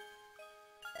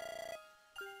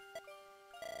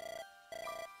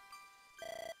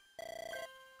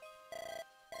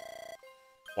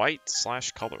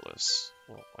 White/colorless.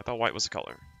 Well, I thought white was a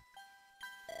color.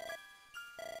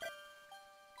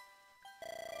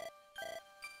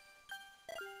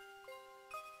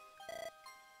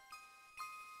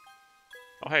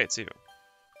 Oh, hey, it's you.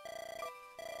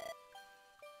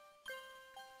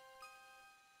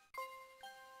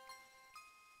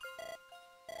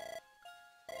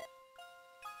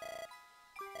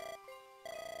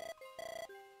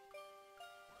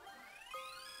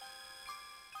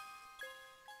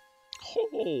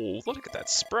 Oh, look at that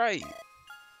sprite.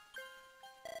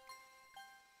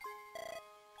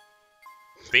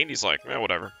 Dandy's like, yeah,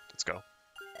 whatever. Let's go.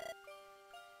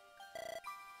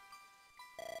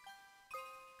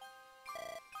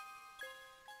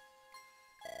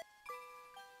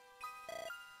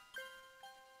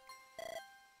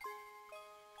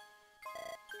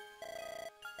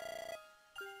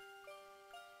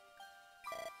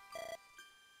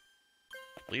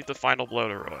 Leave the final blow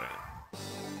to Roy.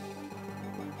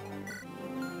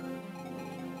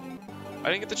 I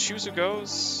didn't get to choose who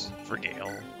goes for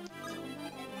Gale.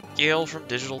 Gale from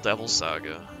Digital Devil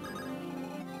Saga.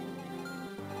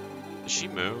 Does she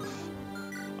move?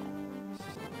 No.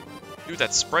 Dude,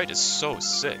 that sprite is so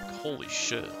sick. Holy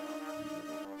shit.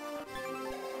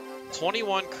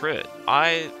 21 crit.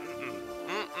 No,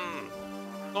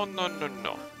 no, no,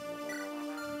 no.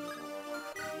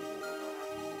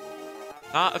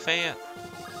 Not a fan.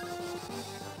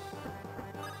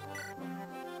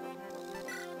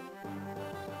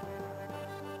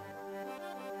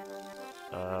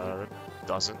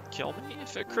 Doesn't kill me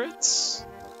if it crits.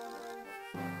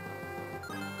 I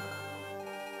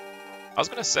was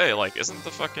gonna say, like, isn't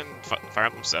the fucking Fire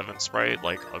Emblem 7 sprite,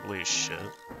 like, ugly as shit?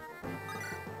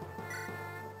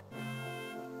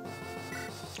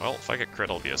 Well, if I get crit,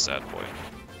 I'll be a sad boy.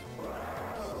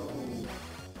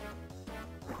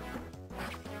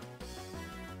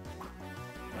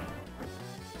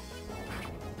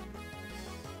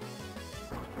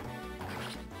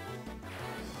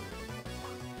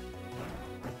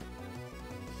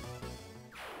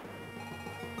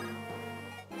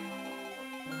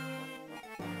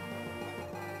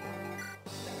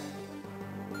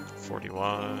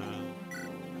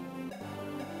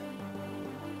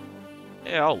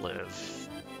 Yeah, I'll live.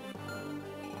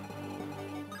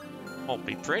 Won't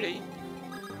be pretty,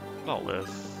 but I'll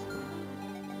live.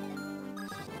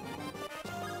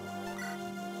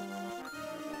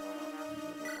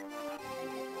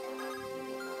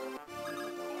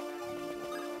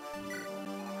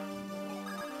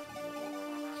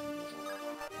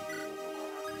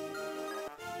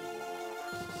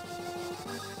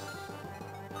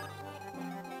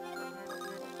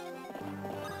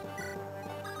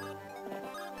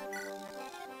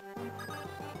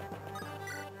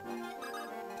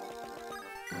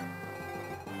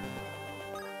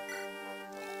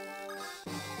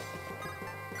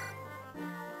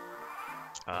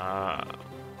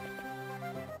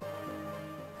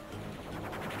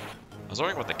 I was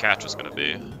wondering what the catch was gonna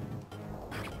be.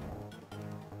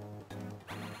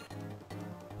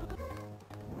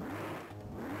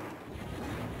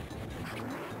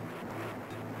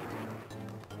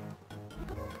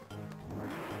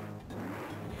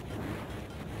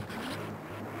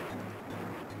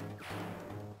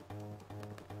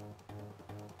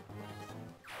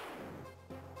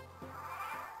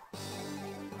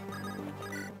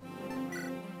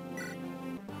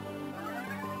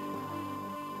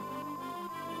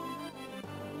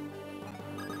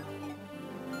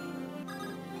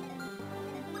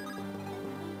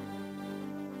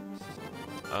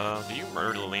 Do you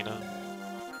murder Lena?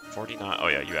 49? Oh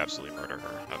yeah, you absolutely murder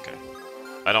her. Okay.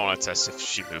 I don't want to test if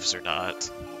she moves or not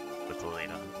with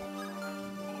Lena.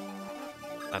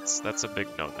 That's a big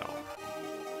no-no.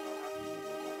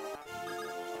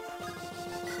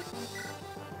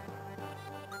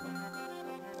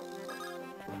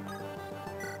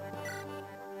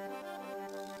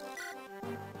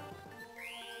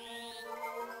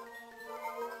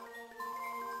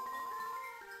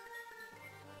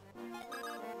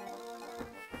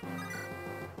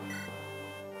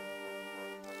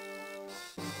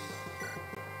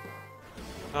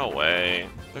 No way.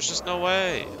 There's just no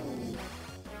way.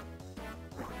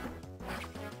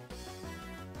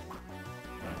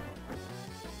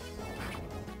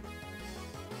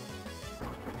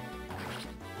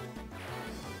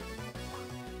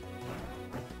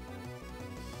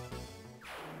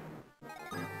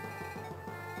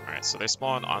 Alright, so they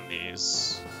spawn on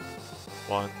these.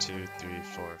 1, 2, 3,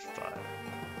 4, 5.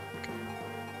 Okay.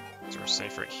 So we're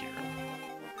safe right here.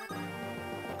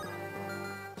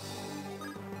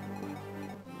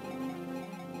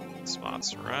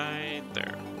 Spot's right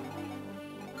there.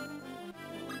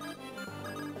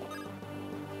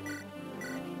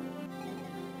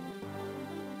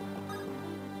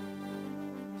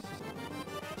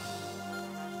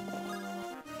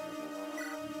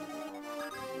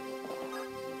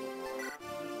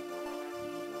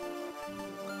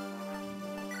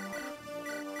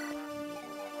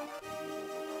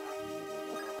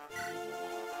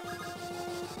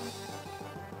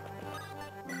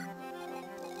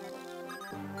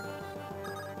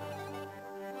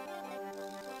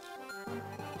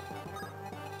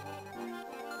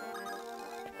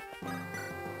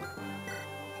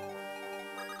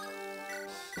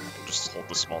 just hold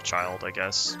the small child, I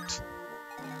guess.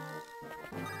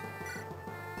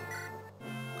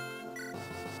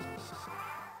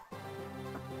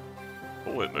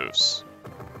 Oh, it moves.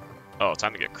 Oh,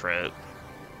 time to get crit.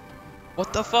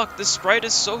 What the fuck? This sprite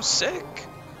is so sick!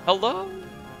 Hello?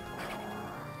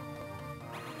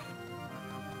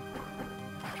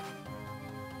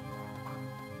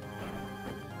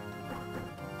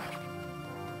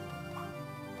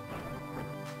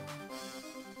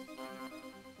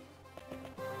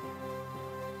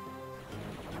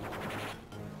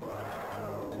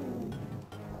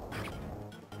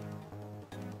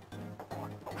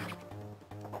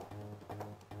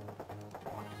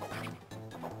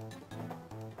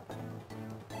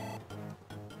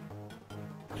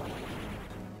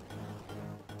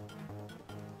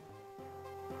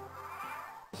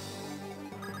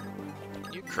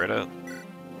 Can you crit it?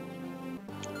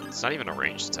 It's not even a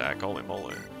ranged attack, holy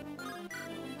moly.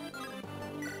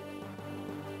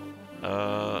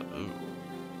 Ooh.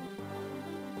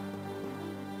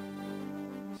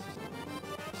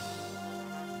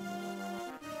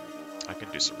 I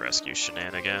can do some rescue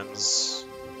shenanigans.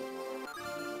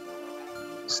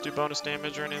 Let's do bonus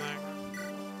damage or anything.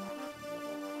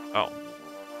 Oh.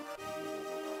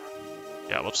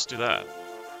 Yeah, we'll just do that.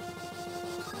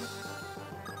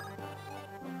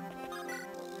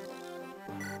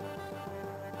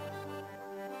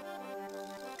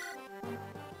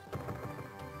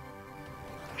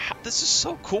 This is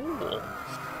so cool!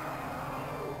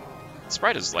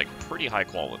 Sprite is like pretty high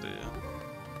quality.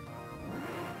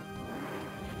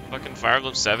 Fucking Fire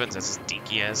Emblem 7's that's this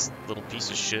dinky ass little piece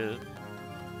of shit.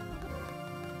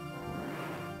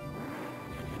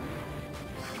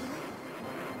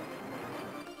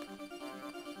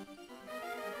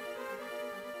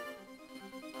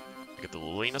 Get the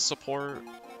Lilina support.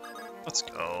 Let's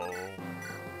go.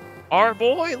 Our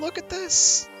boy, look at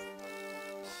this!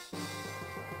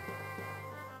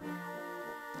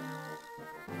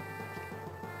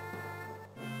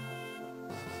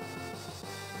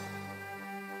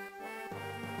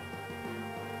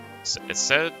 It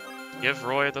said, give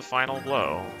Roy the final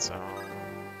blow, so...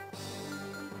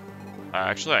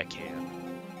 actually, I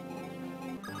can.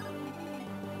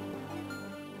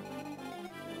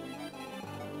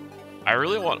 I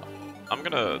really want...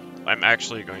 I'm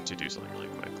actually going to do something really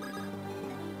quick.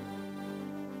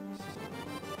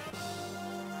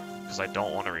 Because I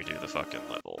don't want to redo the fucking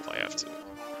level if I have to.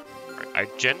 Right, I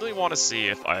genuinely want to see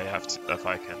if I have to, if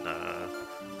I can,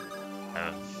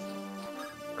 have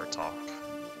her talk.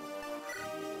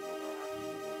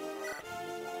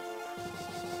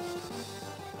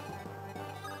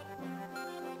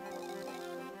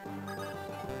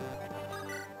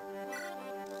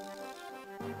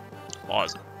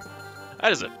 Awesome.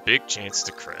 That is a big chance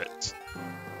to crit.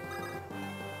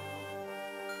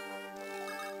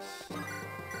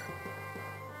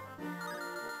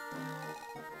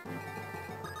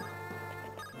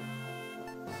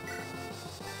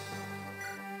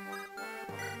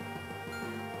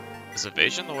 Is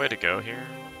evasion the way to go here?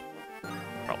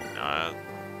 Probably not.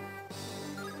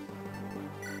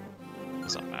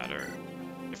 Doesn't matter.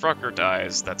 If Rucker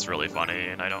dies, that's really funny,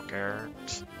 and I don't care.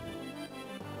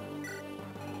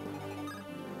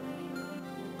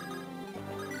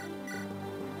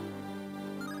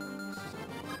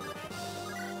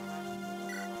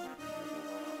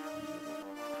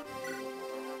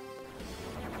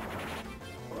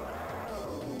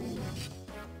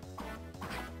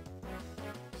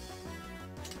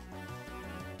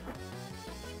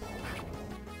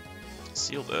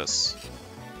 Seal this.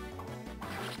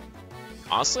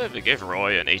 Honestly, if it gave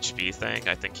Roy an HP thing,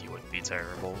 I think he wouldn't be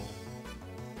terrible.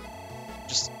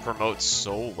 Just promotes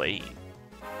so late.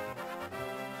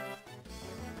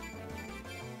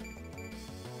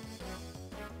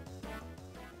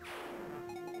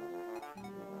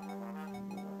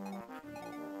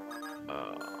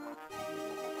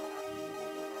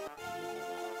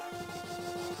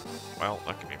 Well,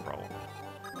 that could be a problem.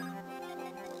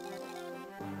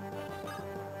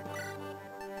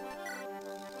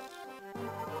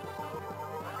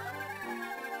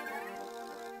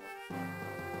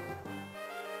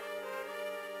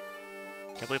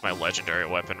 Can't believe my legendary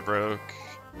weapon broke.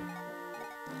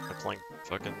 I'm playing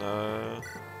fucking,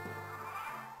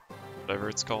 whatever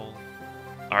it's called.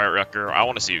 Alright, Rucker, I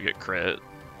want to see you get crit.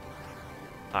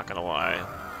 Not gonna lie.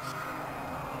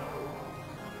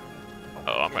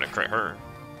 Oh, I'm gonna crit her.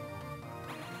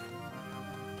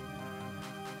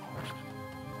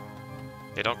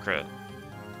 They don't crit.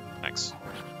 Thanks.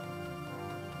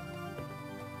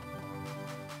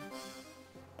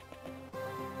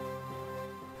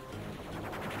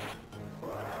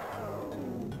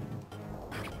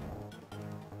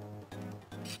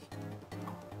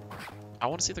 I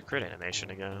want to see the crit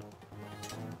animation again.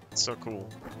 It's so cool.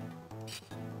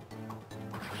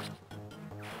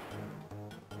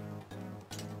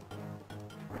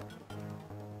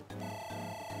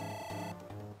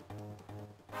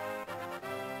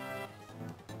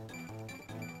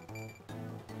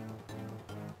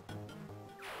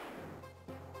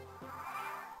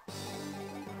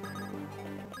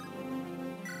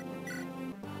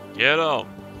 Get him!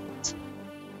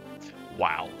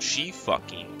 Wow, she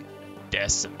fucking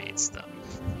decimates them.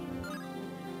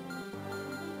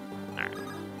 Alright.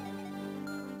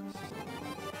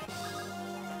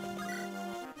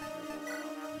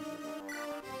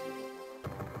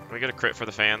 Can we get a crit for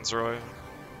the fans, Roy?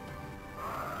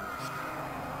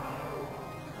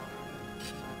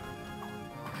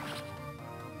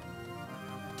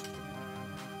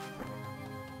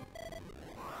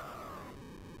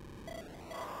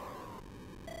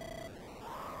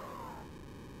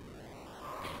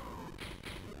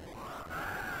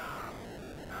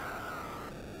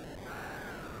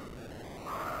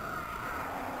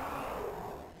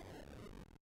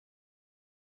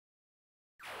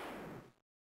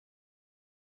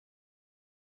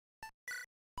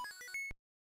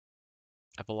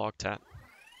 Epilogue tat.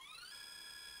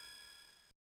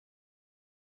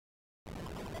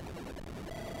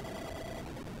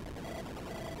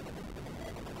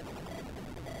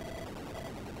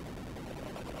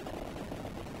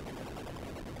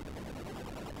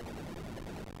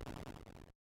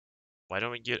 Why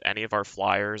don't we get any of our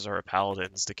flyers or our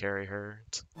paladins to carry her?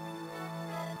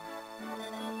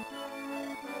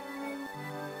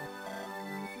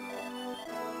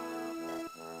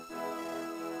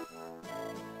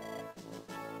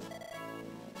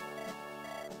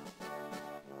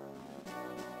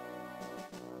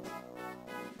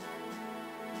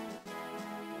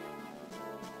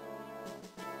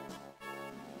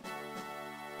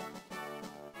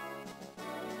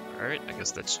 Alright, I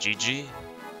guess that's GG.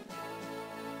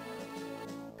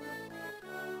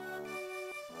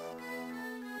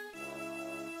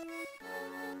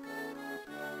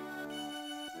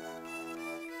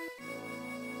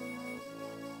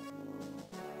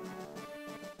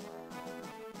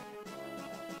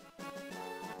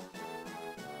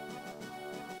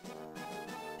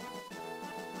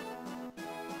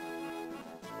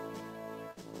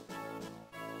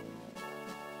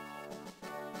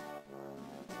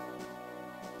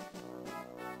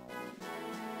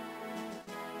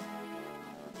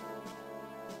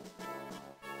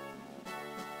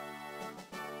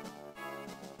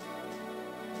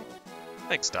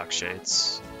 Thanks, Doc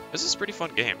Shades. This is a pretty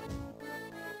fun game.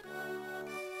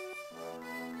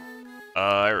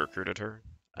 I recruited her,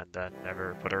 and then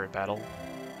never put her in battle.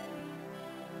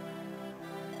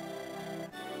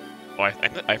 Oh,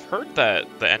 I've heard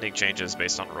that the ending changes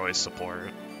based on Roy's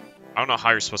support. I don't know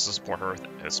how you're supposed to support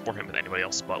him with anybody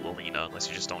else but Lilina, unless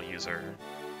you just don't use her.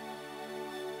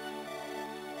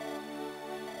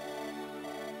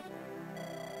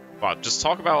 Wow, just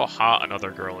talk about how hot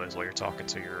another girl is while you're talking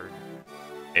to your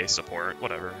A support,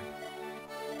 whatever.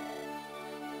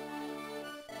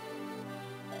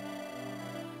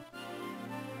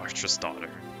 Archer's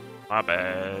daughter. My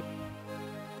bad.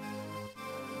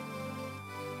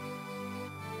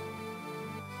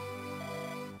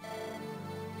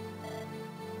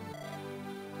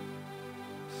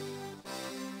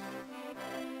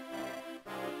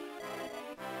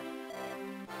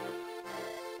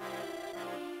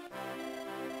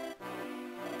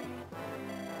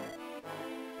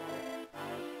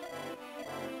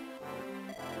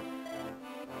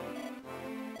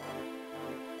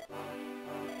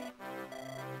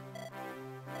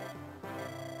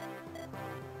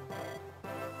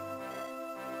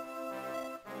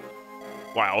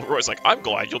 Wow, Roy's like, I'm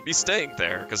glad you'll be staying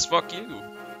there, because fuck you.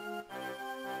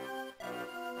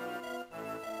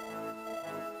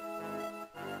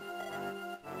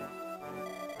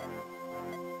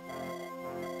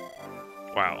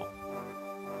 Wow.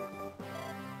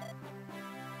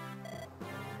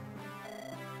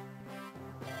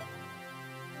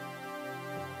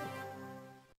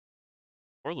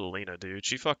 Poor Lilina, dude.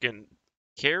 She fucking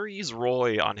carries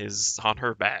Roy on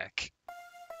her back.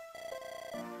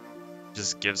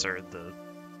 Just gives her the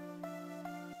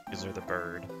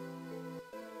bird.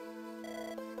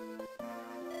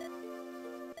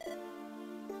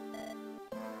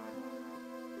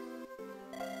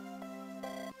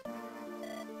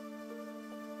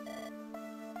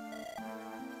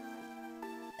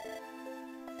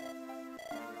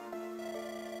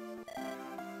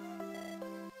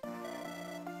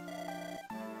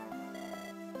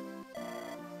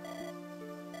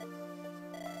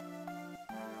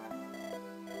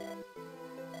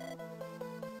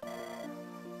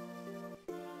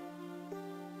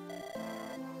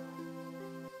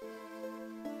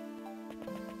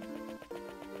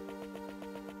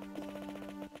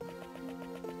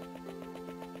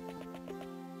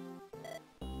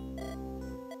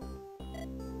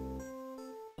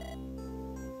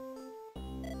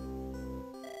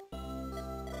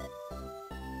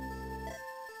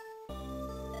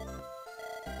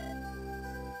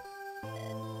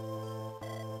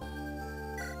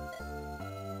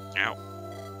 Ow.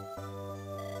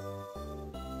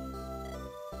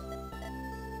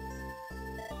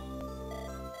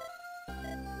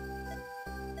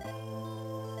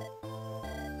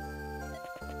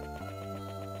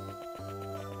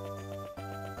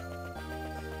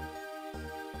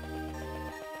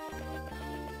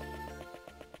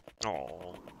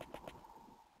 Oh.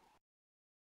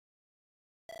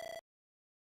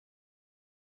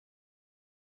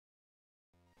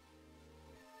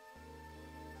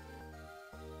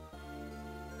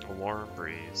 A warm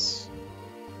breeze.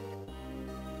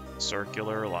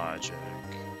 Circular logic.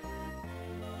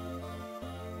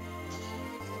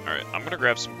 Alright, I'm gonna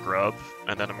grab some grub,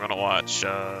 and then I'm gonna watch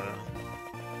I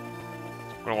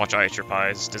Eat Your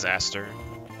Pie's Disaster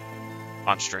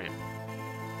on stream.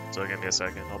 So give me a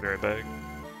second, I'll be right back.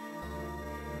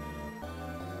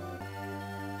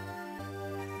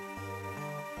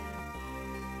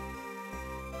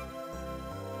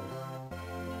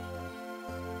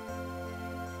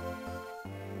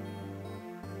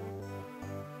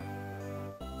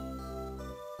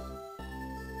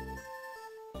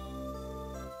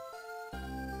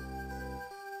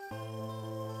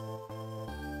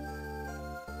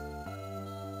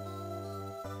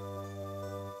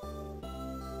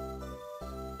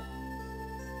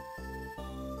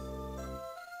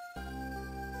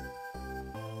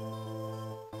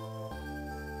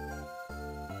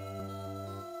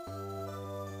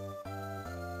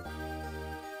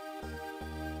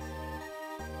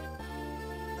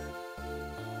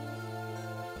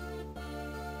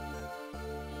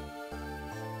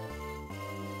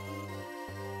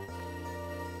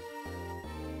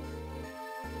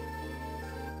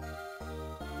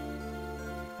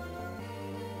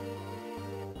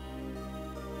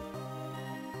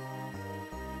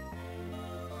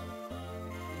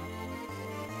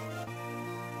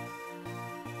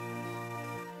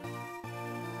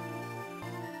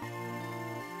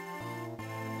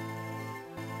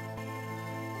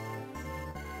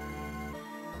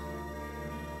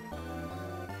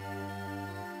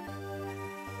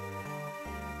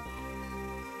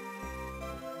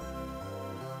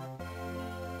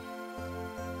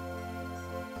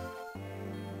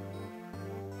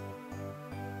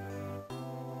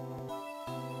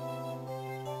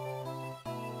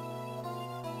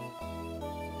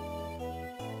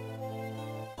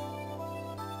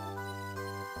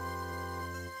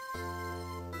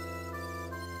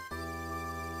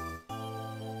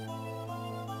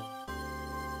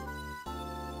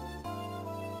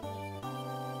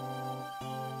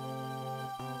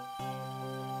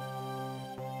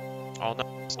 Oh no,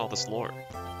 it's all this lore.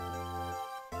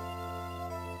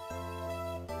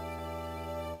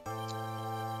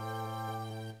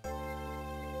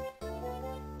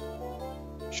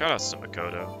 Shoutouts to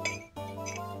Makoto.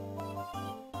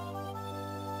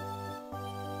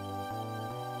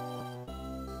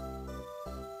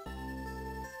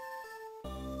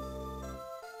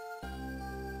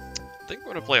 I think I'm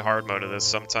gonna play hard mode of this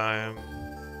sometime.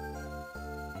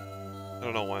 I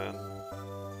don't know when.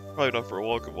 Probably not for a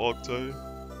walk and walk time.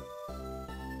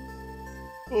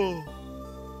 Oh.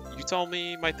 You told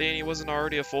me my Danny wasn't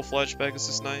already a full-fledged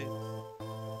Pegasus Knight?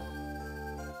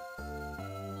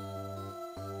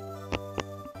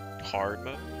 Hard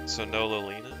mode? So no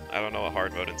Lilina? I don't know what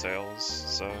hard mode entails,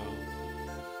 so...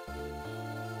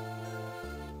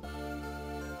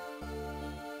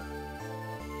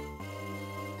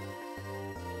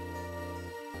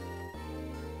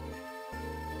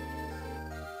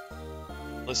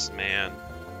 Listen, man.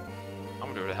 I'm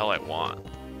gonna do what the hell I want.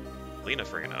 Lina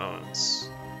freaking owns.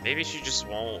 Maybe she just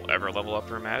won't ever level up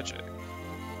her magic.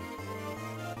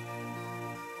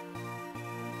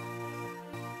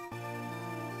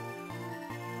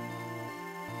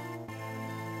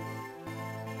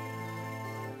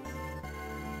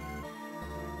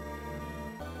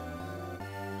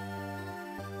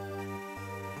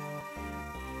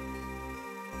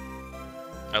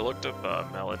 I looked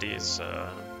up Melody's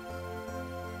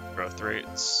growth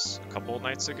rates a couple of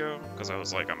nights ago, because I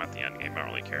was like, I'm at the end game, I don't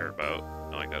really care about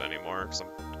knowing that anymore, because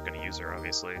I'm gonna use her,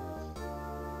 obviously.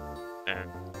 And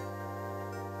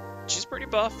she's pretty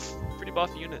buff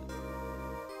unit.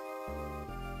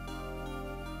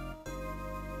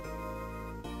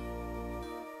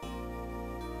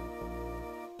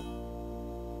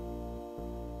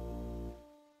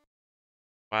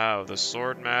 Wow, the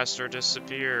Swordmaster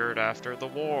disappeared after the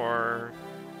war.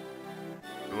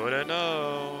 Who would have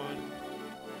known?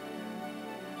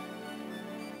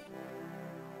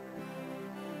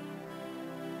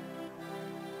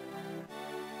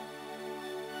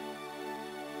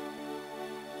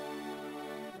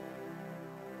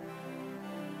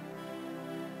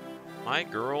 my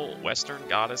girl, Western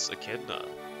Goddess Echidna.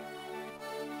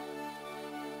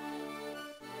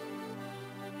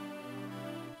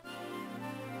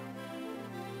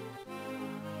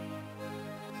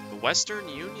 The Western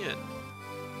Union.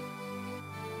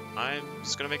 I'm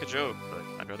just gonna make a joke,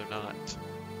 but I'd rather not.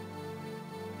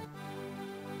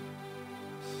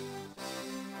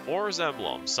 Wars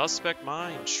Emblem, Suspect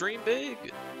Mind, stream big!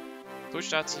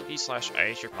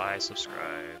 Twitch.tv/iHyourPie,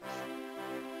 subscribe.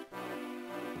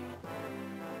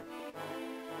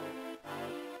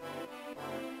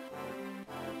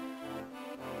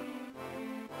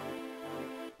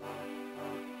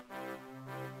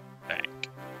 Bank.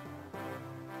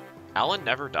 Alan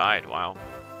never died, wow.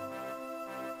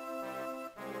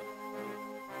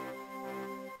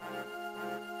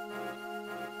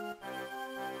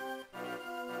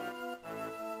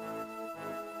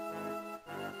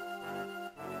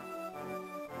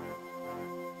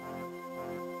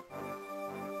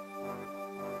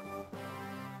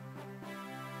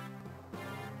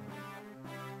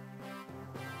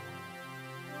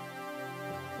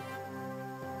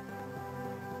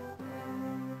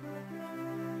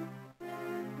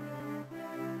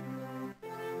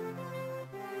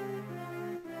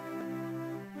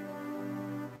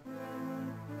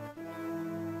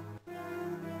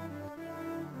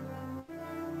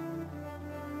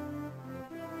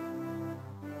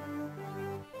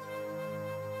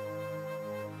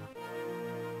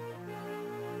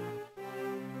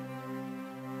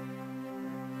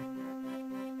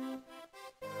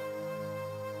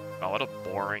 Oh, what a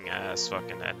boring ass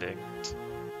fucking ending.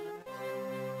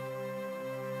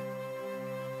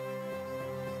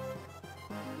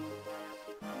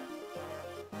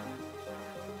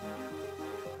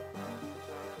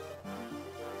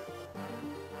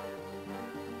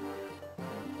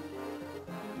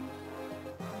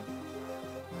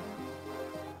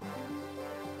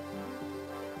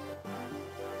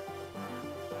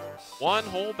 One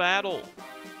whole battle.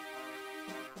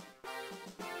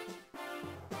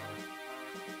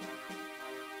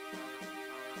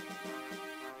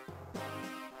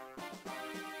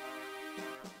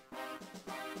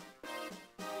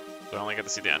 So I only get to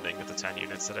see the ending with the 10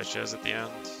 units that I chose at the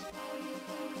end.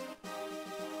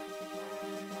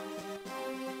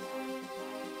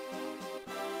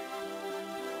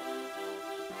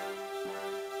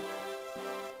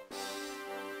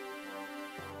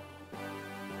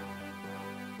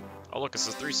 Oh look, it's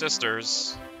the three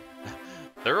sisters.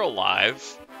 They're alive.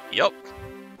 Yup.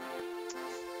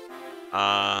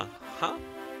 Huh?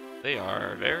 They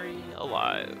are very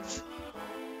alive.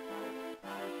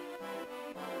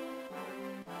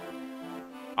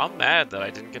 I'm mad that I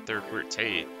didn't get to recruit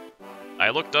Tate. I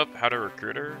looked up how to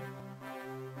recruit her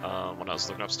when I was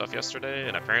looking up stuff yesterday,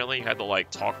 and apparently you had to like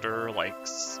talk to her like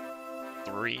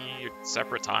 3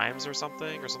 separate times or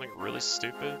something really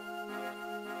stupid.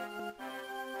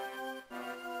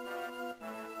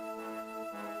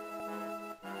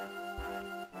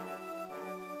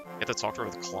 You had to talk to her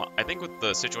with Klein. I think with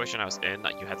the situation I was in,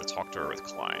 that you had to talk to her with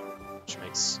Klein, which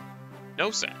makes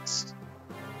no sense.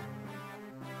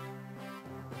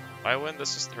 Why wouldn't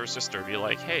her sister be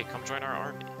like, hey, come join our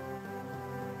army?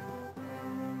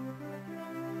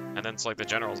 And then it's like the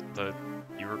general,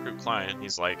 you recruit Klein,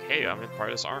 he's like, hey, I'm in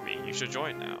part of this army, you should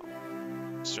join now.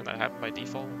 Shouldn't that happen by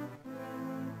default?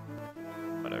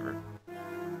 Whatever.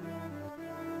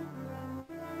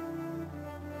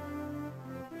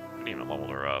 I didn't even level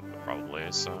her up,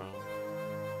 probably, so...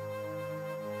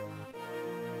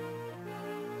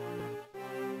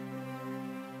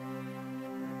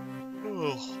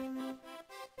 Ugh.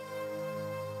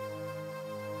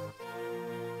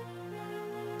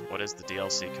 What is the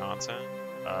DLC content?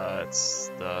 It's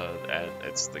the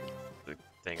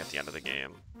thing at the end of the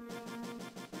game.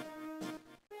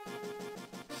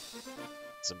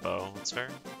 Zimbo, that's fair.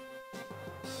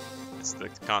 It's the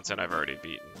content I've already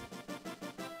beaten.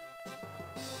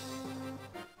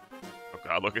 Oh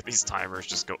god, look at these timers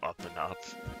just go up and up.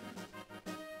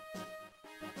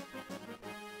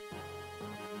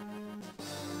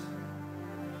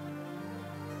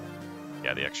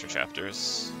 Yeah, the extra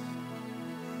chapters.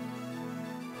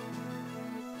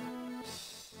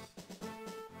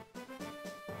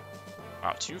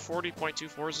 Wow,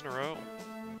 240.24s in a row.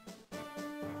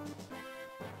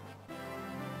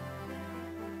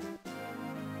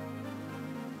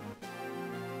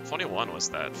 '21 was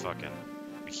that fucking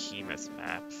behemoth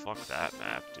map. Fuck that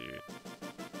map, dude.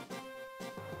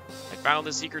 I found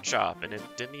the secret shop and it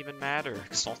didn't even matter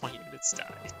because all my units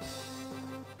died.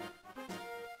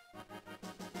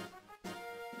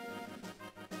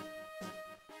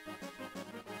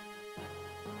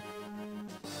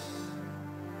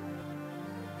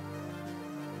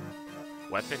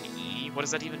 Weapon E? What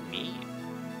does that even mean?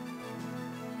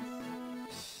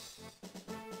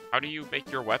 How do you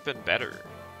make your weapon better?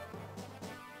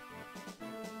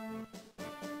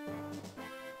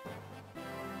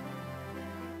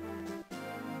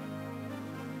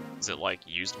 Is it like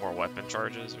used more weapon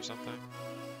charges or something?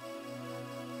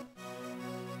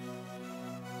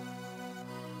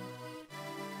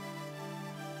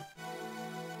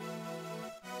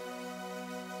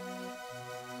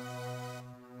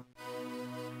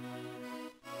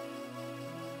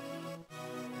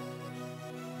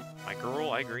 My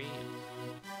girl, I green.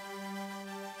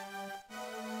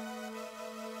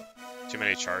 Too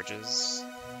many charges,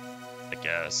 I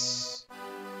guess.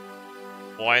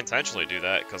 Well, I intentionally do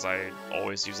that because I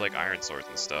always use like iron swords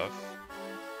and stuff.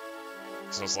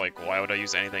 So it's like, why would I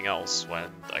use anything else when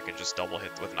I can just double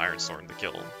hit with an iron sword to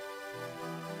kill?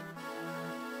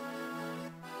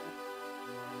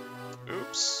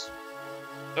 Oops.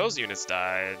 Those units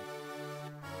died.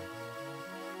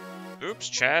 Oops,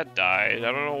 Chad died.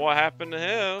 I don't know what happened to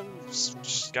him.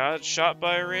 Just got shot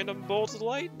by a random bolt of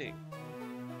lightning.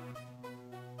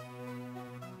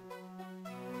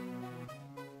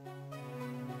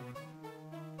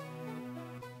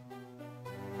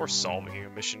 Or solving you,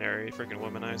 missionary, freaking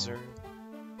womanizer.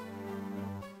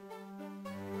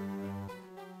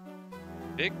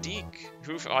 Big Deke,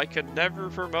 who I could never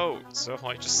promote, so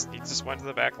he just went to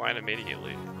the back line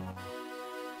immediately.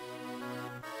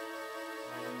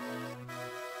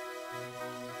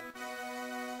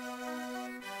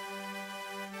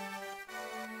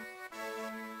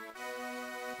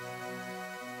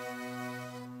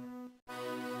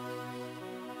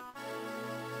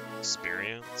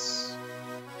 Experience.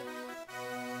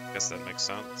 Guess that makes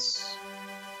sense.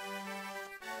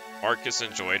 Marcus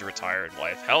enjoyed retired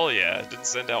life. Hell yeah, didn't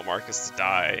send out Marcus to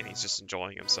die, and he's just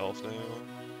enjoying himself now.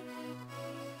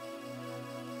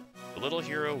 The little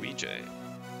hero EJ.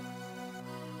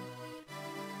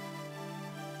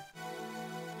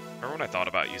 Remember when I thought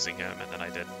about using him, and then I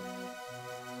didn't?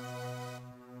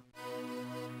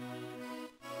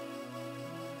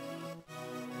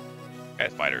 Guy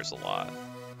fighters a lot.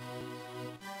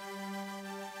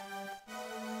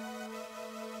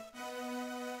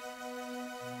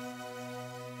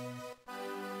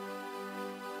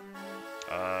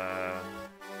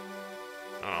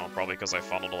 I don't know, probably because I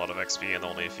funneled a lot of XP and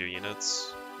only a few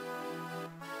units.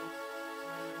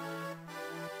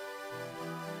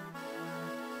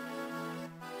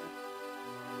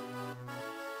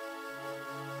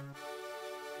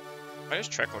 Why does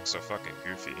Trek look so fucking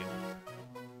goofy?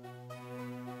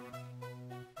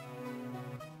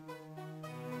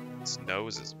 His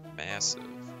nose is massive.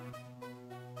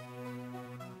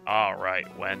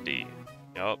 Alright, Wendy.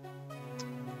 Yup.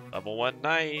 Level 1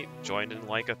 knight, joined in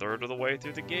like a third of the way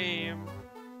through the game.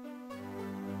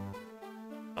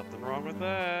 Nothing wrong with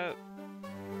that.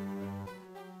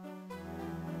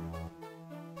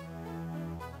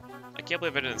 I can't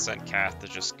believe I didn't send Kath to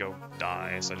just go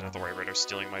die, so I didn't have to worry about her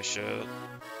stealing my shit.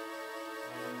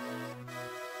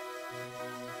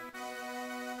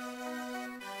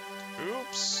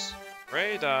 Oops!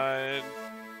 Ray died.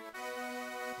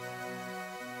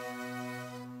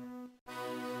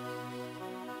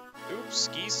 Oops,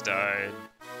 Geese died.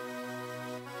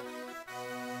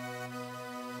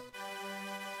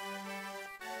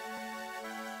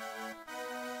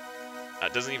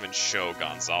 That doesn't even show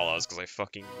Gonzalez because I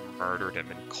fucking murdered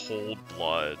him in cold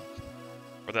blood.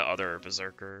 Or the other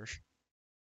berserker.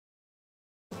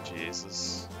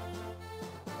 Jesus.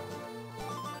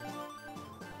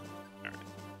 Alright.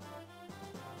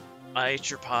 I ate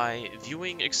your pie.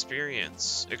 Viewing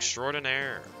experience.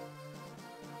 Extraordinaire.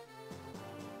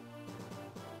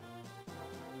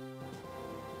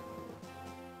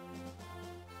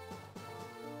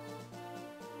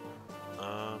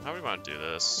 How do we want to do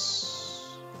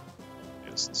this?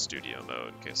 Do this in studio mode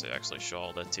in case I actually show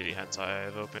all the titty hentai I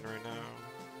have open right now.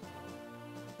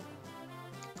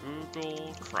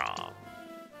 Google Chrome.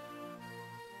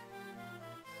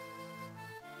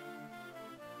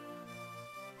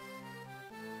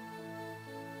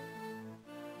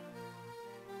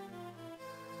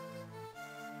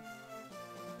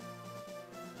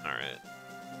 Alright.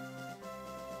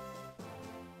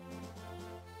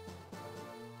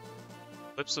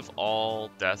 Clips of all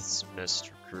deaths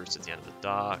missed recruits at the end of the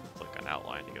dock. Click on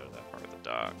outline to go to that part of the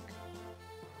dock.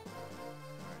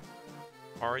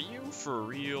 Are you for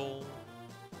real?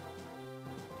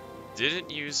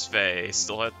 Didn't use Faye,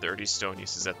 still had 30 stone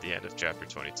uses at the end of chapter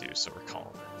 22, so we're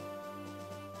calling it.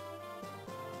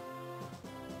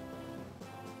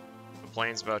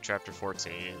 Complains about chapter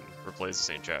 14, replays the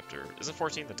same chapter. Isn't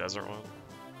 14 the desert one?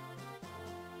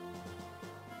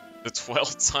 The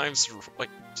 12 times, like,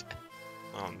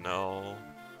 oh no.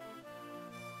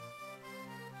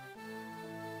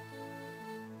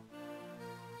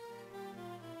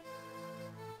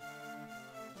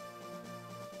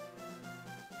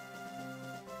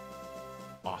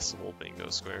 Possible bingo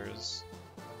squares.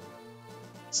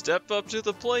 Step up to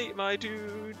the plate, my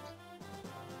dude.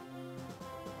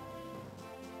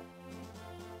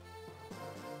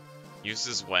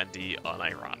 Uses Wendy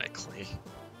unironically.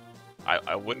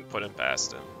 I wouldn't put him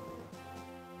past him.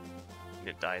 And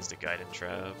it dies to Gaiden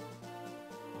Trap.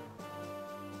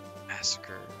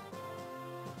 Massacre.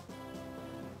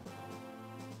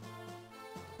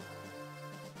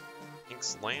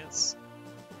 Ink's Lance.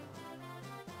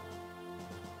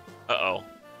 Uh-oh.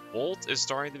 Bolt is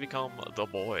starting to become the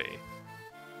boy.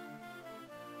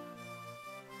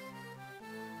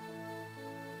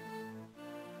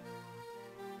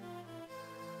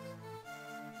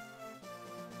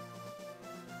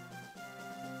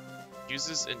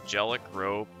 Uses Angelic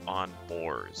Robe on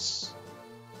boars.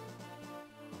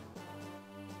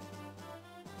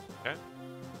 Okay.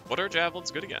 What are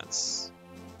javelins good against?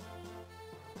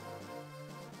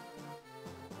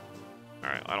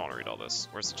 Alright, I don't want to read all this.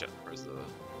 Where's the chat? Where's the...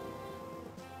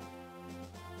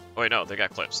 Oh wait, no, they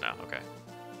got clips now. Okay.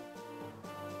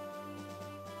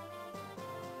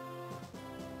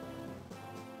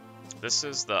 This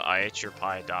is the I Ate Your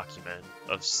Pie document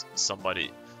of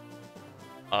somebody...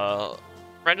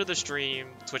 friend of the stream,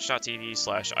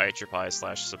 twitch.tv/I Ate Your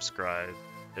Pie/subscribe,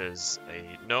 is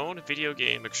a known video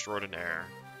game extraordinaire,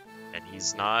 and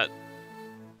he's not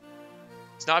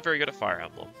very good at Fire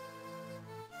Emblem.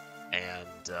 And,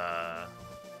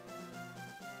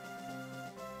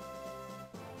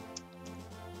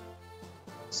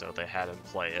 so they had him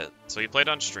play it. So he played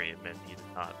on stream, and he did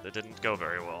not. It didn't go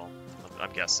very well.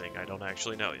 I'm guessing. I don't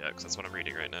actually know yet, because that's what I'm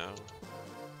reading right now.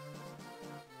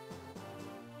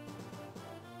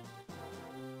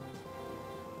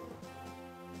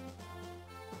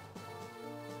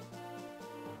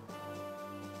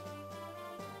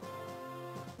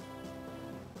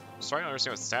 Starting to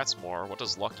understand what stats more. What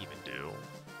does luck even do?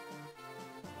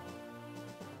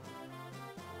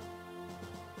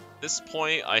 At this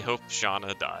point, I hope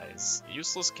Shauna dies.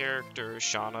 Useless character,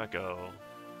 Shauna go.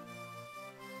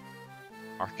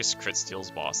 Arcus crit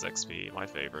steals boss XP, my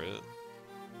favorite.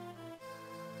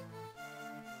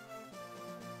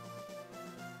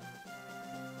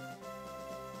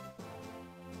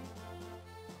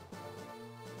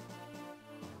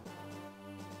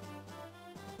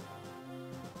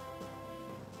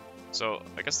 So,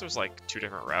 I guess there's like 2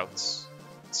 different routes.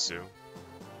 Sue.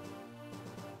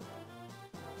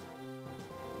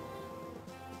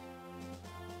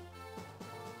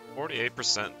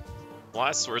 %.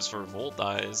 Last words for Volt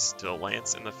dies to a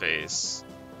lance in the face.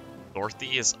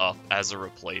 Dorothy is up as a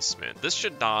replacement. This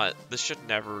should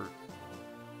never...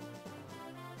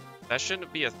 That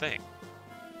shouldn't be a thing.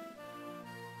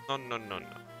 No.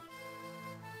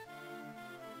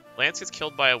 Lance gets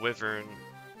killed by a wyvern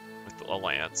with a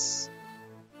lance.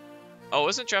 Oh,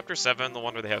 isn't Chapter 7 the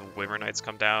one where they have Wyvern Knights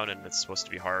come down and it's supposed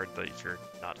to be hard, but if you're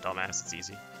not a dumbass, it's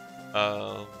easy?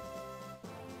 Oh,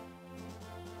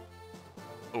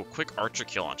 quick archer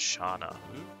kill on Shauna.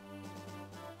 Ooh.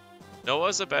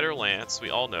 Noah's a better lance, we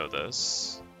all know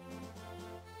this.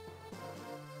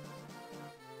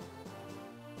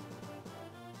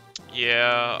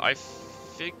 Yeah,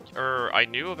 I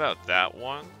knew about that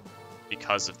one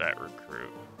because of that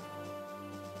recruit.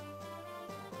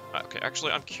 Okay,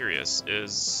 actually, I'm curious.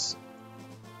 Is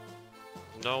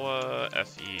Noah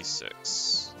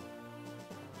FE6?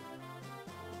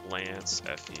 Lance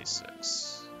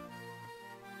FE6.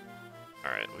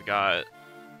 Alright, we got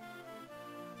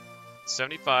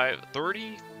 75,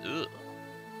 30, ugh.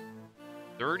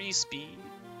 30 speed,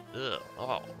 ugh,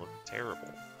 oh, look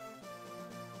terrible.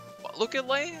 Look at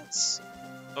Lance!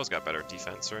 Noah's got better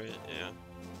defense, right? Yeah.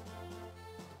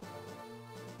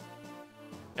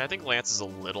 Yeah, I think Lance is a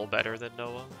little better than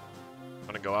Noah. I'm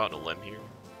gonna go out on a limb here.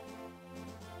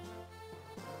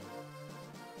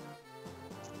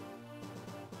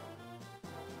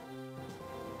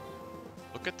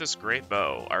 Look at this great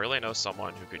bow. I really know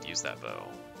someone who could use that bow.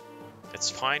 It's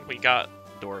fine, we got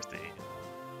Dorothy.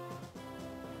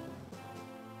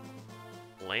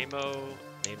 Lamo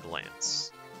named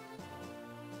Lance.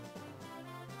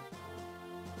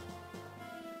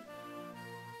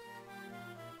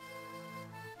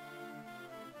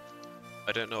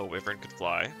 I didn't know a wyvern could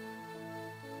fly.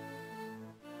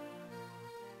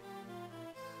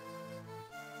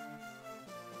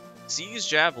 Sees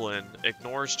javelin,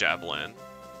 ignores javelin.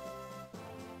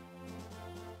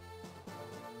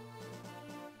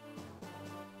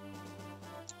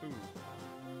 Ooh.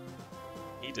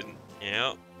 he didn't.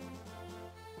 Yeah.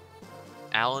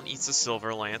 Alan eats a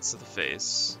silver lance to the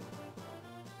face.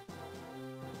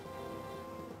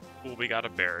 Cool, we got a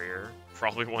barrier.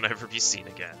 Probably won't ever be seen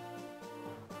again.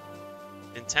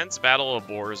 Intense battle of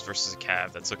boars versus a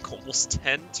cav that took almost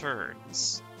 10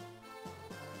 turns.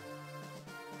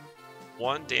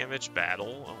 1 damage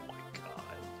battle? Oh my god.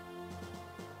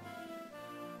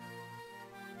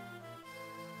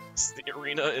 The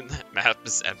arena in that map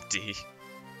is empty.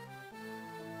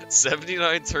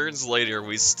 79 turns later,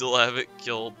 we still haven't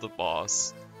killed the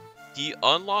boss. He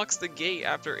unlocks the gate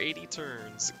after 80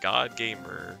 turns. God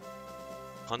Gamer.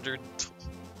 100...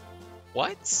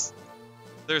 What?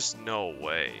 There's no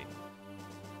way.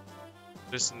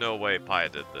 There's no way Pi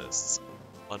did this. It's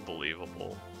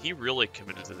unbelievable. He really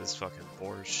committed to this fucking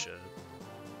boar shit.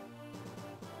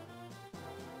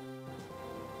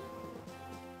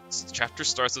 This chapter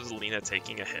starts with Lena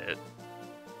taking a hit.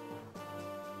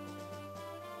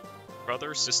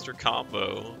 Brother-sister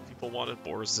combo. People wanted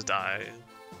boars to die.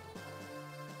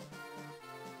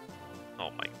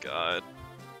 Oh my god.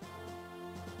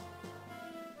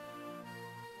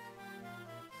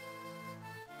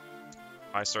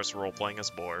 Pi starts role-playing as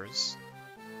boars.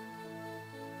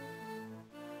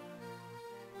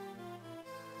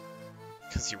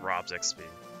 Because he robs XP.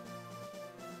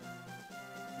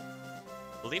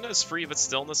 Lena is free but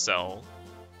still in the cell.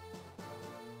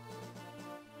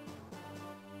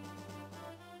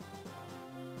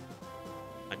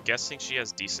 I'm guessing she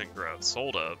has decent growth.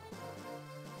 Hold up.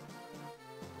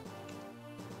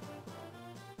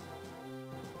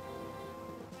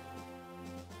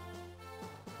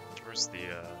 Where's the,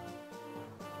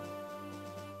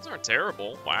 Those aren't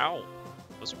terrible. Wow.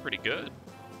 Those are pretty good.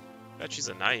 Bet she's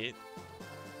a knight.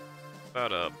 What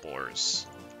about, boars?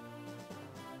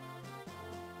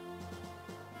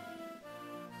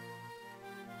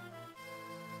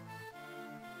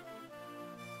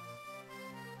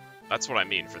 That's what I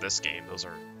mean for this game. Those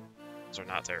are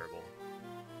not terrible.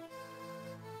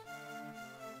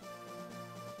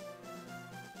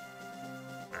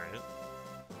 Alright.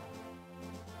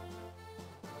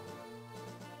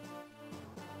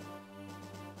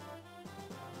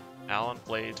 Alan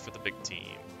played for the big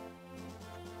team.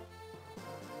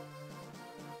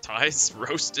 Ty's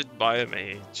roasted by a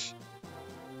mage.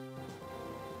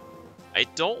 I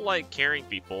don't like carrying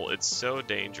people, it's so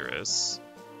dangerous.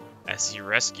 As he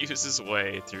rescues his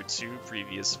way through 2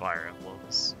 previous Fire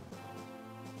Emblems.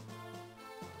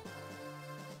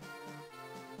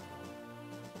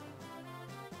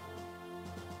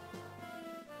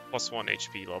 +1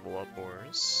 HP level up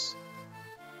boars.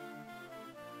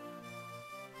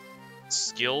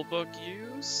 Skill book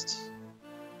used?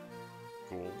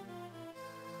 Cool.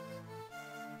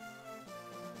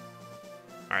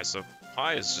 Alright, so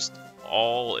Pi is just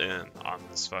all in on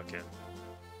this fucking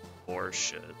boar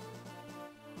shit.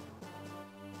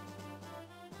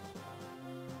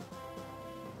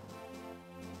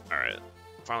 Alright,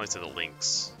 finally to the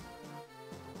links.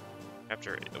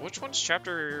 Chapter... Which one's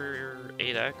chapter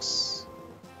 8X?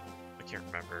 I can't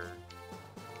remember.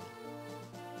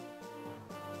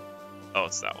 Oh,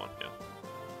 it's that one, yeah.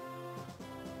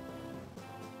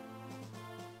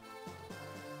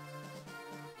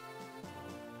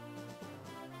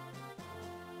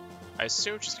 I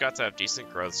assume she's got to have decent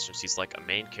growth since she's like a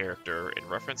main character in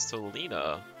reference to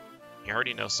Lena. You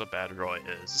already know so bad Roy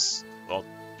is. Well,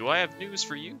 do I have news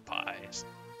for you, Pi?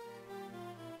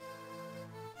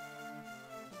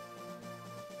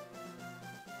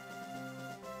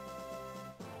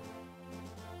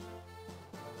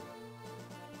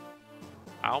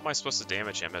 How am I supposed to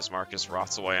damage him as Marcus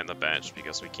rots away on the bench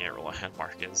because we can't rely on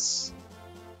Marcus?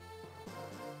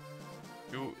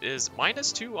 Who is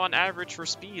 -2 on average for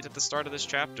speed at the start of this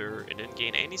chapter and didn't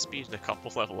gain any speed in a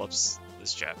couple level ups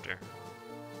this chapter.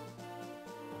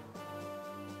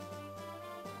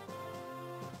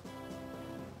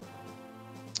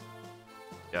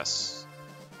 Yes.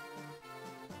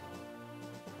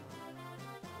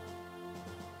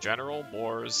 General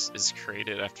Moores is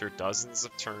created after dozens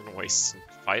of turn wastes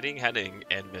fighting, heading,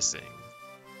 and missing.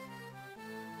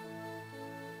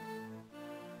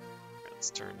 Let's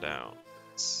turn down.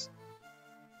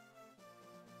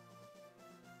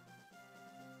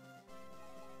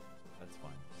 That's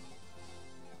fine.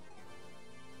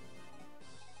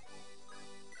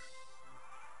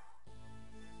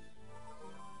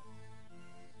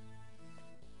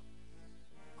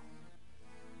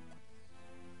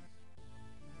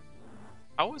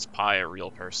 How is Pi a real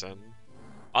person?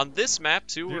 On this map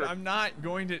too? Dude, I'm not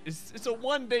going to... It's a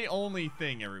one-day only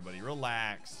thing, everybody.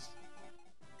 Relax.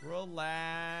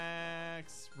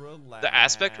 Relax. Relax. The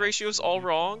aspect ratio is all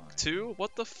wrong too?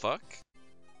 What the fuck?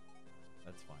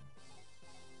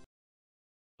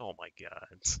 Oh my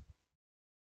god.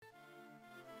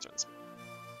 Turns me.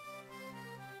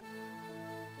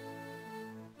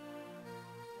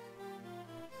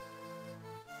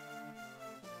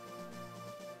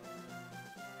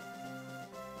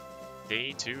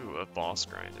 Day 2 of boss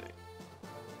grinding.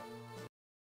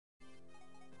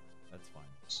 That's fine.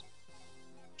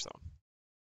 So,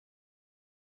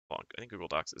 hold on, I think Google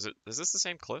Docs. Is this the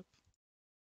same clip?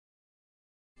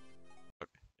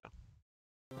 Okay,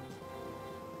 yeah.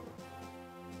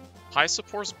 Pi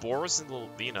supports Boars and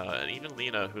Lena, and even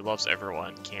Lena, who loves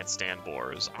everyone, can't stand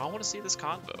Boars. I want to see this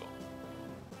convo.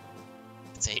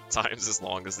 It's 8 times as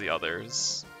long as the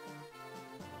others.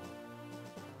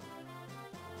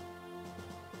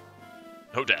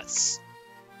 No deaths.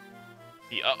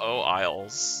 The uh-oh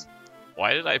Isles.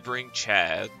 Why did I bring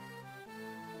Chad?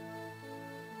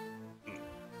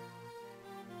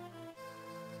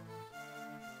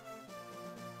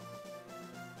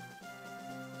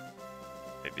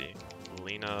 Maybe.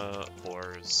 Lena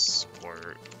Boars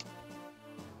support.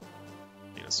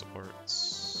 Lena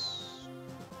supports.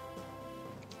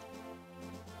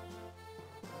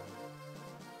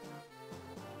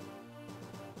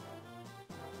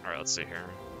 Alright, let's see here.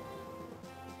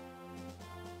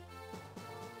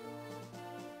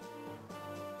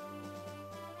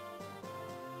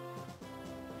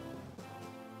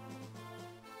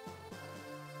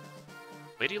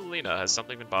 Lady Lena, has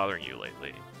something been bothering you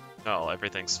lately? No,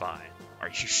 everything's fine. Are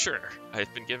you sure?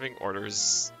 I've been giving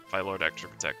orders by Lord Hector to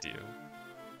protect you.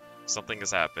 Something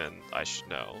has happened, I should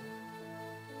know.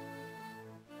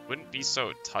 Wouldn't be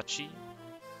so touchy?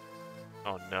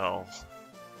 Oh no.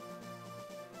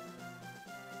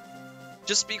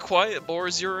 Just be quiet,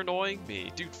 Boars, you're annoying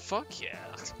me. Dude, fuck yeah.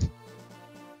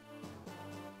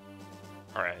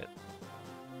 Alright.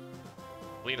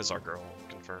 Lena's our girl,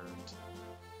 confirmed.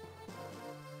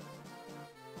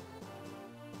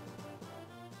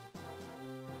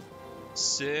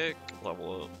 Sick.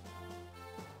 Level up.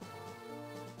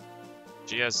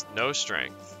 She has no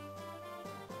strength.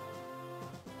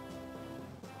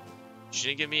 She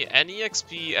didn't give me any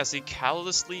XP as he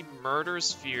callously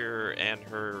murders Fear and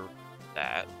her...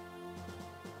 that.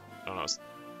 I don't know.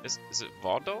 Is it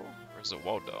Vodo? Or is it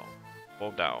Wodo?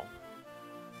 Wodao.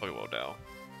 Probably Wodao.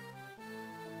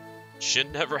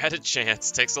 Shin never had a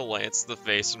chance. Takes a lance to the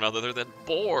face from none other than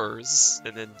Boars.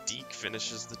 And then Deke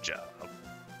finishes the job.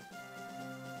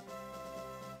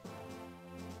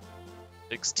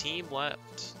 6 team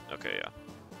left. Okay, yeah.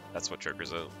 That's what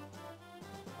triggers it.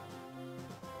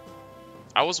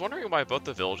 I was wondering why both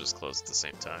the villages closed at the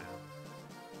same time.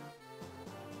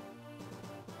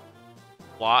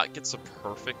 Lot gets a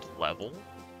perfect level?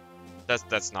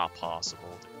 That's not possible,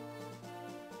 dude.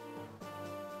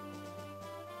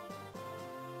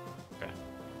 Okay.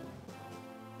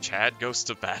 Chad goes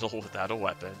to battle without a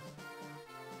weapon.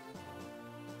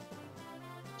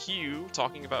 Hugh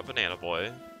talking about Banana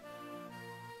Boy.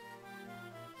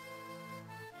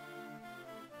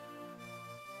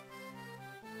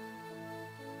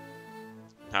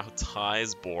 Now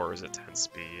ties Boars at 10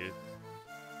 speed.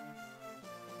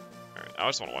 Alright, I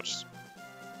just want to watch.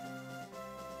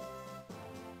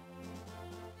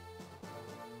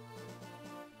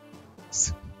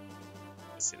 Let's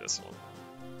see this one.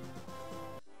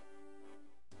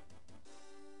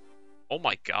 Oh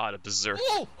my god, a berserk.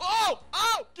 Oh! Oh!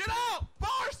 Oh! Get out!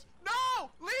 Boars! No!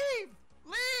 Leave!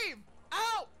 Leave!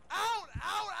 Out! Out!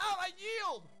 Out! Out! I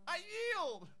yield! I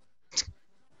yield!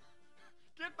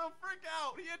 Get the frick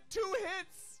out! He had 2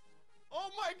 hits! Oh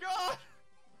my god!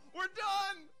 We're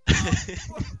done!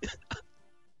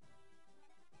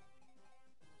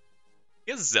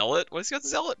 He has Zealot? What's he got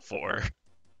Zealot for?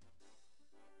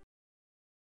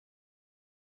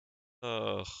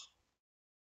 Ugh.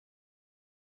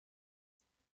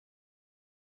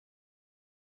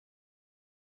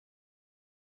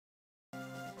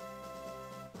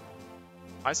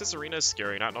 Isis Arena is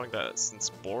scary, not knowing that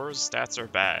since Boar's stats are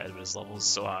bad, but his level is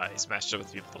so high, he's matched up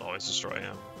with people that always destroy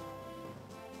him.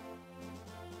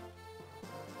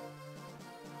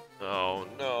 Oh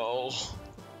no.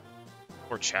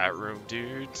 Poor chat room,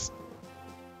 dude.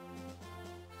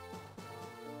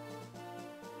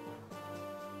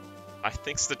 I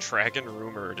think the Dragon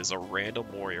Rumored is a random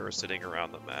warrior sitting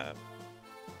around the map.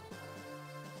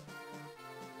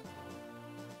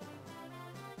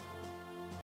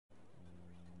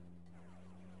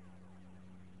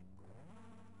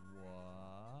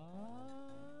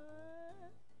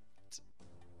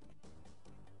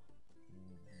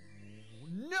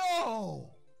 No!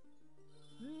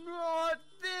 Not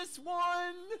this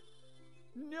one!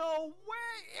 No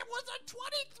way! It was a 23%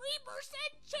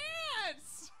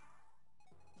 chance!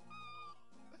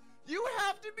 You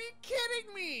have to to be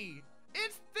kidding me!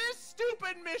 It's this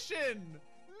stupid mission!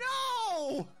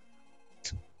 No!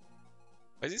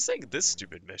 Why is he saying this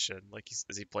stupid mission? Like,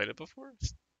 has he played it before?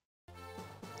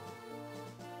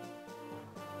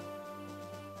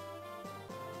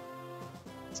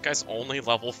 This guy's only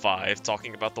level 5,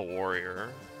 talking about the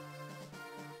warrior.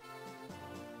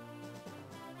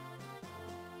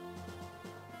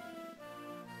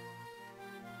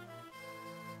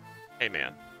 Hey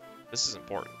man, this is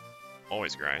important.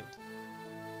 Always grind.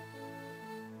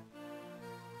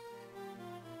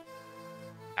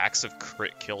 Acts of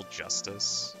crit kill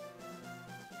justice.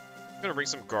 I'm gonna bring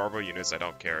some Garbo units, I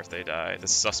don't care if they die. The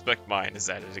suspect mine is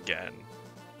at it again.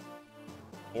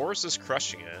 Boris is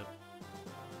crushing it.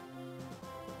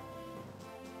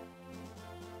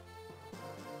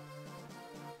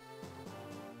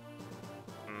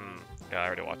 Yeah, I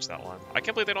already watched that one. I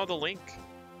can't believe they don't have the link.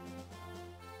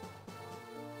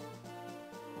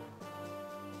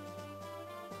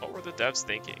 What were the devs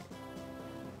thinking?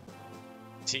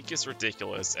 Tink is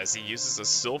ridiculous as he uses a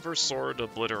silver sword to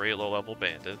obliterate low-level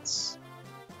bandits.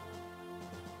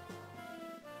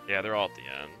 Yeah, they're all at the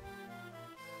end.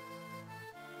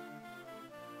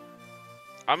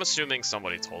 I'm assuming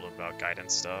somebody told him about gaiden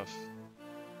stuff.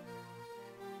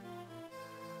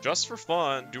 Just for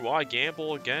fun, do I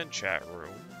gamble again, chat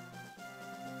room?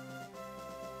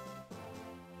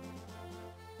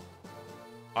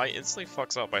 I instantly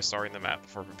fucks up by starting the map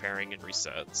before preparing and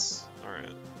resets. Alright.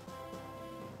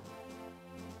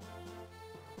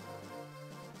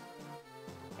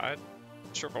 I'm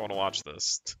not sure if I want to watch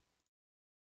this.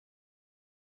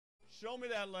 Show me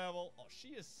that level. Oh, she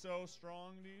is so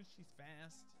strong, dude. She's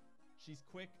fast. She's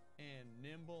quick and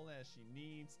nimble as she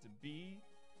needs to be.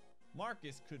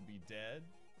 Marcus could be dead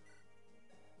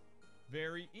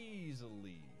very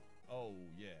easily. Oh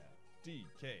yeah,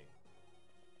 DK.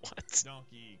 What?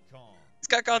 Donkey Kong. He's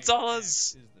got Gonzalez.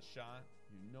 Is the shot.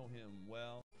 You know him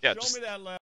well. Yeah, Show me that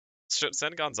level.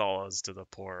 Send Gonzalez to the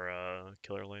poor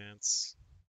Killer Lance.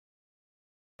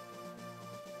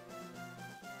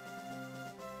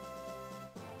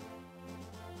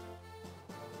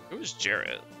 Who's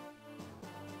Jarrett?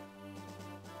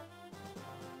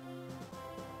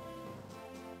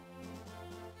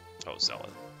 Oh, Zealot.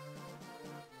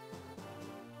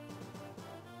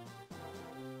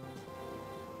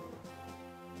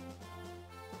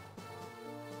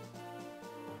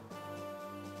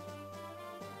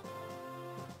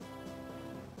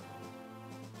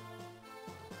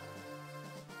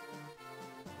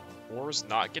 War's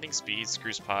not getting speed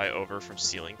screws Pi over from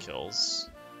stealing kills.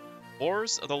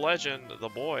 War's the legend, the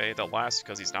boy that laughs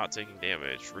because he's not taking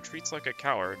damage, retreats like a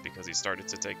coward because he started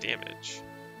to take damage.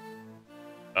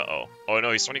 Uh-oh. Oh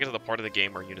no, he's starting to get to the part of the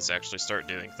game where units actually start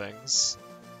doing things.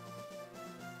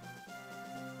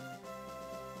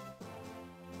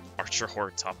 Archer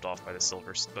Horde topped off by the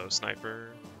Silver Bow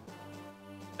Sniper.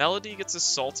 Melody gets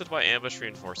assaulted by ambush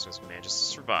reinforcements but manages to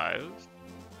survive.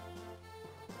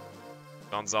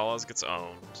 Gonzalez gets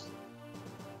owned.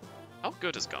 How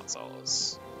good is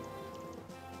Gonzalez?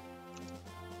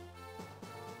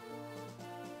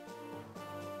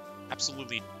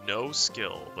 Absolutely no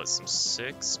skill, but some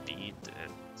sick speed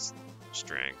and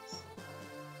strength.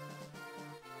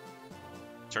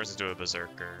 Turns into a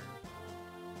berserker.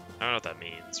 I don't know what that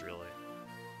means, really.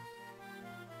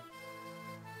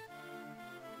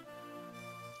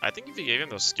 I think if you gave him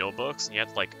those skill books and you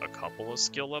had like a couple of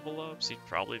skill level ups, he'd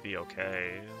probably be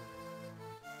okay.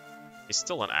 He's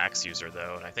still an axe user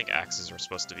though, and I think axes are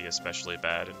supposed to be especially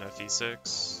bad in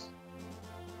FE6.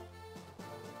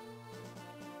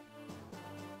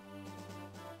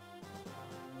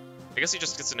 I guess he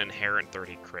just gets an inherent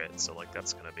 30 crit, so like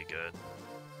that's gonna be good.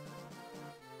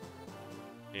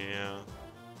 Yeah.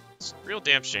 It's a real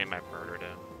damn shame I murdered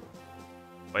him.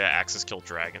 Oh yeah, axes kill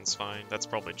dragons fine. That's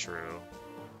probably true.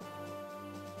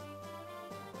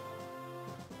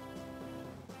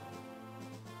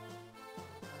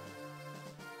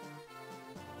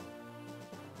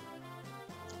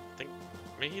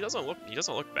 I mean, he doesn't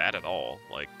look bad at all.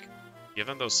 Like, give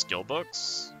him those skill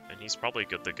books, and he's probably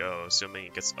good to go, assuming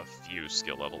he gets a few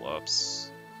skill level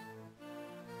ups.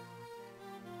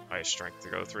 Highest strength to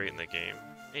go 3 in the game.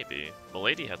 Maybe.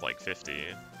 Milady had like 50.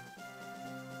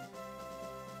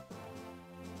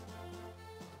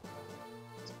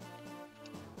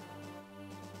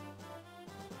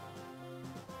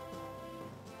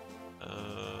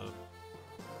 Uh,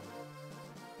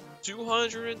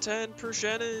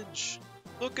 210%.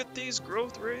 Look at these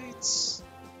growth rates.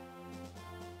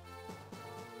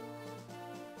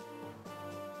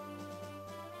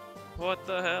 What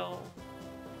the hell?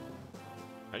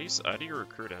 How do you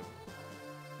recruit him?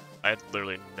 I had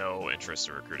literally no interest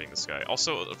in recruiting this guy.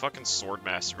 Also, a fucking sword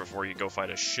master before you go fight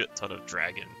a shit ton of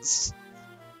dragons.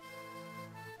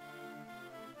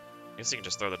 I guess you can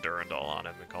just throw the Durandal on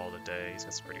him and call it a day. He's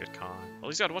got some pretty good con. Well,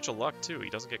 he's got a bunch of luck too.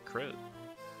 He doesn't get crit.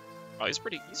 Oh, he's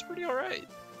pretty alright.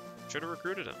 Should have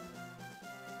recruited him.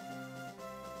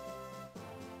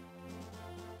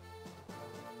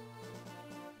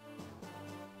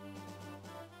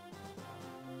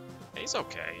 He's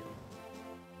okay.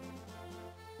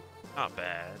 Not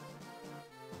bad.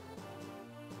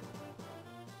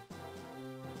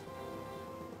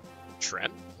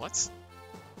 Trent? What?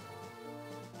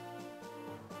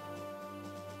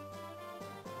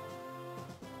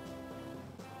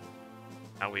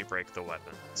 How we break the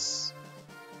weapons.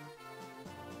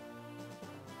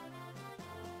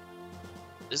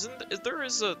 Isn't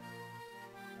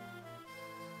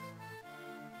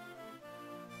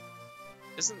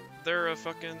there a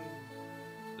fucking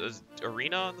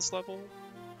arena on this level?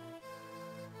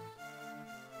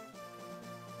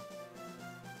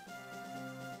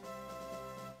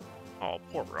 Oh,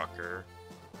 poor Rucker.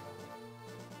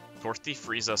 Dorothy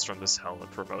frees us from this hell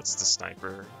and promotes to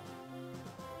sniper.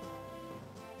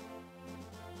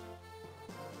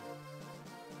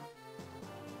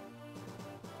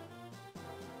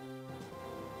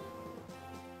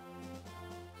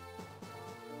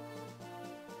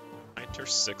 Hunter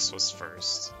 6 was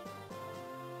first.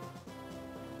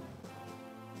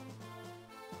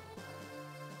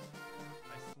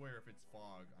 I swear if it's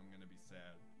fog, I'm gonna be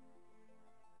sad.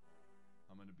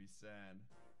 I'm gonna be sad.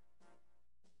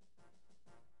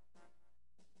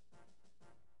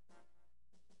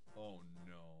 Oh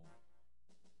no.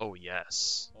 Oh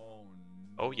yes. Oh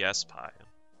no. Oh yes, Pie.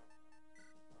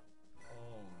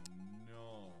 Oh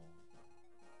no.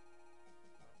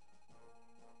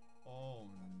 Oh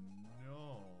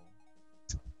no.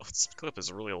 Oh, this clip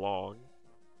is really long.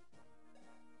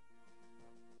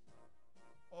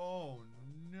 Oh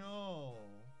no.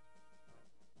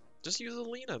 Just use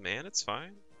Alina, man. It's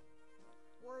fine.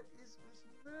 What is this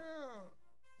now?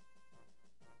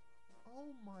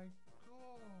 Oh my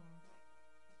god.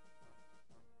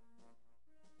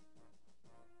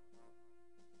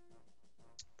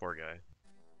 Poor guy.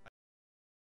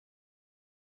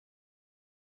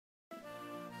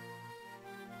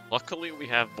 Luckily, we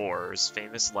have Boar's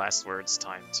famous last words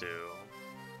time 2.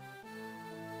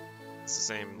 It's the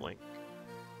same link.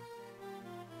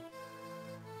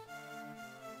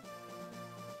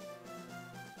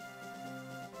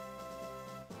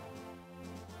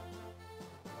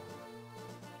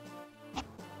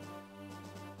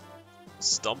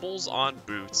 Stumbles on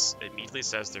boots, immediately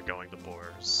says they're going to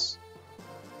Boar's.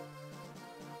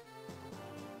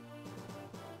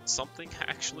 Something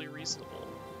actually reasonable.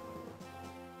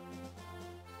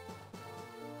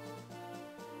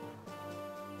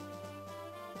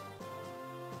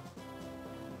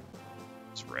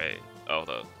 It's Ray. Oh,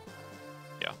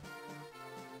 yeah.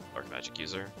 Dark magic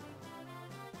user.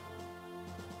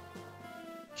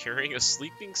 Carrying a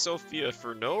sleeping Sophia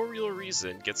for no real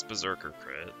reason gets Berserker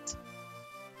crit.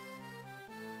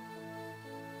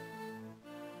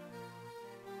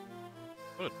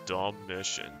 What a dumb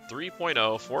mission. 3.0,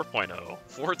 4.0,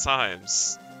 4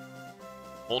 times.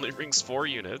 Only rings 4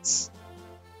 units.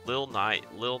 Lil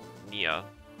Nia.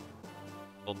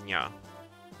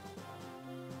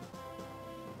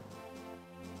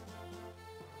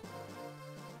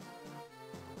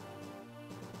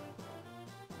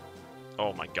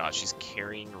 Oh my god, she's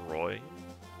carrying Roy.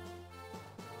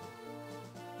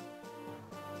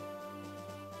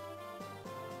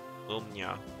 Lil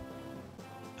Nia.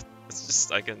 It's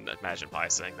just, I can imagine Pi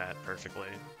saying that perfectly.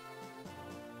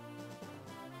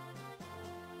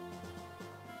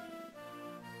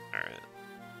 Alright.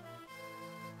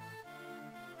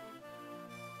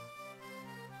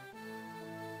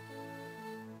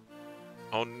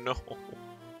 Oh no.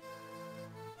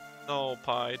 No,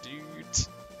 Pi, dude.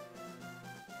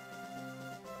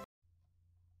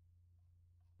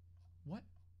 What?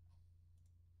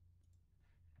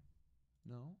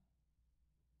 No?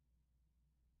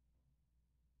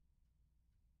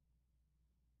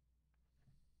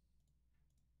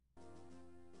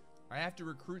 I have to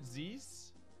recruit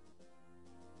Zeus?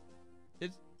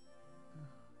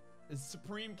 Is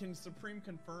Supreme, can Supreme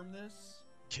confirm this?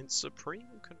 Can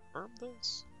Supreme confirm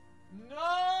this? No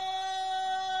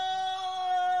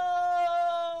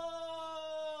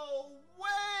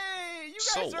way! You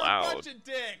So guys are loud. a bunch of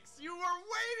dicks! You were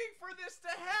waiting for this to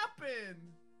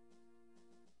happen!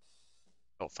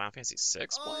 Oh, Final Fantasy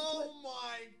 6 blind play? Oh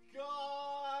my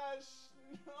gosh!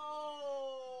 No!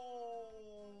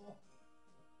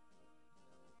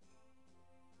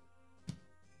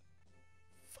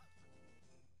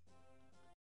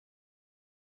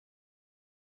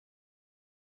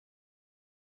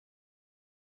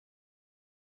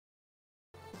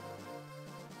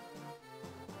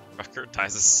 Wrecker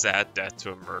dies a sad death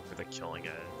to a merc with a killing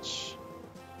edge.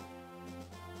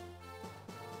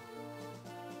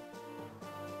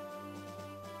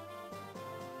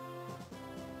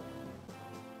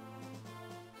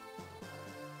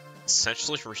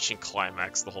 Essentially reaching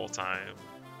climax the whole time.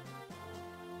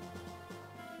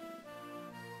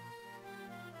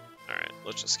 Alright,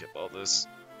 let's just skip all this.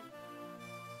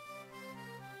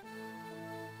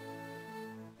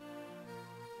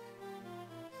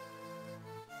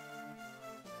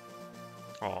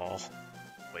 Oh,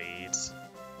 wait.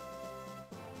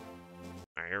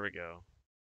 Alright, here we go.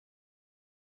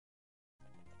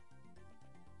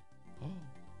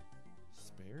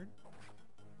 Spared?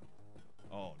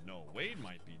 Oh no, Wade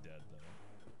might be dead though.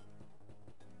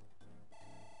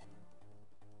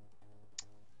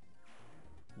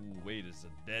 Ooh, Wade is a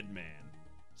dead man.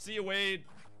 See you, Wade.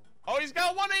 Oh, he's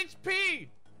got 1 HP!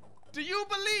 Do you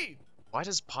believe? Why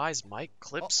does Pie's mic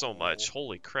clip so much?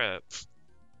 Holy crap.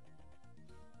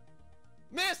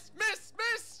 Miss! Miss!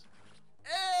 Miss!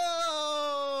 Ew!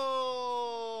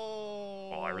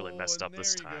 Oh, I really messed up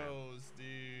this time. There he goes,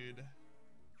 dude.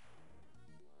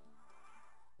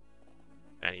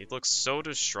 And he looks so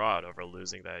distraught over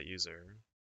losing that user.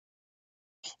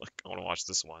 Like, I want to watch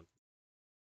this one.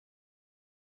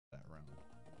 That round.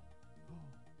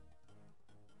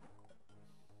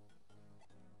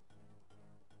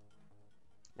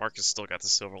 Marcus still got the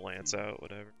silver lance out,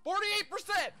 whatever.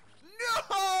 48%! No!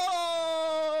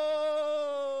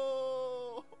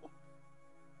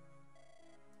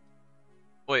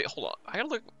 Wait, hold on. I gotta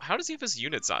look. How does he have his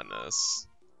units on this?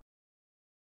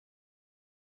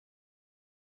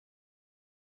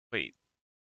 Wait.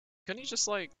 Couldn't he just,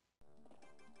 like...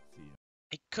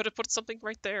 He could have put something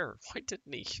right there. Why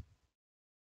didn't he?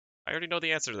 I already know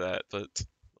the answer to that, but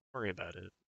don't worry about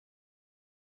it.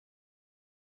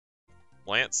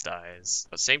 Lance dies.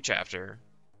 But same chapter.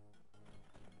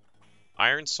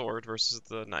 Iron Sword versus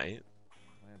the Knight.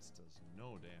 Lance does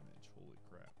no damage. Holy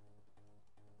crap.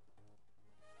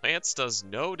 Lance does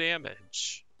no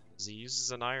damage as he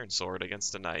uses an Iron Sword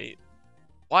against a Knight.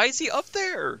 Why is he up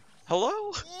there? Hello?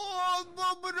 Oh,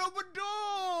 no!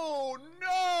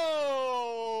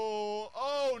 No!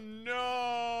 Oh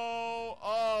no!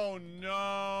 Oh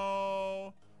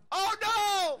no! Oh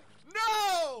no!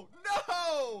 No!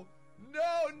 No! No!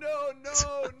 No! No!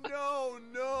 No!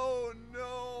 No! No!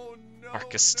 No!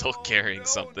 Marcus still carrying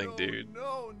something, no, dude.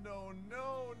 No! No!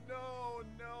 No! No!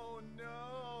 No!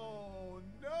 No!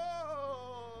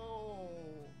 No!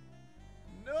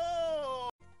 No!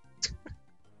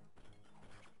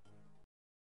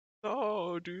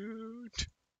 Oh, dude.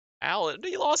 Alan.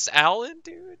 He lost Alan,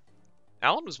 dude.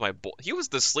 Alan was my boy. He was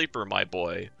the sleeper, my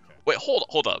boy. Okay. Wait,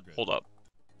 hold up.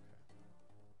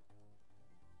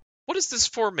 What is this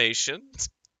formation?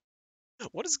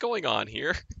 What is going on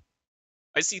here?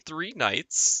 I see 3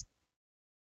 knights.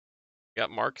 Got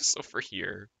Marcus over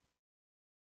here.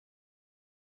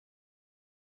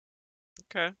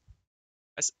 Okay.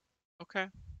 Okay.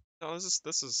 No, this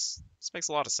makes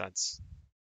a lot of sense.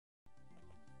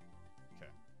 Okay.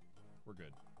 We're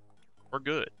good. We're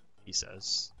good, he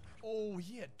says. Oh,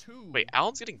 he had 2. Wait,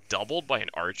 Alan's getting doubled by an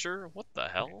archer? What the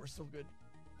hell? Okay, we're so good.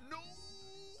 No!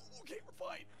 Okay, we're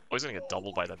fine. Oh, he's gonna get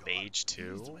doubled by the mage, Please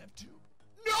too? don't have 2.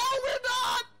 No, we're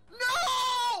not!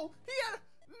 No! He had...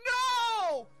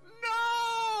 No! No!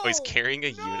 Oh, he's carrying a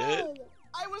unit?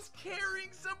 I was carrying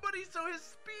somebody, so his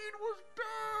speed was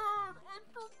bad! I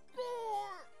forgot!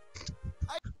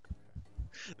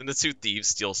 And the 2 thieves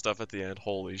steal stuff at the end.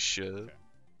 Holy shit. Okay.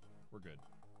 We're good.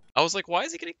 I was like, why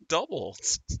is he getting doubled?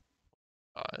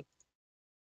 God.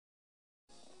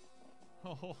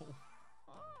 Oh.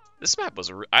 This map was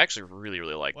I actually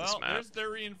really like this Well, map. there's their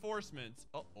reinforcements.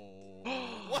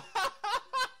 Uh-oh.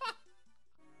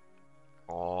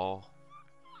 Aw.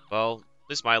 Well, at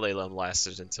least my Leyland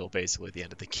lasted until basically the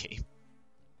end of the game.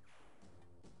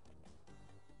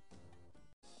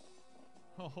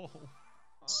 Oh.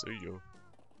 See you.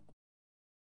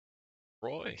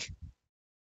 Roy.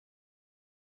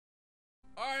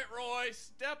 Alright, Roy,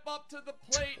 step up to the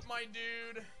plate, my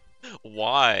dude.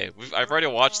 Why? I've already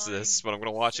watched this, but I'm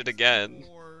gonna watch it again.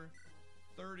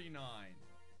 39.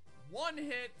 1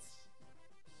 hit.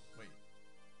 Wait.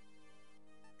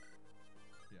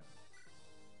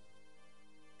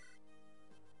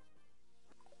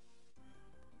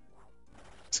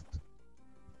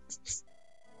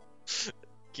 Yeah.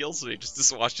 Kills me just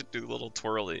to watch it do a little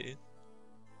twirly.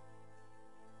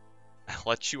 I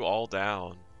let you all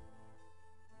down.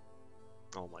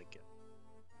 Oh my god.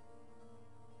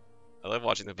 I love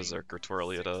watching the Berserker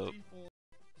twirly it up. 64.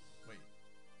 Wait.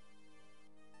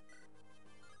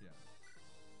 Yeah.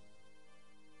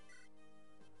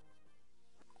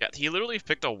 he literally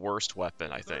picked a worst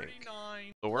weapon, I think.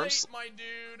 39. The Worm, Late, my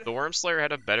dude. the Worm Slayer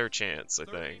had a better chance, I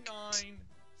think. 39,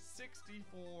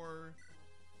 64,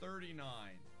 39.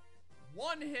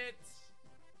 One hit.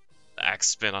 Axe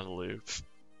spin on loop.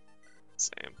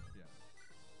 Same. Yeah.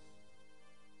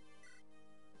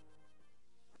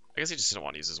 I guess he just didn't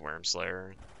want to use his Worm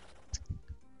Slayer.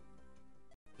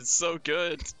 It's so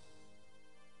good.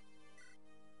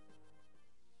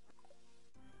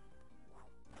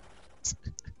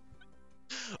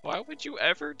 Why would you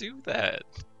ever do that?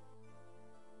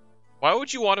 Why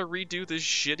would you want to redo this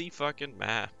shitty fucking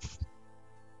map?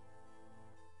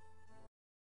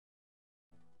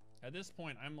 At this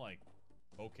point, I'm like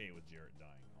okay with Jarrett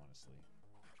dying, honestly.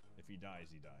 If he dies,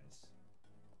 he dies.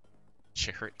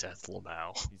 Jarrett Death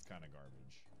Lamau. He's kind of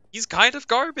garbage. He's kind of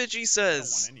garbage, he I don't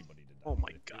says. want anybody to die. Oh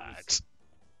my but god.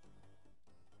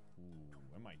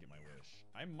 Ooh, I might get my wish.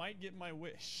 I might get my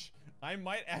wish. I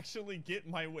might actually get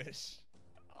my wish.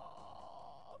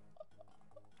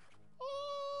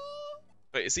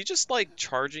 Wait, is he just like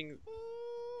charging?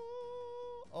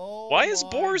 Oh, Why is my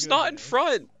Boars not in goodness.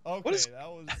 front? Okay, What is? that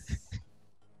was.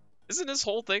 Isn't his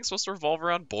whole thing supposed to revolve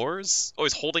around Boars? Oh,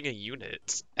 he's holding a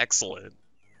unit. Excellent.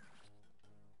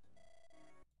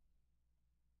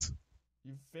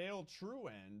 You failed true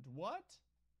end. What?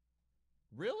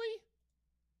 Really?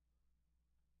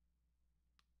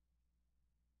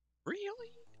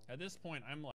 Really? At this point,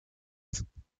 I'm like.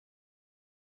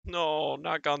 No,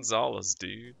 not Gonzalez,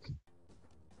 dude.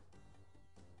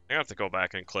 I have to go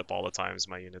back and clip all the times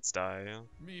my units die.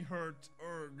 Me hurt,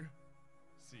 erg.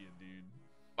 See ya, dude.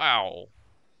 Wow.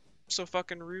 So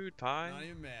fucking rude, Pie. Not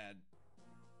even mad.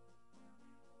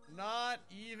 Not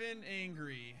even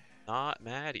angry. Not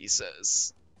mad, he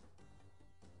says.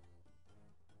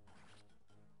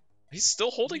 He's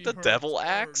still holding Me the hurt, devil erg.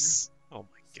 axe? Oh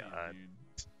my See ya, god. dude.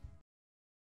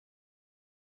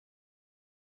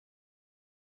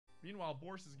 Meanwhile,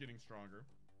 Boris is getting stronger.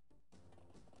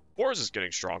 Boars is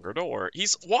getting stronger, don't worry.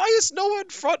 Why is no one in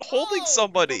front holding He probably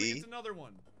somebody? gets another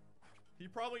one. He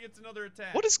probably gets another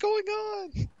attack. What is going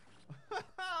on? See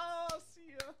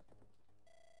ya.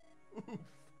 Oof.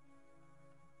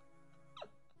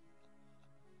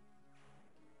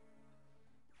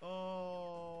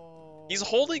 Oh. He's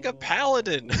holding a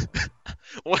paladin.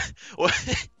 What?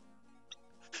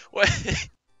 What?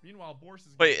 Meanwhile, Boris is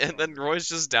Wait, getting and then stronger. Roy's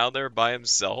just down there by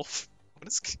himself? What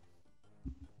is...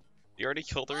 You already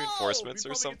killed the Oh, reinforcements he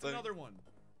or probably something? Gets another one.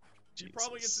 He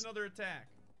probably gets Jesus. another attack.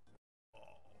 Oh,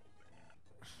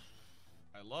 man.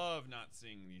 I love not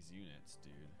seeing these units,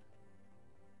 dude.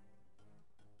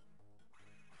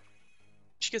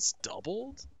 She gets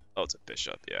doubled? Oh, it's a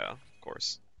bishop, yeah, of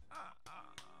course.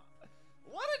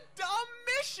 What a dumb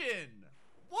mission!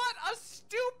 What a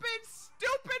stupid,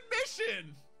 stupid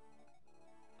mission!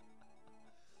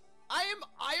 I am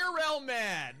IRL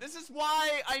mad. This is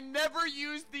why I never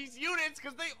use these units,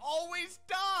 because they always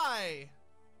die.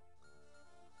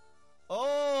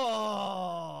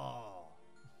 Oh.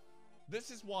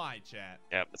 This is why, chat.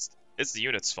 Yeah, it's the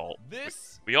unit's fault.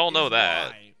 This we all know is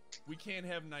that. why we can't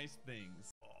have nice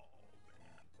things. Oh,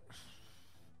 man.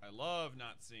 I love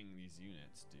not seeing these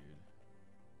units, dude.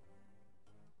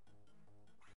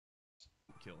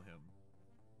 Kill him.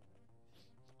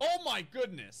 Oh my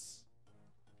goodness!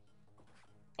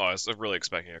 Oh, I was really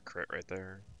expecting a crit right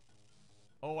there.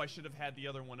 Oh, I should have had the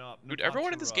other one up. No, Dude,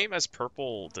 everyone in this game has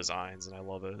purple designs, and I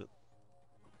love it.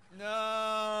 No,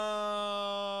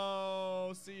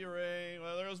 see you, Ray.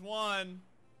 Well, there was one.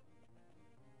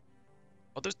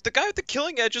 Oh, there's the guy with the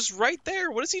killing edge is right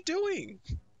there. What is he doing?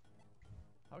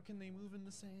 How can they move in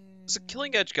the sand? There's a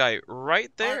killing edge guy right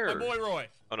there. Alright, my boy Roy.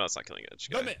 Oh no, it's not killing edge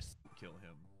The guy. miss. Kill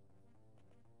him.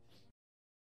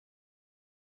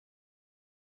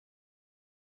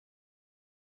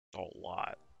 Oh,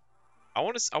 Lot. I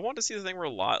want to see the thing where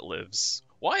Lot lives.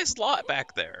 Why is Lot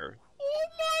back there? Oh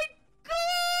my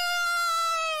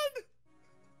god!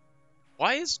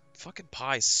 Why is fucking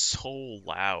Pie so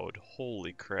loud?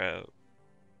 Holy crap.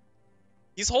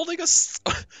 He's holding a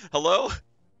Hello?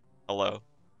 Hello?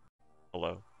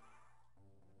 Hello?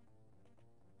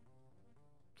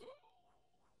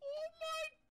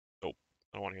 Nope.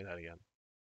 I don't want to hear that again.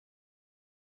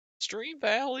 Stream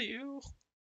value.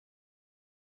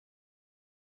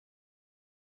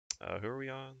 Who are we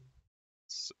on?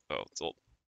 Oh, it's old.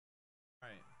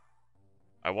 Alright.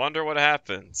 I wonder what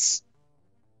happens.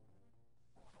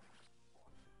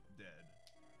 Dead.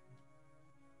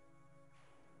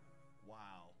 Wow.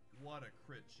 What a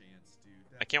crit chance, dude.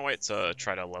 I can't wait to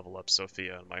try to level up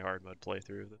Sophia in my hard mode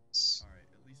playthrough of this. Alright,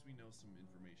 at least we know some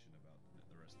information about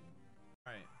the rest of them.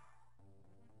 Alright.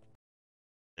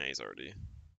 Yeah, he's already...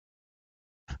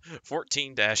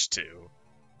 14-2.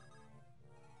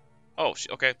 Oh,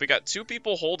 okay. We got two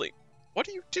people holding. What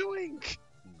are you doing?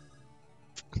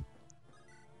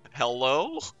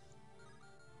 Hello?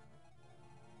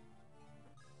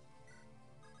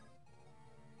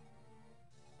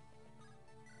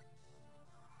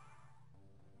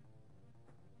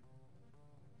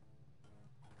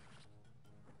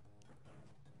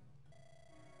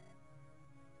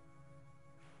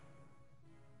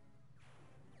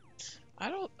 I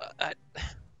don't.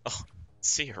 Oh,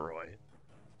 see you, Roy.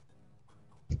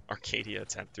 Arcadia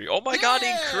 10-3. Oh my god,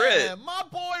 he crit! My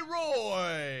boy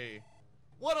Roy!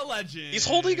 What a legend! He's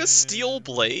holding a steel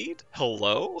blade?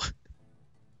 Hello?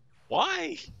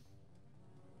 Why?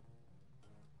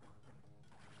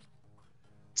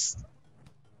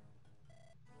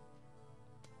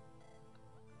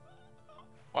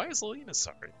 Why is Lelina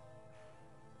sorry?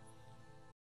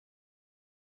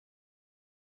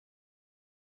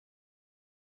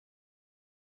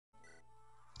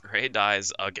 Ray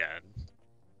dies again.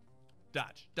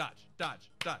 Dodge, dodge, dodge,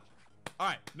 dodge.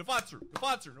 Alright, Nefatsu,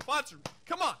 Nefatsu, Nefatsu.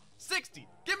 Come on, 60.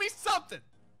 Give me something.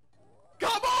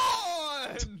 Come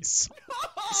on! He's No!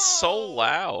 so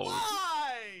loud.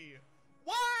 Why?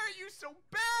 Why are you so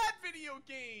bad, video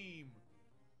game?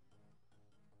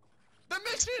 The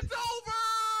mission's over!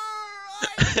 I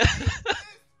hate this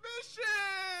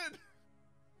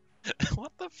mission!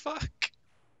 What the fuck?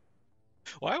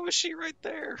 Why was she right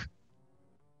there?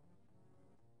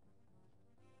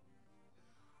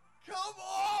 Come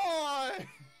on!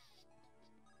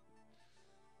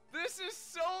 This is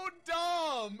so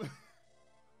dumb!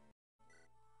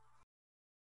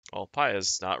 Well,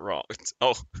 Paya's not wrong.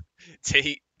 Oh,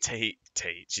 Tate.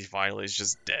 She finally is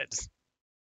just dead.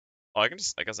 Oh, I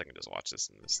guess I can just watch this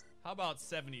in this. How about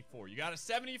 74? You got a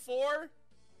 74?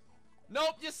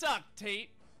 Nope, you suck,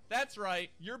 Tate. That's right,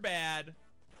 you're bad.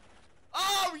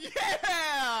 Oh,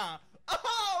 yeah!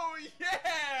 Oh,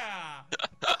 yeah!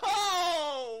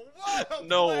 Oh, what a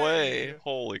No play! way!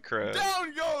 Holy crap!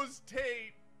 Down goes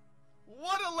Tate!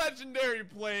 What a legendary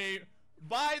play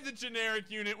by the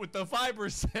generic unit with the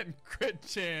 5% crit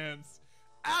chance.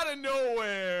 Out of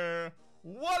nowhere!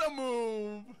 What a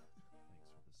move!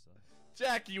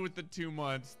 Jackie with the 2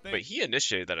 months. Wait, he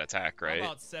initiated that attack, right? How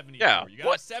about 74? Yeah. You got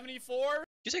What? a 74?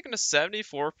 You taking a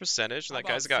 74% and How that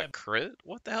guy's about got crit?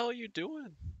 What the hell are you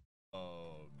doing?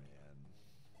 Oh, man.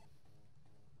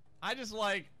 I just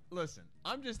listen,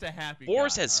 I'm just a happy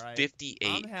Boars guy, has all right? 58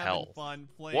 I'm having health. fun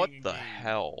playing What a the game.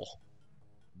 hell?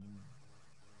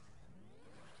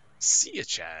 See ya,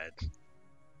 Chad.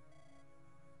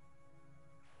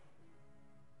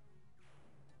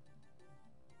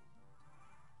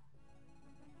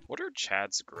 What are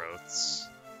Chad's growths?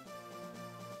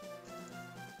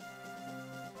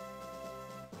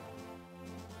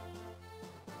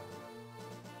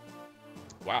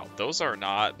 Wow, those are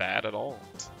not bad at all.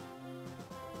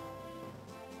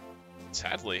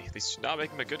 Sadly, these do not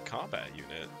make him a good combat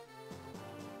unit.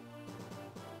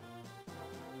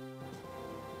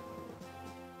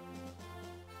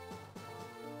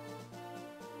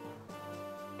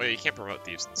 Wait, you can't promote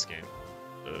thieves in this game.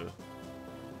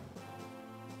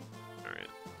 Alright.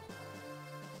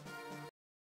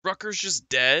 Rucker's just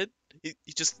dead? He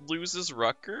just loses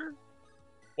Rucker?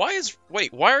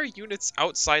 Wait, why are units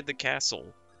outside the castle?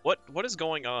 What is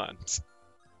going on? Okay,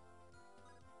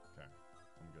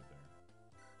 I'm good there.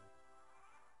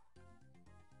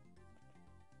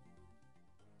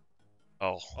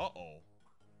 Oh. Uh-oh.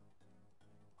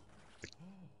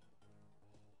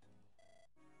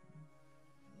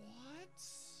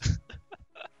 What?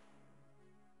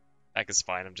 That is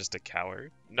fine, I'm just a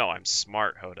coward. No, I'm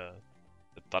smart, Hoda.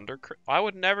 The Thunder I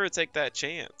would never take that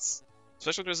chance.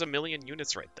 Especially when there's a million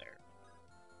units right there.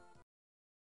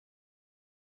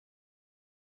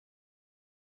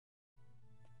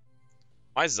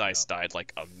 My Zeiss died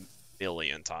like a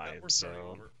million times,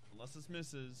 so... Unless this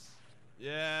misses.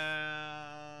 Yeah.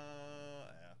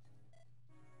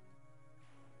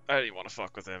 I didn't want to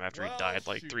fuck with him after he died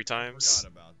like 3 times. I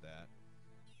forgot about that.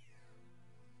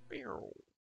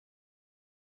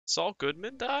 Saul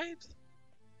Goodman died?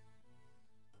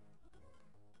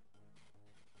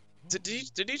 Did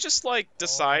he just like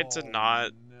decide to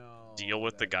not deal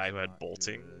with the guy who had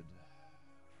bolting?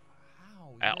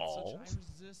 Wow, At all? Such high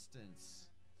resistance.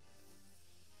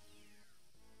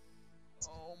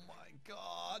 Oh my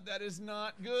god, that is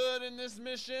not good in this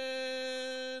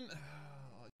mission.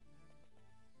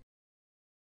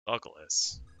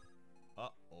 Douglas.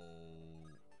 Uh-oh.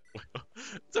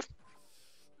 The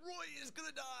Roy is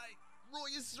gonna die. Roy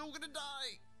is so gonna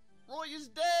die. Roy is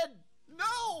dead.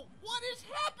 No! What is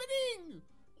happening?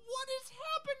 What is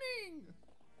happening?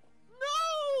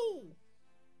 No!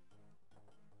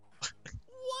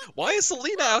 What Why is is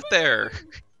Selena out there?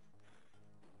 happening?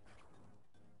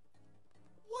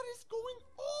 What is going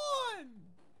on?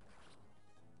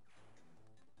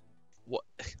 What?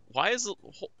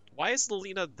 Why is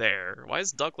Selena there? Why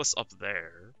is Douglas up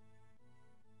there?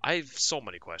 I have so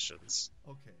many questions.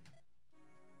 Okay.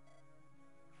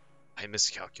 I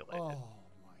miscalculated. Oh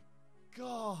my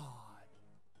god.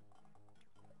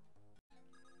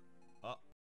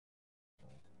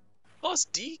 Oh, it's Oh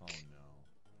Deke. no.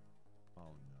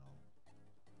 Oh no.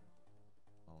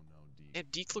 Oh no, Deke.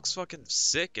 And Deke looks fucking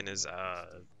sick in his outfit.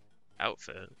 Not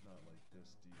like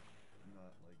this, Deke.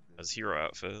 Not like this. His hero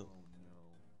outfit. Oh no.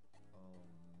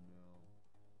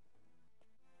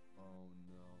 Oh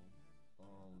no. Oh no.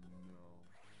 Oh no.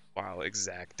 Wow,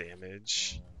 exact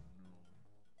damage. Oh no.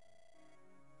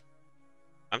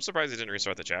 I'm surprised he didn't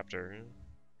restart the chapter.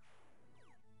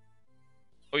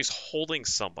 Oh, he's holding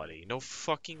somebody. No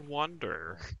fucking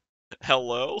wonder.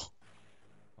 Hello?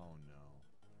 Oh no.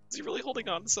 Is he really holding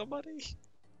on to somebody?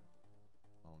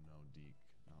 Oh no, Deke.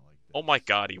 Not like this. Oh my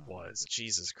god, he Not like was. this.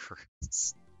 Jesus Christ.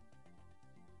 Is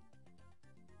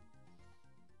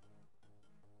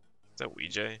that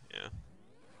Ouija? Yeah.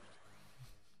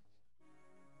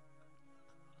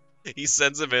 He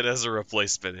sends him in as a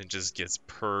replacement and just gets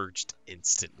purged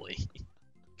instantly.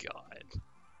 God.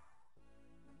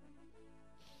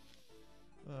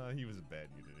 He was a bad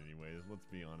unit anyways. Let's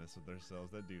be honest with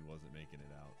ourselves. That dude wasn't making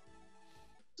it out.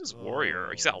 This warrior.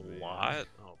 He's got a man. lot.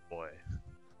 Oh boy.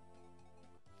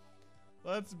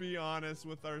 Let's be honest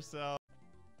with ourselves.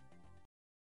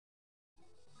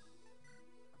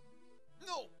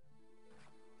 No!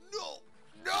 No!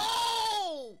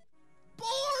 No!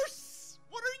 Borse!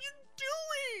 What are you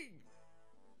doing?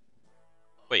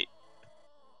 Wait.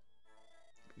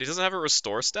 He doesn't have a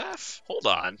restore staff? Hold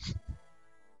on.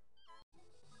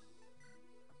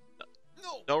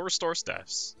 No! No restore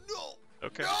staffs. No!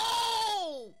 Okay.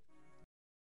 No!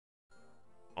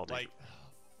 I'll do. Like,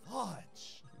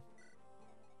 fudge.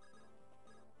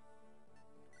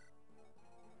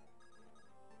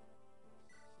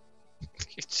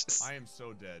 It's just... I am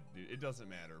so dead, dude. It doesn't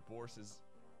matter. Borse is...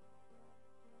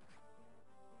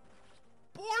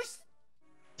 Borse!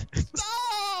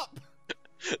 Stop!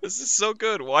 This is so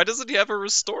good. Why doesn't he have a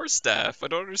restore staff? I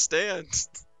don't understand.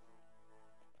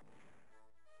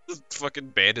 The fucking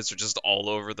bandits are just all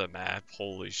over the map.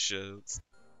 Holy shit.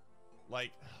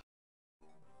 Like,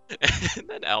 And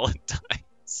then Alan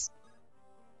dies.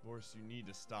 Borse, you need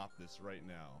to stop this right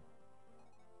now.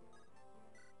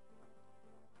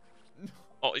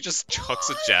 Oh, he just chucks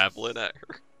a javelin at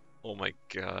her. Oh my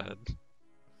god.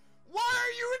 Why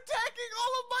are you attacking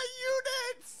all of my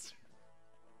units?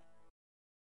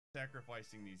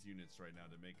 Sacrificing these units right now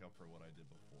to make up for what I did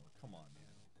before. Come on, man.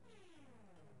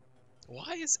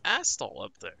 Why is Astol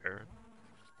up there?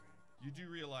 You do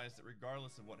realize that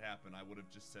regardless of what happened, I would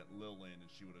have just sent Lil in and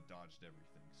she would have dodged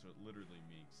everything. So it literally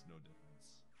makes no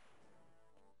difference.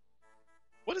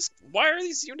 What is... Why are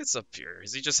these units up here?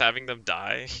 Is he just having them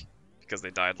die? Because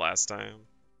they died last time?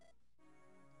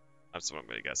 That's what I'm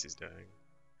gonna guess he's doing.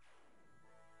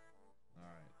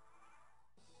 Alright.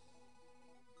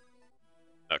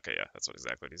 Okay, yeah, that's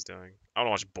exactly what he's doing. I wanna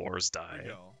watch boars Here we die.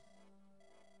 go.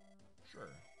 Sure.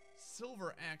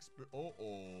 Silver axe.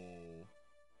 Oh.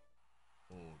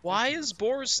 Why is 50%,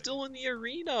 Boris I'll take still in the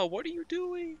arena? What are you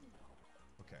doing?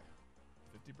 Okay.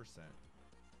 50%.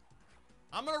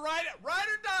 I'm gonna ride it. Ride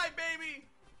or die, baby.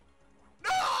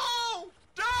 No!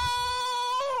 No!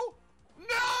 No!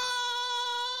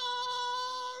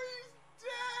 He's dead!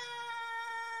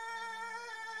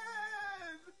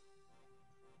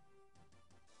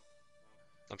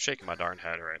 I'm shaking my darn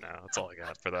head right now. That's all I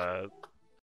got for that.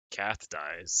 Kath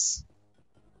dies.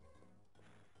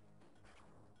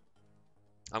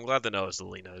 I'm glad to know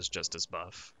Zelina is just as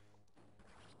buff.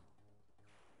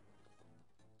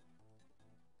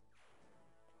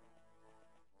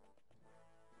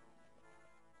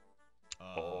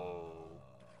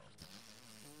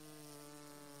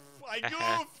 I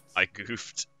goofed! I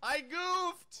goofed. I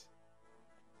goofed!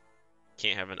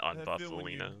 Can't have an That unbuffed feel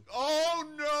when you- Zelina. Oh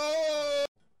no!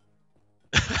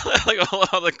 Like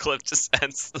how the clip just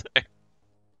ends there.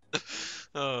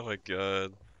 Oh my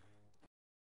god.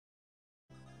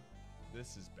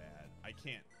 This is bad. I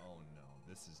can't. Oh no,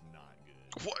 this is not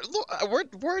good. What, look,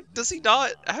 where does he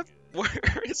not have? Where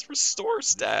is restore This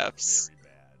is staffs? very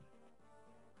bad.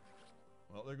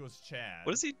 Well, there goes Chad.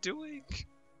 What is he doing?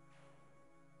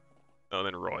 Oh,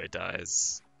 then Roy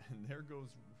dies. And there goes.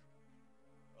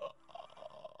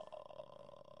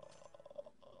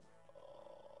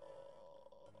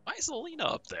 Why is Zelina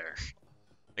up there?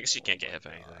 I guess she can't get hit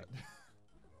by anything. God.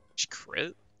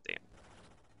 crit? Damn.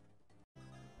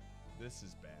 This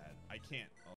is bad. I can't.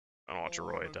 I don't watch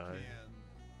Roy die.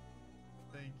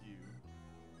 Thank you.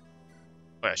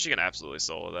 Oh yeah, she can absolutely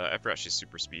solo that. I forgot she's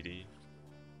super speedy.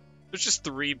 There's just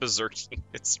 3 berserk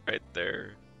units right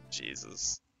there.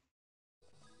 Jesus.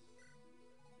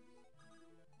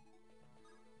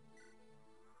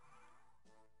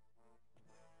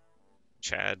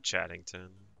 Chad Chaddington.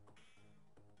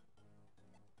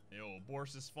 Yo,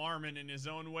 Boris is farming in his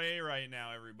own way right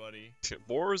now, everybody.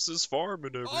 Boris is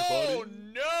farming, everybody. Oh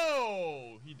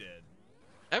no! He did.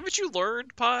 Haven't you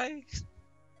learned, Pi?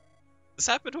 This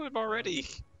happened to him already.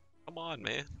 Come on,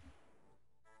 man.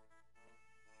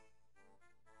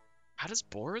 How does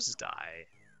Boris die?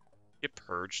 Get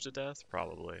purged to death?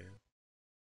 Probably.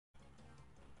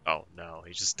 Oh no,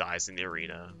 he just dies in the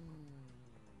arena.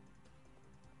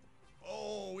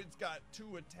 Oh, it's got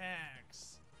 2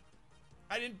 attacks.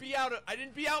 I didn't be out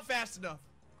fast enough.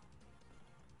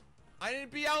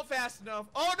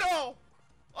 Oh no!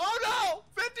 Oh no!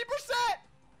 50%!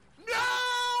 No!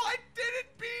 I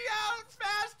didn't be out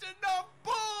fast enough,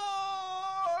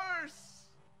 Boris!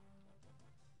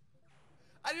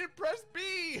 I didn't press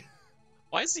B!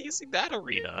 Why is he using that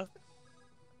arena?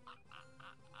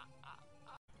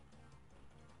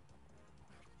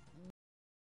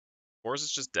 Boris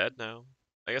is just dead now.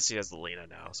 I guess he has the Lena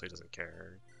now, so he doesn't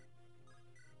care.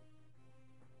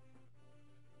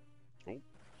 Oh,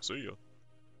 see ya.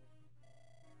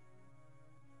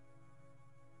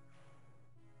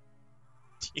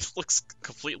 He looks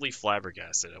completely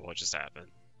flabbergasted at what just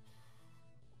happened.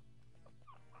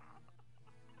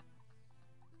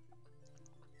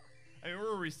 I mean,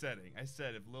 we're resetting. I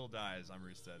said if Lil dies, I'm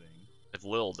resetting. If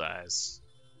Lil dies.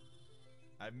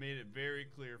 I've made it very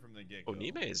clear from the get-go. Oh,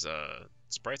 Nime's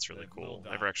sprite's really If Lil cool.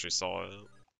 dies. Never actually saw it.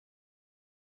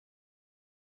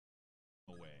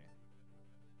 Away.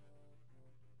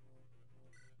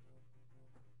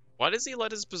 Why does he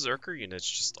let his berserker units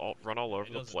just run all over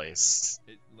It the doesn't place?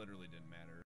 matter. It literally didn't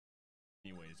matter.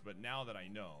 Anyways, but now that I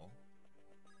know,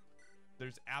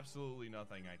 there's absolutely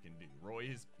nothing I can do.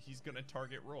 He's gonna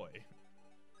target Roy.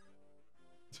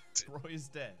 Roy is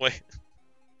dead. Wait,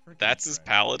 Frickin' that's his Trent.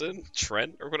 paladin?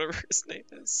 Trent, or whatever his name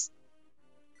is?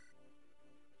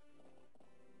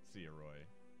 See ya, Roy.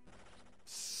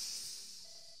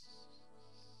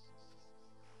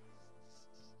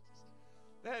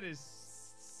 That is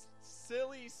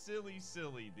silly, silly,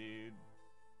 silly, dude.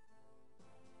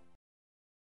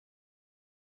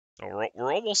 Oh,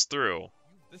 we're almost through.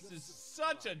 This is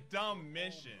such a dumb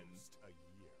mission.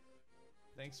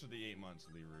 Thanks for the 8 months,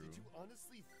 Liru. Did you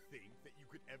honestly think that you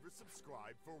could ever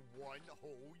subscribe for 1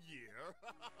 whole year?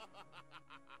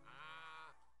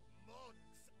 Months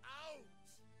out!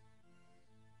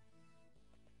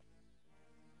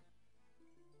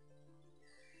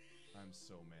 I'm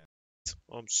so mad.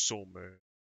 I'm so mad.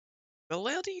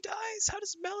 Melody dies? How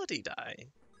does Melody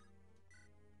die?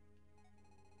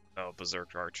 Oh,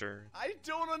 Berserk Archer. I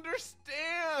don't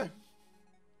understand!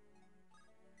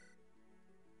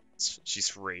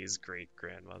 She's Ray's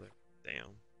great-grandmother.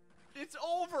 Damn. It's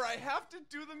over! I have to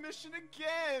do the mission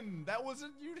again! That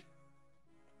wasn't you.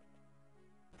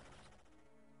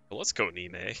 Well, let's go,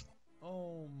 Nime.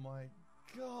 Oh my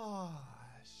gosh.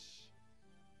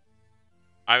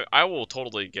 I will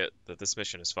totally get that this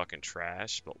mission is fucking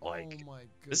trash, but like, oh my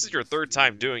this is your goodness, 3rd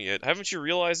time dude. doing it. Haven't you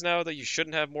realized now that you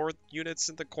shouldn't have more units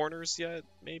in the corners yet?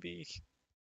 Maybe?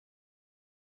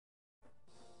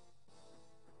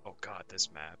 Oh god, this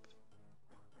map.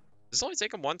 Does this only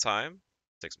take him 1 time?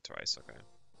 It takes him twice, okay.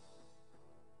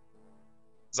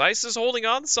 Zeiss is holding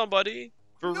on to somebody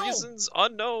for No! reasons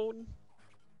unknown.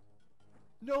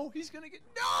 No, he's gonna get.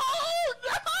 No!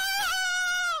 No!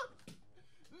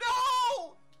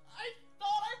 No! I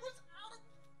thought I was out of.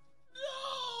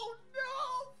 No!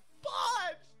 No!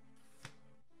 Fudge!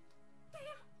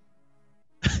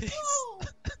 No! No!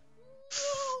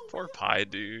 Poor Pi,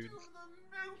 dude.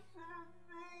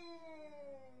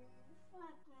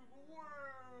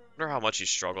 I wonder how much he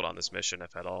struggled on this mission,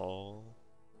 if at all.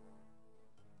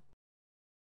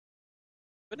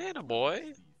 Banana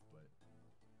boy.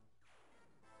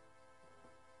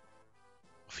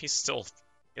 He's still, he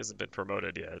hasn't been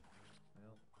promoted yet.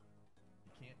 Well,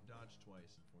 you can't dodge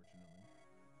twice, unfortunately.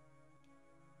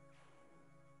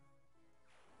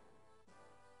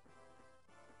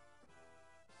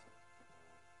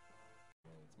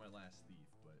 Well, it's my last thief,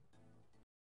 but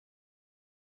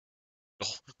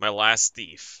Oh, my last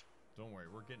thief. don't worry,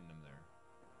 we're getting him there.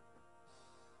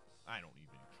 I don't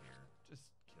even care. Just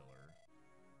kill her.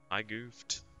 I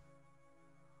goofed.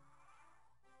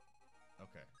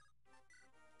 Okay.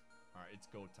 Alright, it's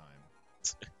go time.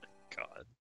 God.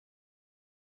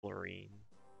 Chlorine.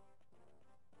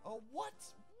 Oh, what?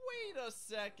 Wait a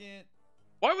second.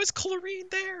 Why was chlorine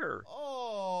there? Oh,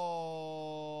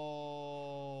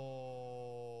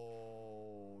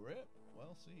 rip.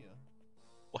 Well, see ya.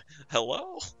 What?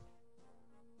 Hello?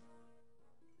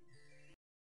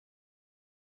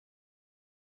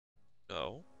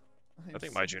 No. I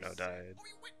think my Juno died.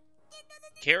 Wait.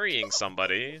 Carrying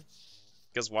somebody.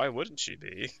 Because why wouldn't she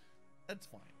be? That's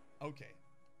fine. Okay.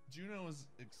 Juno is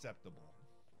acceptable.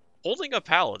 Holding a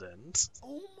paladin.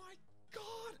 Oh my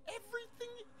god!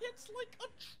 Everything hits like a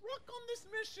truck on this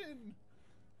mission!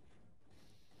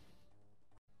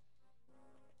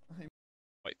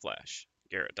 White Flash.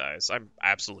 Garrett dies. I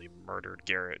absolutely murdered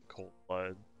Garrett cold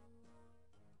blood.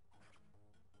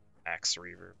 Axe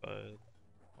Reaver, bud.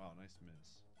 Wow, nice miss.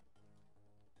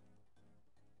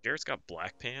 Garrett's got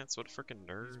black pants? What a freaking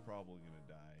nerd. He's probably gonna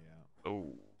die, yeah.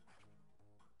 Oh.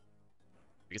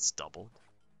 He gets doubled.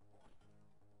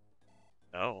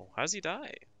 No. How does he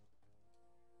die?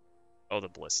 Oh, the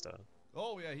ballista.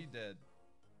 Oh yeah, he dead.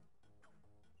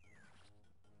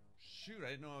 Shoot, I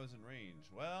didn't know I was in range.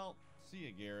 Well, see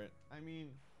ya, Garrett. I mean...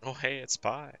 Oh, hey, it's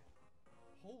Pi.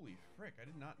 Holy frick, I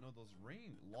did not know those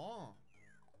range long.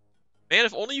 Man,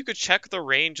 if only you could check the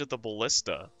range of the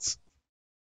ballista.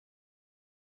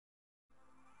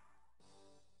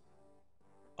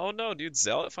 Oh no, dude,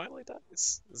 Zealot finally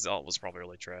dies. Zealot was probably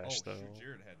really trash, though. Shoot,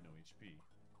 Jared had no HP.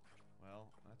 Well,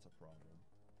 that's a problem.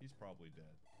 He's probably dead.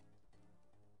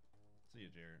 See ya,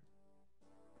 Jared.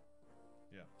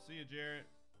 Yeah, see ya, Jared.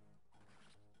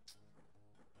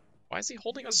 Why is he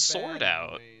holding He a was sword bad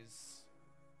out? anyways.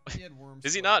 He had worm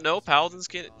Does he spikes, not know was paladins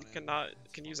focusing on it.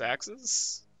 can It's use fine.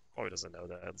 axes? Probably doesn't know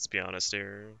that. Let's be honest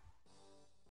here.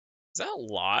 Is that a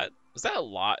lot? Was that a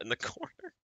lot in the corner?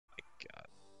 My God.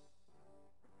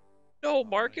 No,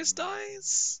 Marcus Fine.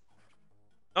 dies.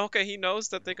 Okay, he knows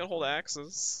that they can hold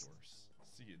axes. Of course.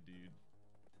 See ya, dude.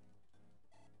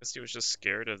 Guess he was just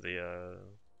scared of the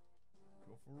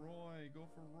Go for Roy. Go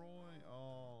for Roy.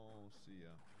 Oh, see ya.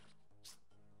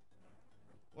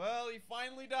 Well, he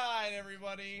finally died,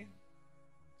 everybody.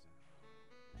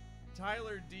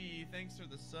 Tyler D, thanks for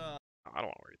the sub. I don't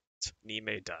want to worry.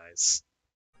 Nime dies.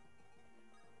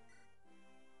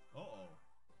 Uh-oh.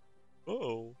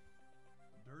 Oh.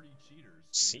 Dirty cheaters.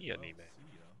 Dude. See ya, Well, Nime.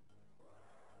 see ya.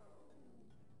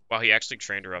 Wow, he actually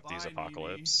trained her up to use Bye,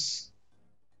 Apocalypse.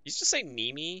 You just say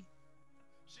Nimi?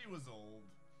 She was old.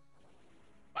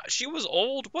 She was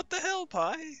old? What the hell,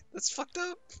 Pi? That's fucked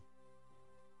up.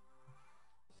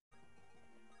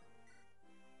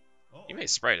 Uh-oh. Nime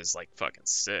Sprite is like fucking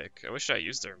sick. I wish I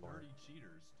used her more. Dirty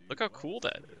cheaters, dude. Look how Well, cool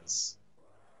that see ya. is.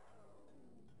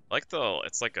 I like the,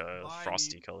 it's like a Bye,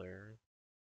 frosty Neve. color.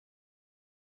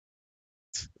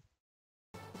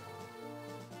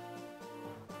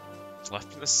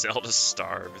 Left in the cell to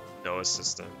starve with no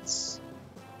assistance.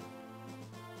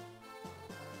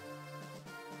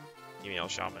 Email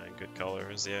Shaman in good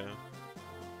colors, yeah.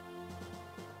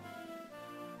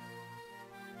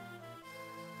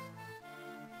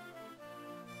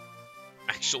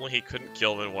 Actually, he couldn't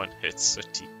kill him in one hit, so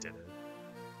Teak did it.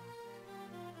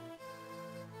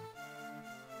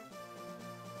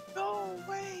 No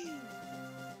way!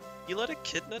 You let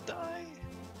Echidna die?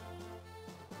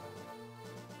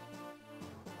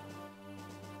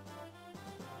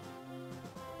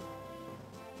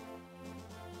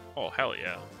 Oh, hell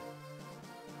yeah.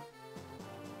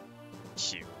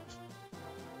 Cute.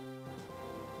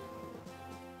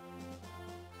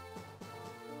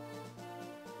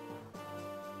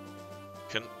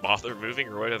 Couldn't bother moving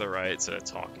Roy to the right instead of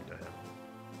talking to him.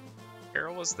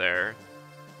 Carol was there.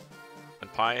 When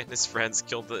Pi and his friends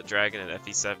killed the dragon in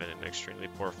FE7 in extremely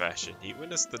poor fashion, he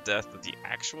witnessed the death of the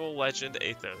actual legend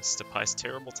Athos to Pi's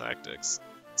terrible tactics.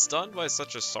 Stunned by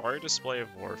such a sorry display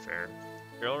of warfare,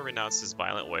 Carol renounced his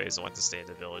violent ways and went to stay in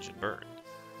the village and burned.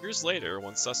 Years later,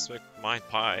 one suspect mined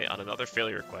Pi on another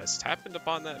failure quest happened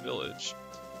upon that village.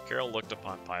 Carol looked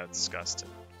upon Pi with disgust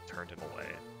and turned him away.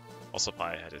 Also,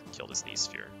 Pi had killed his knee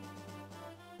sphere.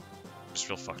 Just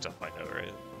real fucked up, I know,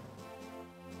 right?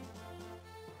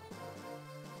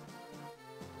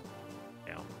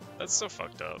 Yeah, that's so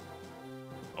fucked up.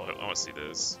 Oh, I want to see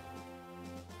this.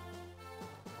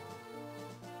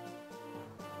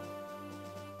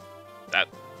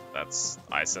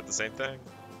 I said the same thing.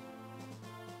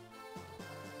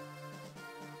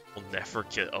 We'll never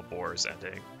get a Boar's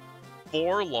ending.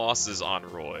 4 losses on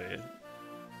Roy.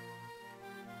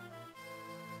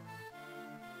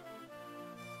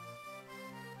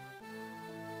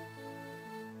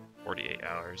 "48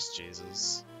 hours,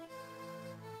 Jesus."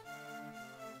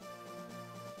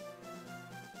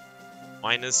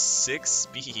 -6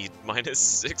 speed,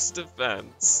 -6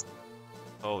 defense.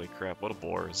 Holy crap, what a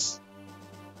bores.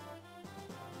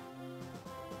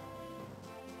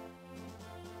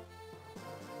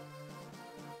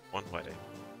 One wedding.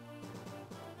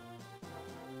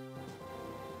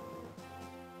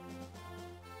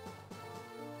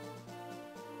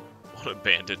 One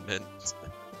abandonment.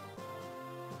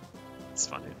 It's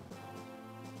funny.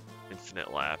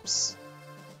 Infinite lapse.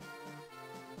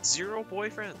 0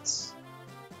 boyfriends.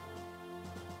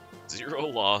 0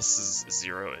 losses,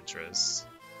 0 interest.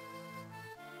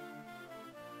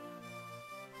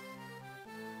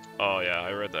 Oh yeah,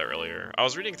 I read that earlier. I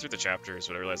was reading through the chapters,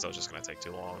 but I realized that was just gonna take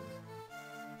too long.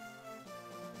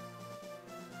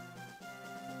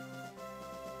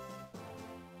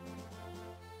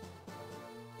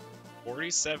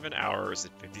 "47 hours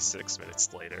and 56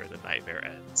 minutes later, the nightmare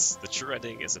ends. The true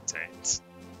ending is obtained."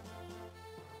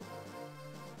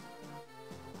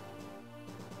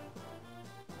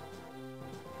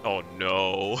 Oh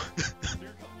no.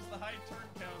 Here comes the high turn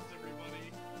counts,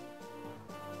 everybody.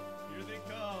 Here they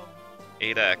come.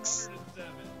 8x.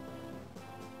 107.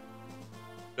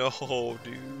 No,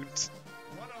 dude.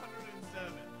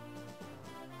 107.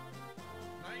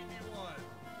 91.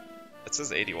 It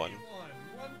says 81.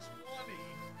 120.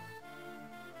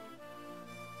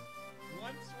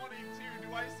 122.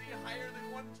 Do I see higher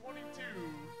than 122?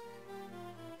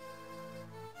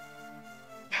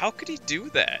 How could he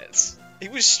do that? He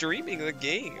was streaming the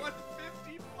game.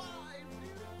 155,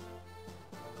 dude.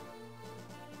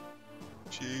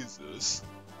 Jesus.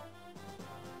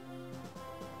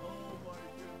 Oh my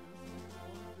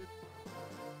goodness.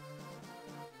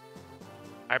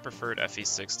 I preferred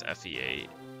FE6 to FE8.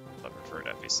 I preferred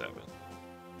FE7.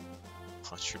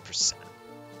 100%.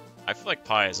 I feel like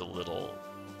Pi is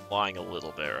lying a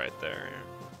little bit right there.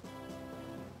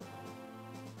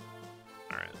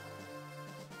 Alright.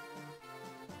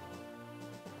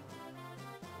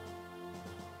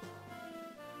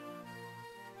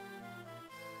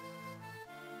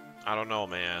 I don't know,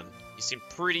 man. You seem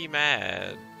pretty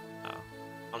mad. Oh,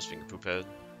 I'm just being a poophead.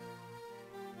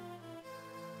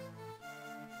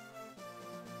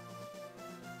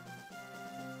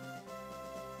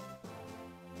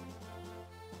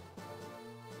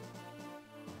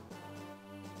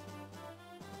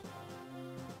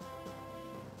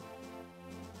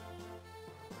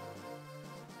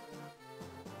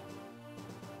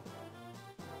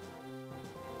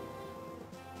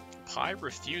 Pi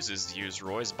refuses to use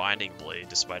Roy's Binding Blade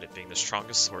despite it being the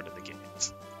strongest sword in the game.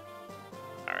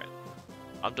 Alright.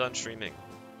 I'm done streaming.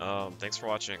 Thanks for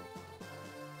watching.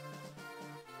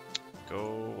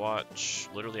 Go watch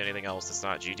literally anything else that's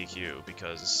not GDQ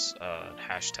because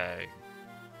hashtag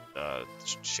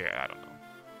share, I don't know.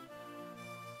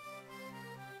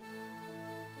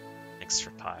 Thanks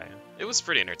for Pi. It was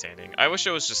pretty entertaining. I wish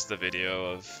it was just the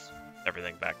video of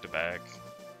everything back to back.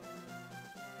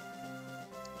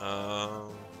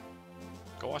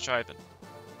 Go watch Ivan.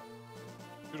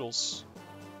 Doodles.